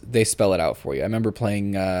games, they spell it out for you. I remember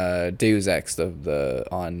playing Deus Ex on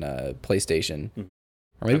PlayStation,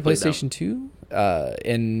 or maybe PlayStation 2,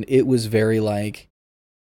 and it was very like,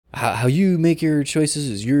 how you make your choices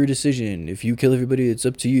is your decision. If you kill everybody, it's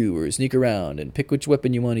up to you, or sneak around and pick which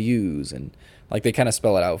weapon you want to use, and like they kind of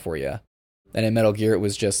spell it out for you. And in Metal Gear, it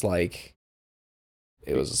was just like,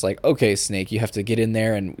 okay, Snake, you have to get in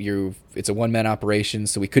there, and it's a one-man operation,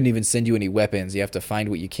 so we couldn't even send you any weapons. You have to find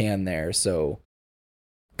what you can there, so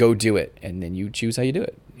go do it. And then you choose how you do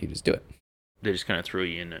it. You just do it. They just kind of throw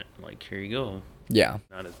you in it, like, here you go. Yeah.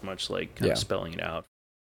 Not as much like kind of spelling it out.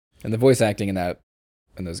 And the voice acting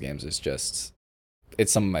in those games is just,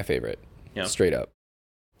 it's some of my favorite. Yeah. Straight up.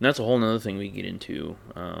 And that's a whole nother thing we get into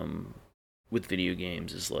with video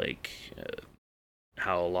games, is like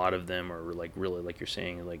how a lot of them are like really, like you're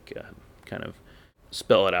saying, like kind of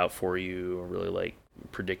spell it out for you, or really like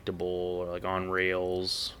predictable, or like on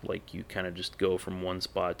rails. Like, you kind of just go from one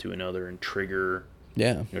spot to another and trigger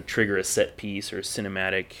a set piece or a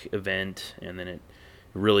cinematic event, and then it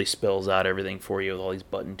really spells out everything for you with all these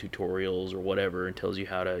button tutorials or whatever, and tells you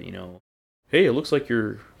how to, hey, it looks like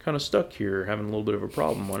you're kind of stuck here, having a little bit of a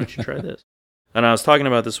problem. Why don't you try this? And I was talking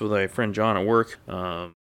about this with my friend John at work.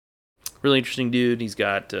 Really interesting dude. He's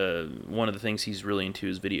got one of the things he's really into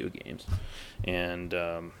is video games, and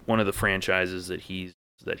one of the franchises that he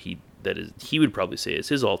would probably say is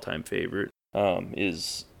his all-time favorite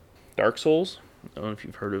is Dark Souls. I don't know if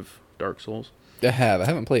you've heard of Dark Souls. I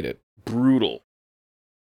haven't played it. Brutal.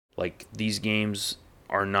 Like, these games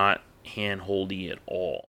are not hand-holdy at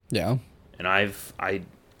all. Yeah. And I was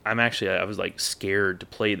like scared to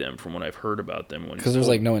play them from what I've heard about them. Because there's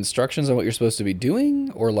like no instructions on what you're supposed to be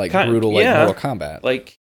doing, or like brutal like Mortal Kombat.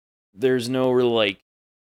 Like, there's no real like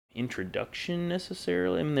introduction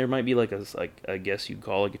necessarily. I mean, there might be like I guess you'd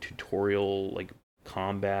call like a tutorial like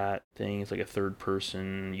combat thing. It's like a third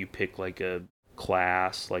person. You pick like a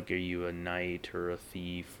class, like, are you a knight or a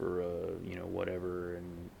thief or a whatever,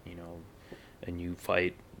 and you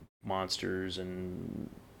fight monsters and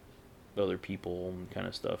other people and kind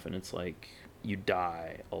of stuff, and it's like you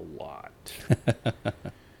die a lot.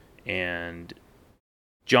 And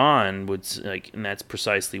John would like, and that's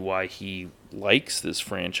precisely why he likes this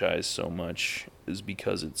franchise so much, is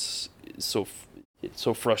because it's so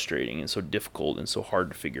frustrating and so difficult and so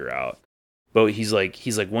hard to figure out. But he's like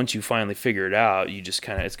once you finally figure it out, you just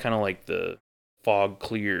it's kind of like the fog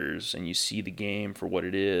clears and you see the game for what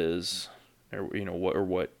it is,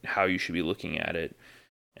 or how you should be looking at it.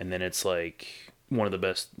 And then it's like one of the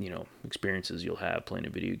best, experiences you'll have playing a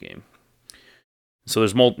video game. So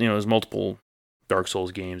there's multiple Dark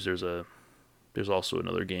Souls games. There's also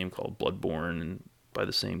another game called Bloodborne, and by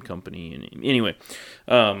the same company. And anyway,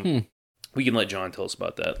 we can let John tell us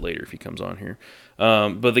about that later if he comes on here.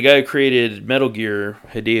 But the guy who created Metal Gear,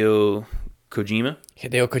 Hideo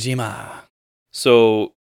Kojima.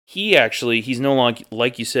 So he's no longer,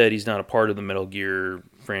 like you said, he's not a part of the Metal Gear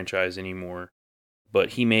franchise anymore.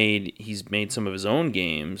 But he's made some of his own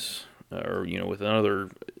games, with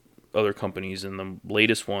other companies. And the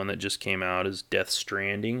latest one that just came out is Death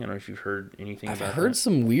Stranding. I don't know if you've heard anything about that. I've heard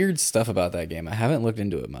some weird stuff about that game. I haven't looked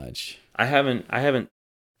into it much. I haven't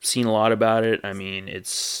seen a lot about it. I mean,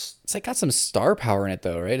 it's like got some star power in it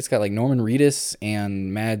though, right? It's got like Norman Reedus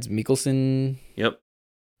and Mads Mikkelsen. Yep.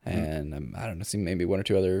 And I don't know, maybe one or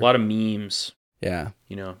two other. A lot of memes. Yeah.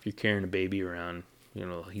 If you're carrying a baby around,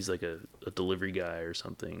 he's like a delivery guy or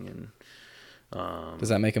something. And does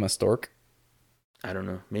that make him a stork? I don't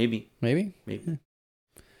know. Maybe. I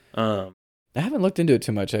haven't looked into it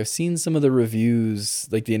too much. I've seen some of the reviews,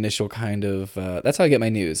 like the initial kind of. That's how I get my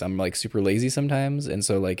news. I'm like super lazy sometimes, and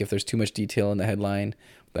so like if there's too much detail in the headline,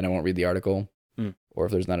 then I won't read the article. or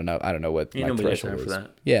if there's not enough. I don't know what Ain't my nobody got threshold time is. for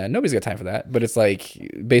that. Yeah, nobody's got time for that. But it's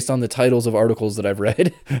like based on the titles of articles that I've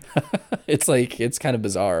read, it's like it's kind of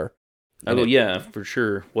bizarre. Oh, yeah, for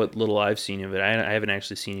sure. What little I've seen of it, I haven't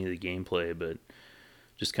actually seen any of the gameplay, but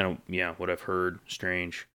just kind of what I've heard.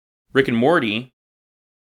 Strange. Rick and Morty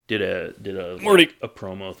did a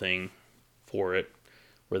promo thing for it,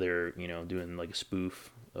 where they're doing like a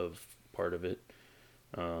spoof of part of it.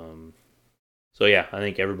 So yeah, I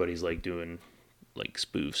think everybody's like doing like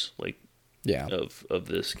spoofs of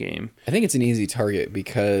this game. I think it's an easy target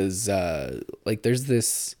because like there's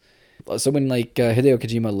this. So when like Hideo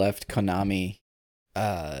Kojima left Konami,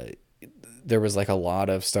 there was like a lot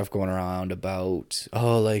of stuff going around about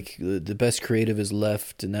like the best creative is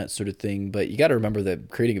left and that sort of thing. But you got to remember that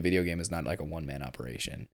creating a video game is not like a one-man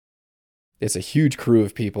operation. It's a huge crew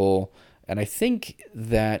of people, and I think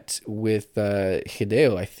that with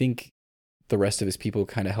Hideo, I think the rest of his people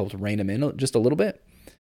kind of helped rein him in just a little bit.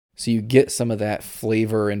 So you get some of that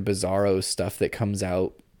flavor and bizarro stuff that comes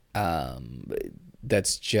out.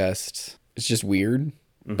 That's just weird,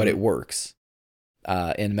 but it works.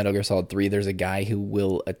 In Metal Gear Solid 3, there's a guy who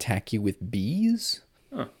will attack you with bees.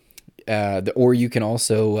 Huh. Or you can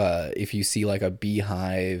also, if you see like a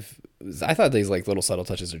beehive, I thought these like little subtle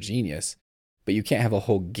touches are genius, but you can't have a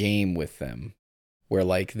whole game with them where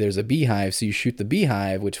like there's a beehive, so you shoot the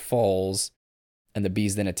beehive, which falls, and the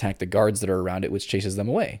bees then attack the guards that are around it, which chases them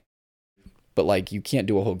away. But like you can't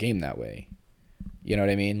do a whole game that way. You know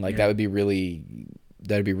what I mean? Like that'd be really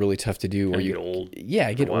tough to do. Or you get old.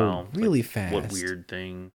 Yeah, get old really fast. What weird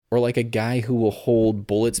thing? Or like a guy who will hold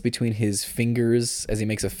bullets between his fingers as he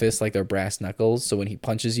makes a fist, like they're brass knuckles. So when he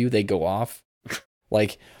punches you, they go off.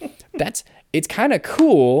 Like it's kind of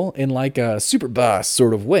cool in like a super boss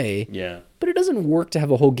sort of way. Yeah. But it doesn't work to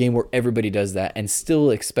have a whole game where everybody does that and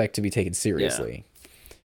still expect to be taken seriously.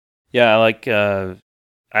 Yeah, like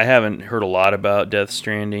I haven't heard a lot about Death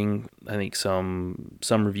Stranding. I think some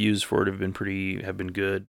reviews for it have been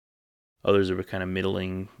good. Others are kind of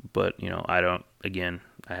middling, but I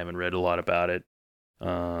haven't read a lot about it.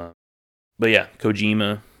 But yeah,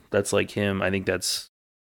 Kojima, that's like him. I think that's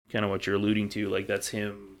kind of what you're alluding to. Like that's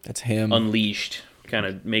him. That's him unleashed. Kind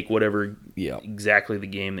of make whatever exactly the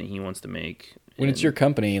game that he wants to make. When it's your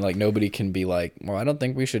company, like nobody can be like, well, I don't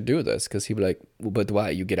think we should do this, because he'd be like, well, but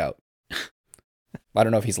why? You get out. I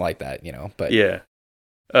don't know if he's like that, but yeah.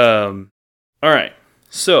 All right.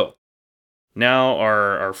 So now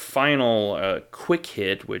our final quick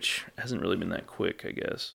hit, which hasn't really been that quick, I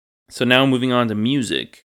guess. So now moving on to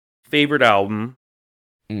music. Favorite album.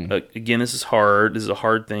 Again, this is hard. This is a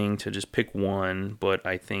hard thing to just pick one, but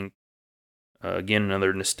I think again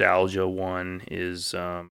another nostalgia one is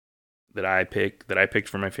that I picked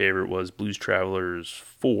for my favorite was Blues Travelers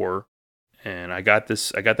 4. And I got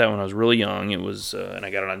that when I was really young. It was, and I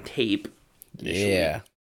got it on tape initially. Yeah.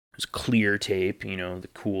 It was clear tape, the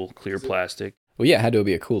cool clear plastic. Well, yeah, it had to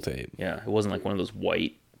be a cool tape. Yeah, it wasn't like one of those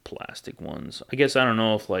white plastic ones. I guess I don't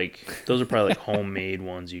know if like those are probably like homemade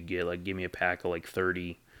ones you'd get. Like, give me a pack of like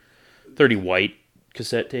 30 white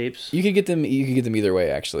cassette tapes. You could get them either way,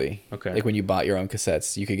 actually. Okay. Like when you bought your own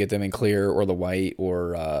cassettes, you could get them in clear or the white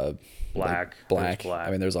or black. Black. I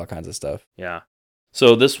mean, there's all kinds of stuff. Yeah.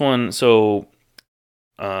 So this one, it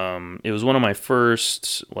was one of my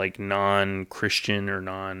first like non-Christian or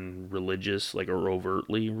non-religious, like or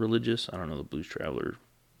overtly religious. I don't know, the Blues Traveler,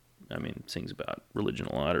 sings about religion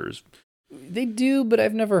a lot, They do, but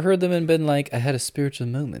I've never heard them and been like, I had a spiritual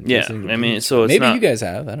moment. Yeah, so it's maybe you guys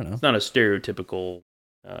have. I don't know. It's not a stereotypical,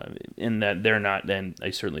 in that they're not. And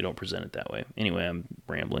I certainly don't present it that way. Anyway, I'm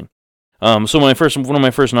rambling. So one of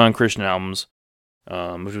my first non-Christian albums,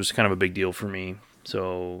 which was kind of a big deal for me.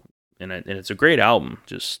 So, and it's a great album.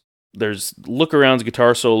 Just Look Around's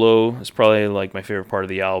guitar solo is probably like my favorite part of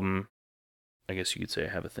the album. I guess you could say I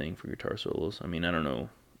have a thing for guitar solos. I don't know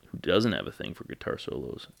who doesn't have a thing for guitar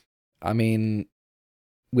solos.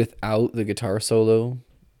 Without the guitar solo,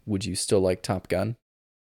 would you still like Top Gun?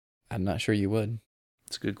 I'm not sure you would.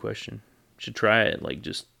 It's a good question. Should try it. Like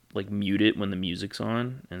just like mute it when the music's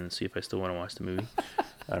on and then see if I still want to watch the movie.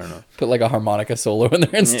 I don't know. Put like a harmonica solo in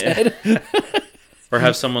there instead. Yeah. Or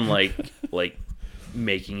have someone like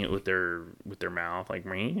making it with their mouth, like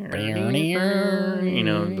like, yep,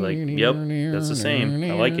 that's the same.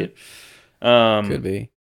 I like it. Could be.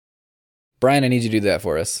 Brian, I need you to do that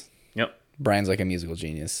for us. Yep. Brian's like a musical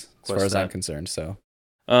genius, as far as I'm concerned. So,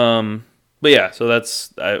 but yeah, so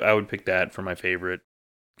that's I would pick that for my favorite,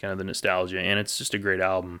 kind of the nostalgia, and it's just a great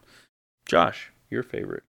album. Josh, your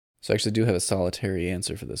favorite? So I actually do have a solitary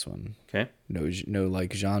answer for this one. Okay. No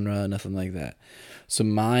like genre, nothing like that. So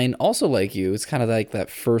mine, also like you, it's kind of like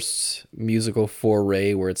that first musical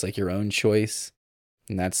foray where it's like your own choice.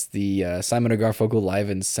 And that's the Simon & Garfunkel Live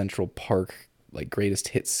in Central Park, like greatest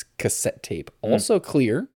hits cassette tape. Also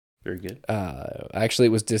clear. Very good. Actually,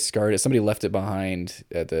 it was discarded. Somebody left it behind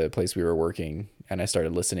at the place we were working, and I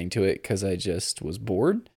started listening to it because I just was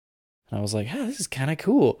bored. And I was like, this is kind of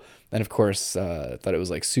cool. And of course, I thought it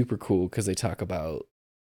was like super cool because they talk about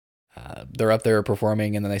they're up there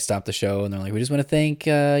performing, and then they stop the show, and they're like, we just want to thank,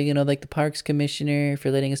 like the Parks Commissioner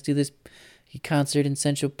for letting us do this concert in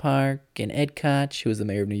Central Park, and Ed Koch, who was the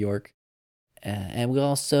mayor of New York. And we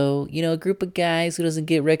also, a group of guys who doesn't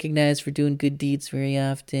get recognized for doing good deeds very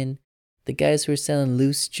often. The guys who are selling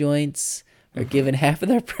loose joints are giving half of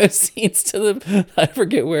their proceeds to the, I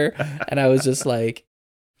forget where. And I was just like,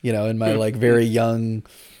 in my like very young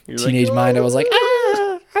teenage mind, I was like,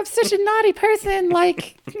 I'm such a naughty person.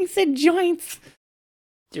 Like, he said joints.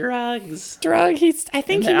 Drugs. I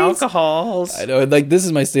think he means alcohols. I know, like, this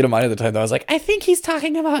is my state of mind at the time. I was like, I think he's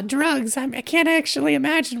talking about drugs. I can't actually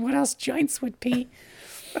imagine what else joints would be.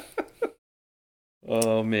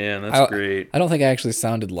 Oh man, that's great. I don't think I actually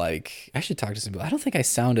sounded like, I should talk to some people. I don't think I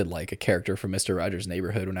sounded like a character from Mr. Rogers'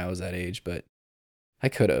 Neighborhood when I was that age, but I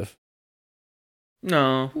could have.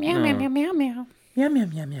 No. Meow, no. meow, meow, meow, meow. Meow, meow,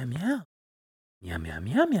 meow, meow, meow. Meow, meow,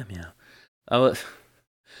 meow, meow, meow.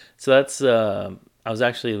 So that's, I was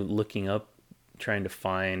actually looking up, trying to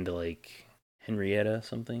find like Henrietta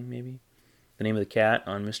something, maybe. The name of the cat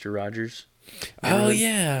on Mr. Rogers. Oh,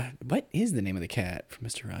 yeah. What is the name of the cat from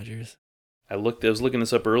Mr. Rogers? I was looking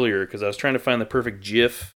this up earlier because I was trying to find the perfect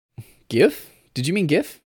GIF. GIF? Did you mean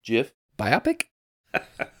GIF? GIF? Biopic?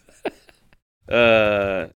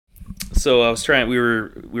 So I was trying. We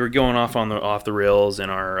were going off the rails in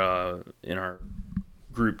our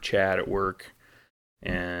group chat at work,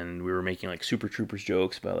 and we were making like Super Troopers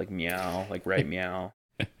jokes about like meow, like right meow.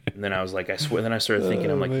 And then I was like, I swear. Then I started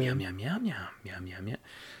thinking, I'm like meow meow meow meow meow meow meow.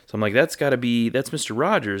 So I'm like, that's Mr.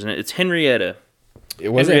 Rogers, and it's Henrietta. It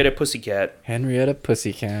was Henrietta Pussycat. Henrietta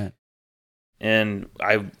Pussycat. And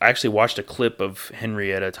I actually watched a clip of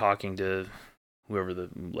Henrietta talking to whoever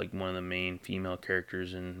one of the main female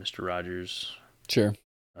characters in Mr. Rogers. Sure.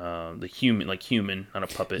 The human, not a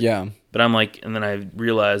puppet. Yeah. But I'm like, and then I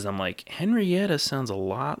realized, I'm like, Henrietta sounds a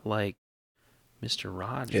lot like Mr.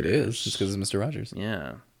 Rogers. It is. It's because it's Mr. Rogers.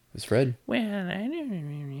 Yeah. It's Fred.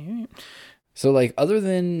 Well, So like other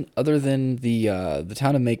than the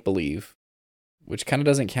town of Make Believe, which kind of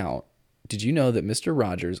doesn't count, did you know that Mr.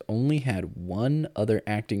 Rogers only had one other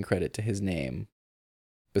acting credit to his name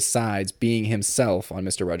besides being himself on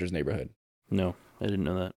Mr. Rogers' Neighborhood? No, I didn't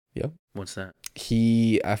know that. Yep. What's that?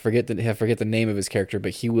 I forget the name of his character,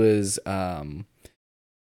 but he was in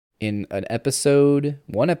one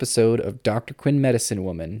episode of Dr. Quinn Medicine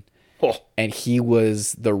Woman, and he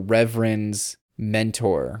was the Reverend's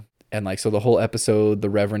mentor. And like, so the whole episode, the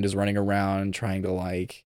Reverend is running around trying to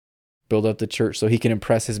like build up the church so he can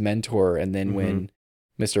impress his mentor. And then when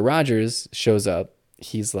Mr. Rogers shows up,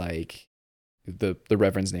 he's like, the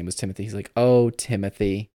Reverend's name was Timothy. He's like, oh,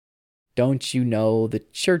 Timothy, don't you know the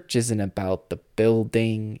church isn't about the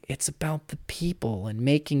building? It's about the people and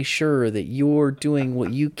making sure that you're doing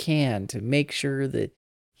what you can to make sure that,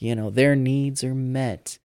 their needs are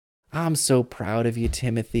met. I'm so proud of you,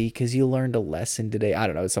 Timothy, because you learned a lesson today. I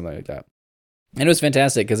don't know, something like that. And it was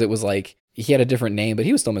fantastic because it was like, he had a different name, but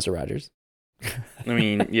he was still Mr. Rogers. I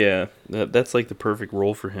mean, yeah, that's like the perfect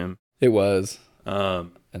role for him. It was.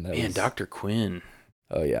 And Dr. Quinn.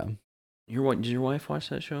 Oh, yeah. Did your wife watch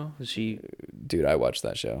that show? Dude, I watched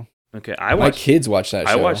that show. Okay, my kids watch that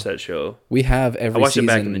show. I watched that show. We have every season. I watched it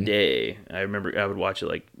back in the day. I remember I would watch it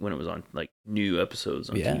like when it was on like new episodes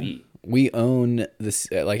on TV. We own this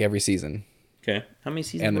like every season. Okay, how many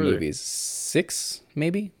seasons? And the movies, 6,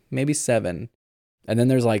 maybe 7, and then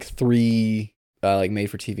there's like 3 like made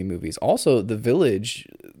for TV movies. Also, the village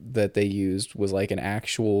that they used was like an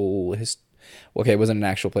actual it wasn't an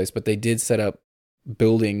actual place, but they did set up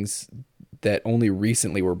buildings that only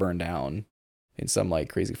recently were burned down in some like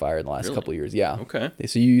crazy fire in the last couple of years. Yeah. Okay.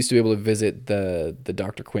 So you used to be able to visit the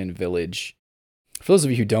Dr. Quinn village. For those of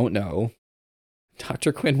you who don't know,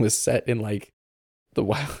 Dr. Quinn was set in like the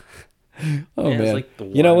wild. Oh yeah, man. Like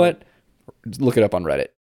you know what? Look it up on Reddit.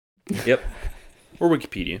 Yep. Or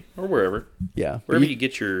Wikipedia or wherever. Yeah. Wherever you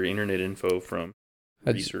get your internet info from.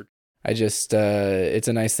 Research. I just it's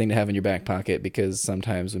a nice thing to have in your back pocket because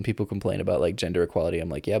sometimes when people complain about like gender equality, I'm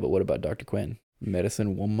like, yeah, but what about Dr. Quinn?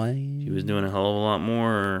 Medicine woman. She was doing a hell of a lot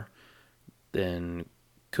more than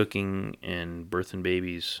cooking and birthing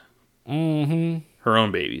babies. Mm-hmm. her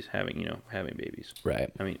own babies, having babies.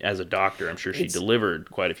 Right. I mean, as a doctor, I'm sure she It's-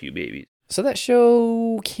 delivered quite a few babies. So that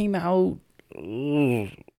show came out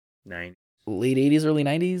late 80s, early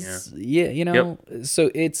 90s. Yeah, you know. So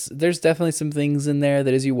there's definitely some things in there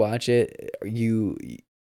that as you watch it,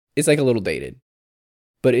 it's like a little dated.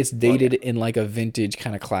 But it's dated in like a vintage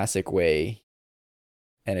kind of classic way.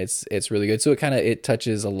 And it's really good. So it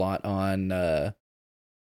touches a lot on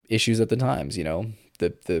issues at the times, you know.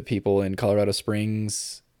 The people in Colorado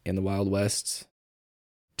Springs in the Wild West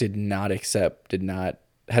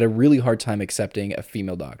had a really hard time accepting a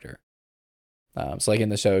female doctor. So like in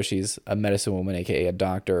the show, she's a medicine woman, aka a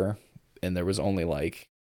doctor, and there was only like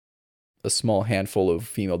a small handful of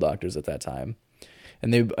female doctors at that time.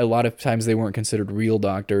 And a lot of times they weren't considered real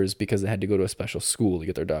doctors because they had to go to a special school to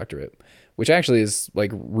get their doctorate, which actually is like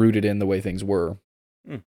rooted in the way things were.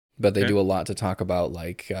 But they do a lot to talk about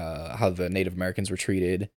like how the Native Americans were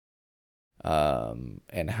treated,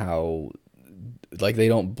 and how like they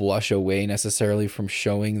don't blush away necessarily from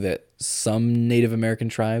showing that some Native American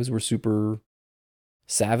tribes were super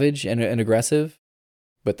savage and aggressive,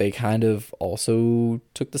 but they kind of also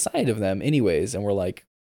took the side of them anyways, and were like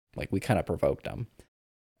we kind of provoked them.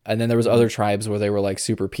 And then there was other tribes where they were like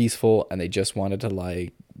super peaceful and they just wanted to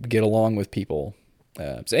like get along with people.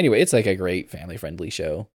 So anyway, it's like a great family friendly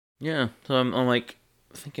show. Yeah, so I'm like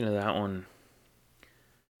thinking of that one,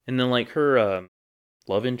 and then like her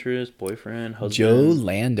love interest, boyfriend, husband, Joe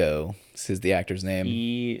Lando. This is the actor's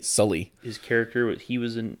name. Sully. His character, he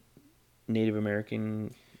was a Native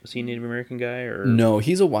American. Was he a Native American guy or no?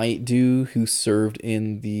 He's a white dude who served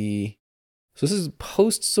in the. So this is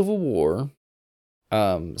post Civil War.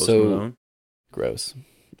 So gross.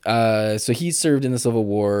 So he served in the Civil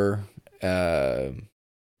War. I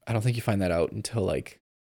don't think you find that out until like.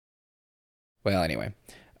 Well, anyway.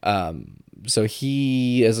 So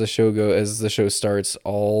he, as the show starts,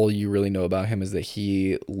 all you really know about him is that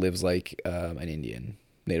he lives like an Indian,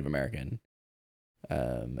 Native American.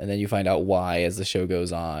 And then you find out why as the show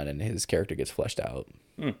goes on and his character gets fleshed out.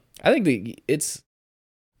 I think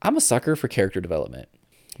I'm a sucker for character development.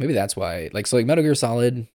 Maybe that's why. Like Metal Gear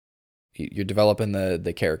Solid, you're developing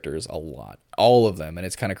the characters a lot, all of them, and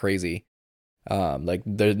it's kind of crazy. Like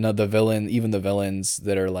the villain, even the villains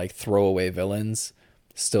that are like throwaway villains,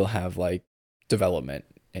 still have like development,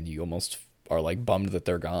 and you almost are like bummed that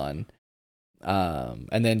they're gone.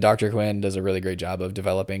 And then Dr. Quinn does a really great job of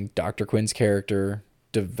developing Dr. Quinn's character,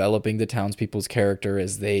 developing the townspeople's character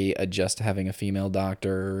as they adjust to having a female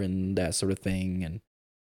doctor and that sort of thing. And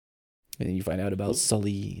then you find out about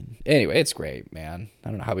Sully. Anyway, it's great, man. I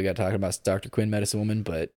don't know how we got talking about Dr. Quinn, Medicine Woman,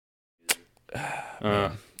 but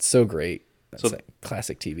man, it's so great. That's like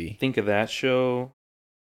classic TV. Think of that show.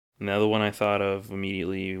 Another one I thought of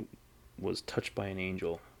immediately was Touched by an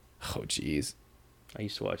Angel. Oh, jeez. I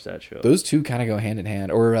used to watch that show. Those two kind of go hand in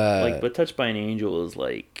hand. Or but Touched by an Angel is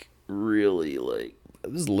like really like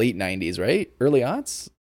it was late 90s, right? Early aughts?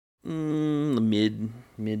 The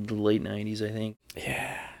mid to late 90s, I think.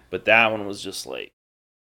 Yeah. But that one was just like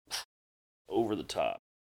over the top.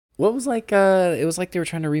 What was like it was like they were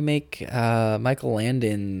trying to remake Michael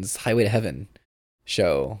Landon's Highway to Heaven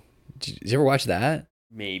show. Did you ever watch that?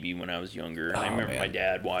 Maybe when I was younger. Oh, I remember man. my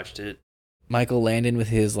dad watched it. Michael Landon with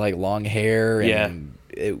his like long hair and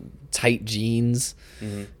tight jeans.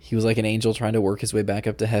 Mm-hmm. He was like an angel trying to work his way back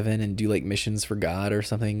up to heaven and do like missions for God or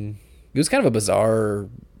something. It was kind of a bizarre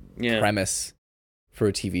premise for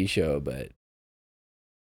a TV show, but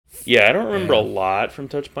yeah, I don't remember a lot from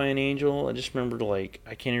Touched by an Angel. I just remember like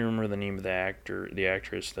I can't even remember the name of the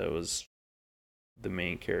actress that was the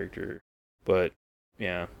main character. But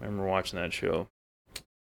yeah, I remember watching that show.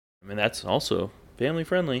 I mean, that's also family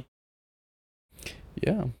friendly.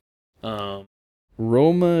 Yeah.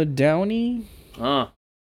 Roma Downey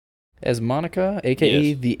as Monica,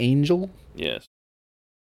 aka the Angel. Yes.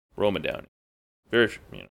 Roma Downey. Very,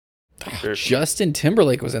 Justin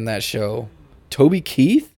Timberlake was in that show. Toby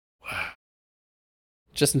Keith? Wow.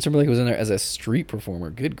 Justin Timberlake was in there as a street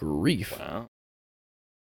performer. Good grief. Wow.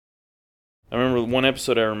 I remember one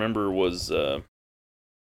episode I remember was the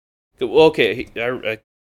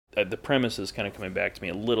premise is kind of coming back to me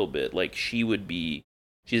a little bit. Like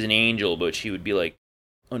she's an angel, but she would be like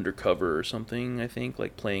undercover or something, I think,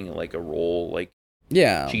 like playing like a role, like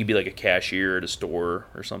she could be like a cashier at a store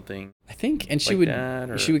or something. I think, and she like would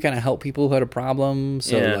that, she would kind of help people who had a problem.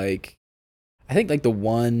 So like, I think like the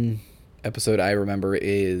one episode I remember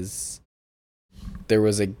is there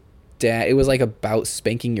was a dad. It was like about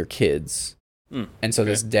spanking your kids, and so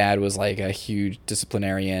this dad was like a huge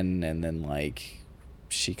disciplinarian, and then like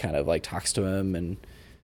she kind of like talks to him and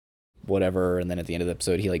whatever, and then at the end of the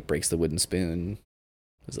episode he like breaks the wooden spoon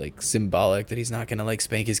was like symbolic that he's not gonna like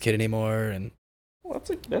spank his kid anymore, and Well,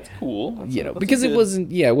 that's cool. because it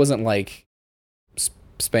wasn't like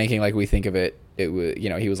spanking like we think of it. It was,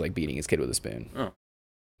 he was like beating his kid with a spoon. Oh,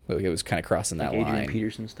 Like, it was kind of crossing that Adrian line.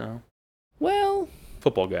 Peterson style. Well,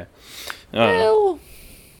 Football guy. well,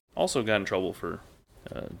 Also got in trouble for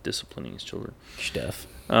disciplining his children. stuff.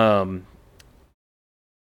 The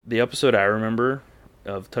episode I remember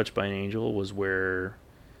of Touched by an Angel was where,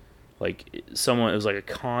 like, it was like a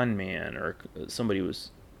con man, or somebody was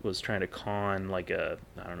trying to con, like,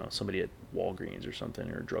 somebody at Walgreens or something,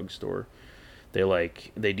 or a drugstore.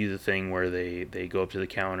 They do the thing where they go up to the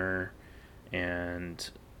counter and,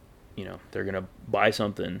 they're gonna buy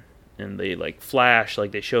something, and they like flash,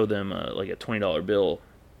 like they show them like a $20 bill,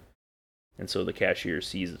 and so the cashier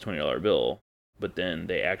sees the $20 bill, but then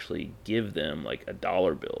they actually give them like a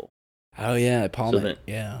 $1 bill. Oh yeah, palm it. Then,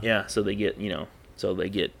 Yeah. So they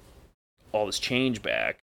get all this change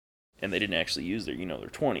back, and they didn't actually use their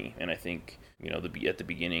 20. And I think at the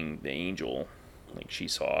beginning, the angel, like, she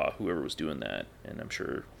saw whoever was doing that, and I'm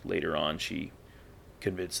sure later on she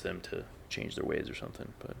convinced them to change their ways or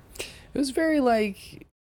something. But It was very like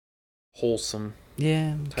wholesome.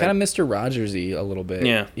 Yeah, kind of Mr. Rogers-y a little bit.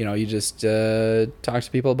 Yeah. You just talk to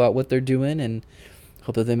people about what they're doing and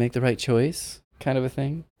hope that they make the right choice, kind of a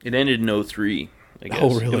thing. It ended in 2003, I guess.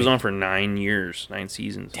 Oh, really? It was on for 9 years, 9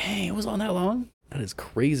 seasons. Dang, it was on that long? That is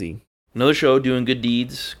crazy. Another show doing good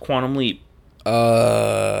deeds, Quantum Leap.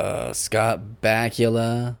 Scott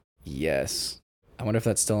Bakula. Yes. I wonder if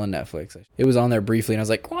that's still on Netflix. It was on there briefly, and I was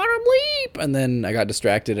like, Quantum Leap! And then I got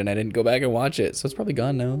distracted, and I didn't go back and watch it, so it's probably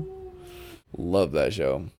gone now. Love that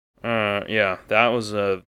show. Yeah, that was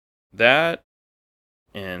that,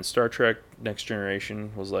 and Star Trek Next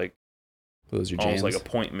Generation was like Those are almost jams. like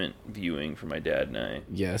appointment viewing for my dad and I.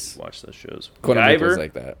 Yes. Watch those shows. Quantum Leap was MacGyver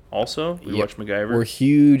like that. also. We watched MacGyver. We're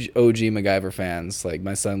huge OG MacGyver fans. Like,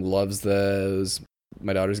 my son loves those.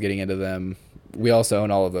 My daughter's getting into them. We also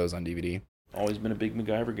own all of those on DVD. Always been a big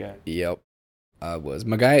MacGyver guy. Yep. I was.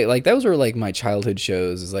 MacGyver, like, those were like my childhood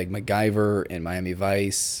shows. Is like MacGyver and Miami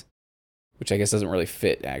Vice, which I guess doesn't really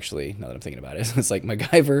fit, actually, now that I'm thinking about it. It's like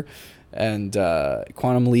MacGyver and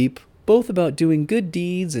Quantum Leap, both about doing good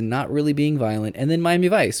deeds and not really being violent. And then Miami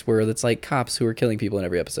Vice, where it's like cops who are killing people in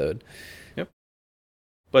every episode. Yep.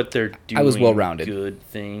 But they're doing I was well-rounded. good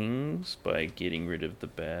things by getting rid of the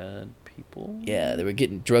bad people. Yeah, they were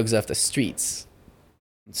getting drugs off the streets.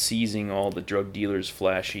 Seizing all the drug dealers'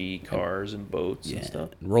 flashy cars and boats and stuff.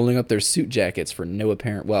 Rolling up their suit jackets for no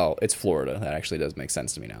apparent... Well, it's Florida. That actually does make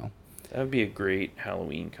sense to me now. That would be a great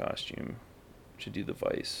Halloween costume. Should do the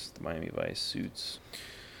Miami Vice suits.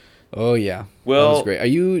 Oh, yeah. Well, that was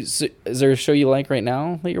great. Is there a show you like right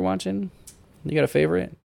now that you're watching? You got a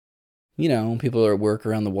favorite? People are at work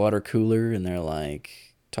around the water cooler and they're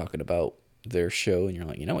like talking about their show, and you're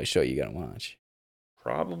like, what show you gotta watch?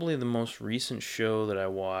 probably the most recent show that I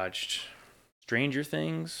watched, Stranger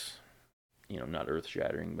Things. Not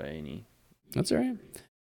earth-shattering by any. That's all right.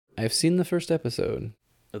 I've seen the first episode.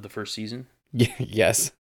 Of the first season? Yeah,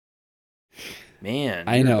 yes. Man,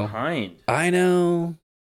 I you're know. behind. I know.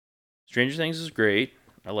 Stranger Things is great.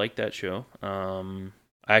 I like that show.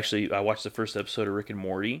 I watched the first episode of Rick and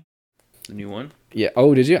Morty, the new one. Yeah.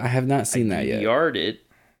 Oh, did you? I have not seen that yet. I DVR'd it,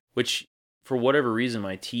 which for whatever reason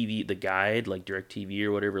my TV, the guide, like DirecTV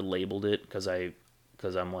or whatever, labeled it because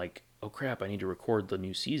I'm like, oh crap, I need to record the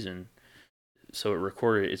new season. So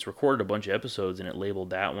it's recorded a bunch of episodes, and it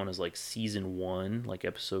labeled that one as like season 1, like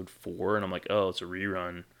episode 4, and I'm like, oh, it's a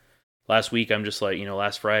rerun. Last week, I'm just like,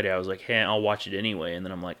 last Friday, I was like, hey, I'll watch it anyway. And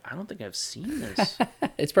then I'm like, I don't think I've seen this.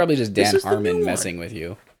 It's probably just Dan This is the new Harmon one. messing with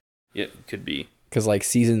you. Yeah, could be. Because like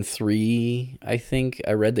season 3, I think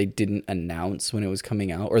I read they didn't announce when it was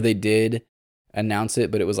coming out, or they did announce it,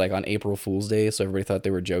 but it was like on April Fool's Day, so everybody thought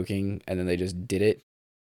they were joking, and then they just did it,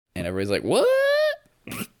 and everybody's like, what?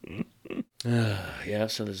 Yeah,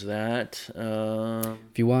 so there's that. Have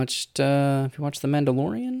you watched The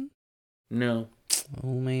Mandalorian? No, Oh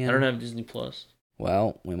man, I don't have Disney Plus.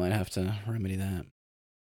 Well, we might have to remedy that.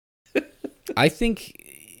 I think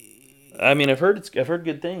I mean, I've heard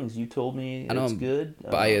good things. You told me I know it's I'm good.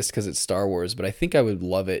 biased because it's Star Wars, but I think I would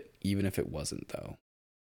love it even if it wasn't, though.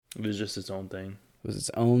 It was just its own thing. If it was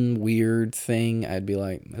its own weird thing, I'd be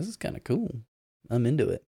like, this is kind of cool. I'm into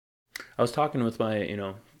it. I was talking with my,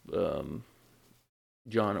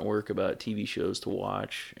 John at work about TV shows to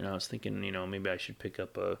watch, and I was thinking, maybe I should pick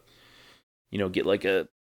up get like a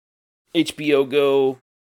HBO Go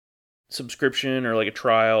subscription or like a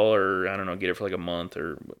trial, or I don't know, get it for like a month,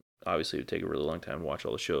 or obviously it would take a really long time to watch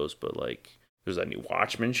all the shows, but like there's that new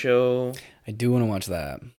Watchmen show. I do want to watch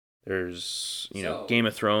that. There's, Game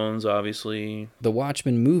of Thrones, obviously. The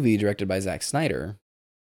Watchmen movie, directed by Zack Snyder,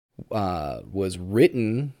 was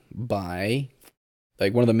written by,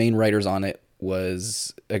 like, one of the main writers on it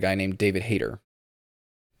was a guy named David Hayter.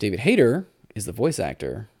 David Hayter is the voice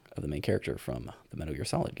actor of the main character from the Metal Gear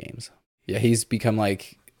Solid games. Yeah, he's become,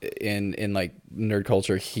 like, in like nerd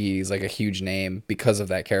culture, he's like a huge name because of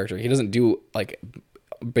that character. He doesn't do like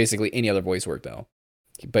basically any other voice work though,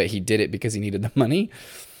 but he did it because he needed the money.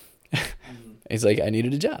 He's like, I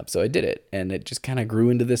needed a job, so I did it, and it just kind of grew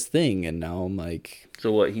into this thing, and now I'm like.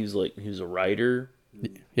 So what? He was a writer.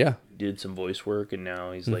 Yeah. Did some voice work, and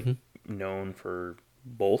now he's like known for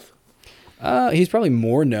both. He's probably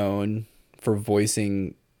more known for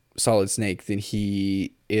voicing Solid Snake than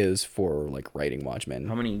he is for like writing Watchmen.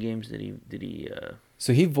 How many games did he?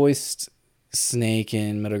 So he voiced Snake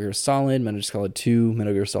in Metal Gear Solid, Metal Gear Solid 2,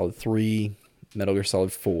 Metal Gear Solid 3, Metal Gear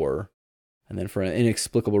Solid 4, and then for an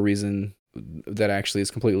inexplicable reason that actually is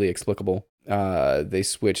completely explicable, they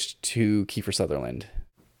switched to Kiefer Sutherland.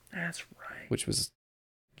 That's right. Which was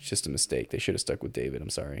just a mistake. They should have stuck with David. I'm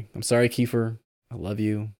sorry, Kiefer. I love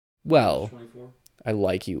you. Well, 24. I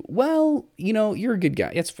like you. Well, you're a good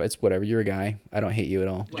guy. It's whatever. You're a guy. I don't hate you at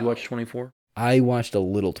all. Did you watch 24? I watched a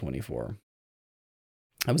little 24.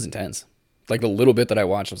 That was intense. Like the little bit that I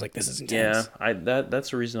watched, I was like, this is intense. Yeah,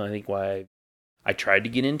 that's the reason I think why I tried to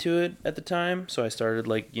get into it at the time. So I started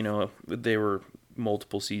they were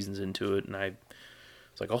multiple seasons into it, and I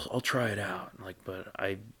was like, I'll try it out. But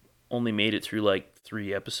I only made it through like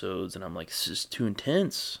 3 episodes, and I'm like, this is too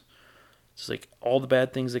intense. It's like all the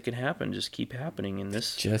bad things that can happen just keep happening, and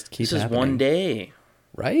this is one day,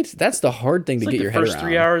 right? That's the hard thing to get your head around. The first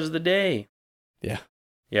 3 hours of the day.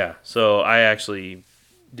 Yeah. So I actually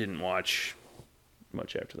didn't watch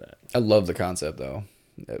much after that. I love the concept though.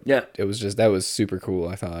 It was just, that was super cool.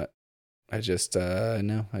 I thought. I just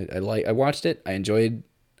no. I watched it.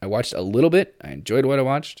 I watched a little bit. I enjoyed what I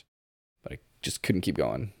watched, but I just couldn't keep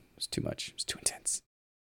going. It was too much. It was too intense.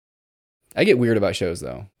 I get weird about shows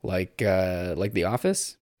though, like The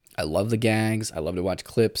Office. I love the gags. I love to watch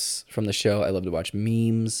clips from the show. I love to watch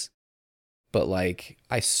memes, but like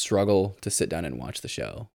I struggle to sit down and watch the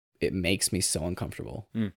show. It makes me so uncomfortable.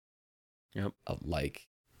 Yep.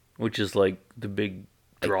 Which is like the big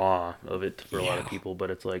draw of it for a lot of people,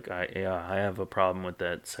 but it's like I have a problem with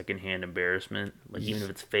that secondhand embarrassment, like even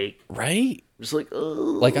if it's fake, right? Just like, ugh.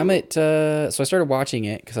 Like I'm at so I started watching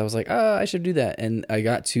it because I was like, I should do that, and I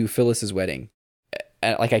got to Phyllis's wedding,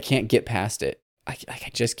 and like I can't get past it. I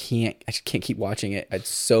just can't keep watching it. I'm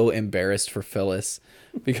so embarrassed for Phyllis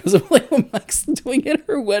because of like what Mike's doing at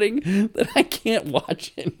her wedding that I can't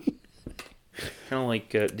watch it. Kind of like,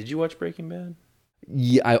 did you watch Breaking Bad?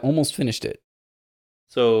 Yeah, I almost finished it.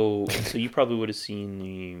 So you probably would have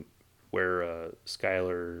seen where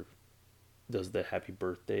Skylar does the happy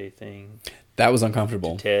birthday thing. That was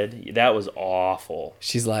uncomfortable. Ted, that was awful.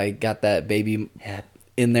 She's like got that baby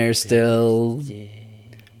in there still.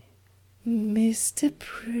 Mr.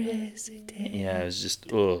 President. Yeah, it was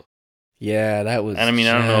just ugh. Yeah, that was. And I mean,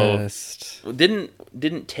 I don't know.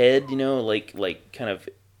 Didn't Ted, like kind of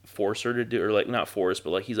force her to do, or like not force, but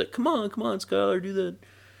like he's like, come on, Skylar, do that.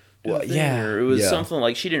 Well, yeah, or it was something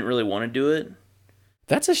like she didn't really want to do it.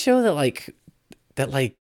 That's a show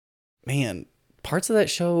that man, parts of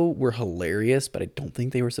that show were hilarious, but I don't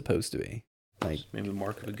think they were supposed to be. Like maybe the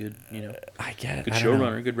mark of a good, I get it. Good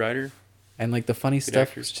showrunner, good writer. And like the funny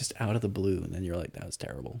stuff was just out of the blue, and then you're like, that was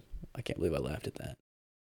terrible. I can't believe I laughed at that.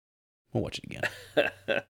 We'll watch it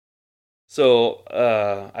again. So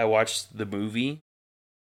I watched the movie,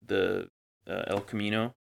 the El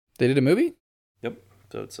Camino. They did a movie? Yep.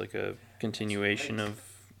 So it's like a continuation of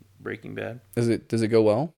Breaking Bad. Does it go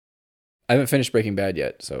well? I haven't finished Breaking Bad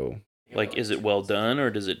yet, so. Like, is it well done, or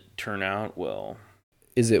does it turn out well?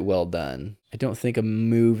 Is it well done? I don't think a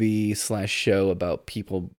movie / show about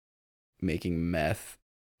people making meth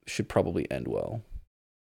should probably end well.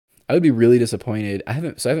 I would be really disappointed. I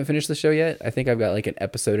haven't finished the show yet. I think I've got like an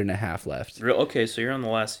episode and a half left. Okay, so you're on the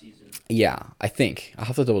last season. Yeah, I think. I'll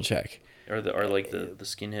have to double check. Are the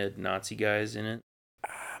skinhead Nazi guys in it?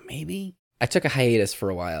 Maybe. I took a hiatus for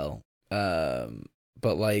a while.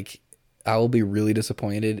 But like I will be really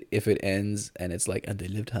disappointed if it ends and it's like, and they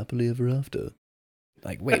lived happily ever after.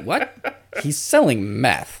 Like, wait, what? He's selling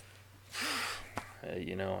meth.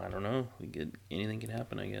 I don't know. Anything can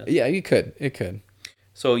happen, I guess. Yeah, it could.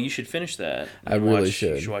 So you should finish that. I really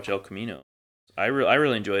should. You should watch El Camino. I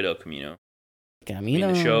really enjoyed El Camino. Camino.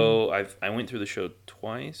 I mean, the show, I went through the show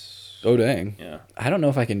twice. Oh, dang. Yeah. I don't know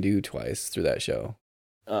if I can do twice through that show.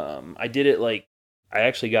 I did it I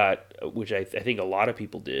actually got, which I think a lot of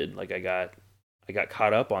people did. Like I got I got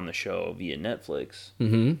caught up on the show via Netflix.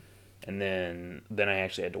 Mm-hmm. And then I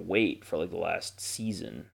actually had to wait for like the last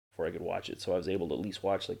season before I could watch it. So I was able to at least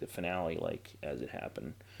watch like the finale like as it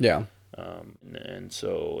happened. Yeah. And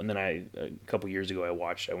then a couple years ago I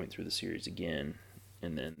went through the series again,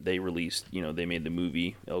 and then they released, they made the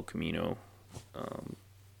movie El Camino.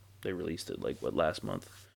 They released it like last month.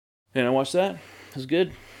 And I watched that. It was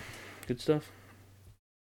good. Good stuff.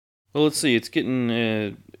 Well, let's see. It's getting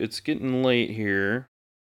late here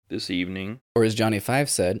this evening. Or as Johnny Five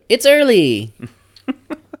said, it's early.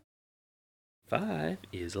 5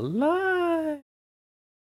 is alive.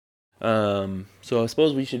 So I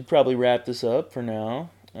suppose we should probably wrap this up for now.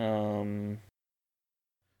 I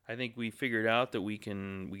think we figured out that we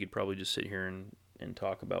could probably just sit here and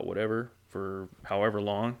talk about whatever for however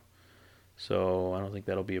long. So I don't think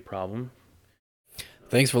that'll be a problem.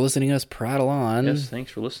 Thanks for listening to us prattle on. Yes,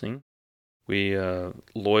 thanks for listening. We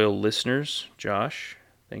loyal listeners, Josh,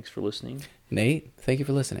 thanks for listening. Nate, thank you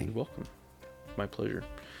for listening. You're welcome. My pleasure.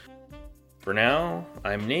 For now,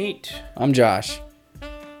 I'm Nate. I'm Josh.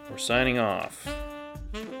 We're signing off.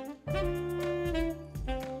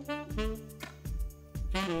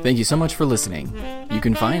 Thank you so much for listening. You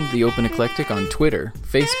can find The Open Eclectic on Twitter,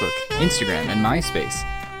 Facebook, Instagram, and MySpace.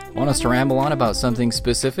 Want us to ramble on about something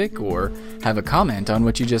specific or have a comment on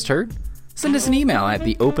what you just heard? Send us an email at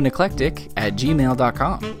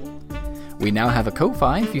theopeneclectic@gmail.com. We now have a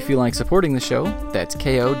Ko-Fi if you feel like supporting the show. That's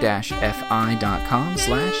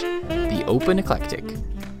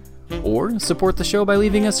ko-fi.com/theopeneclectic. Or support the show by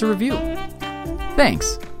leaving us a review.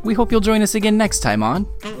 Thanks. We hope you'll join us again next time on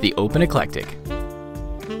The Open Eclectic.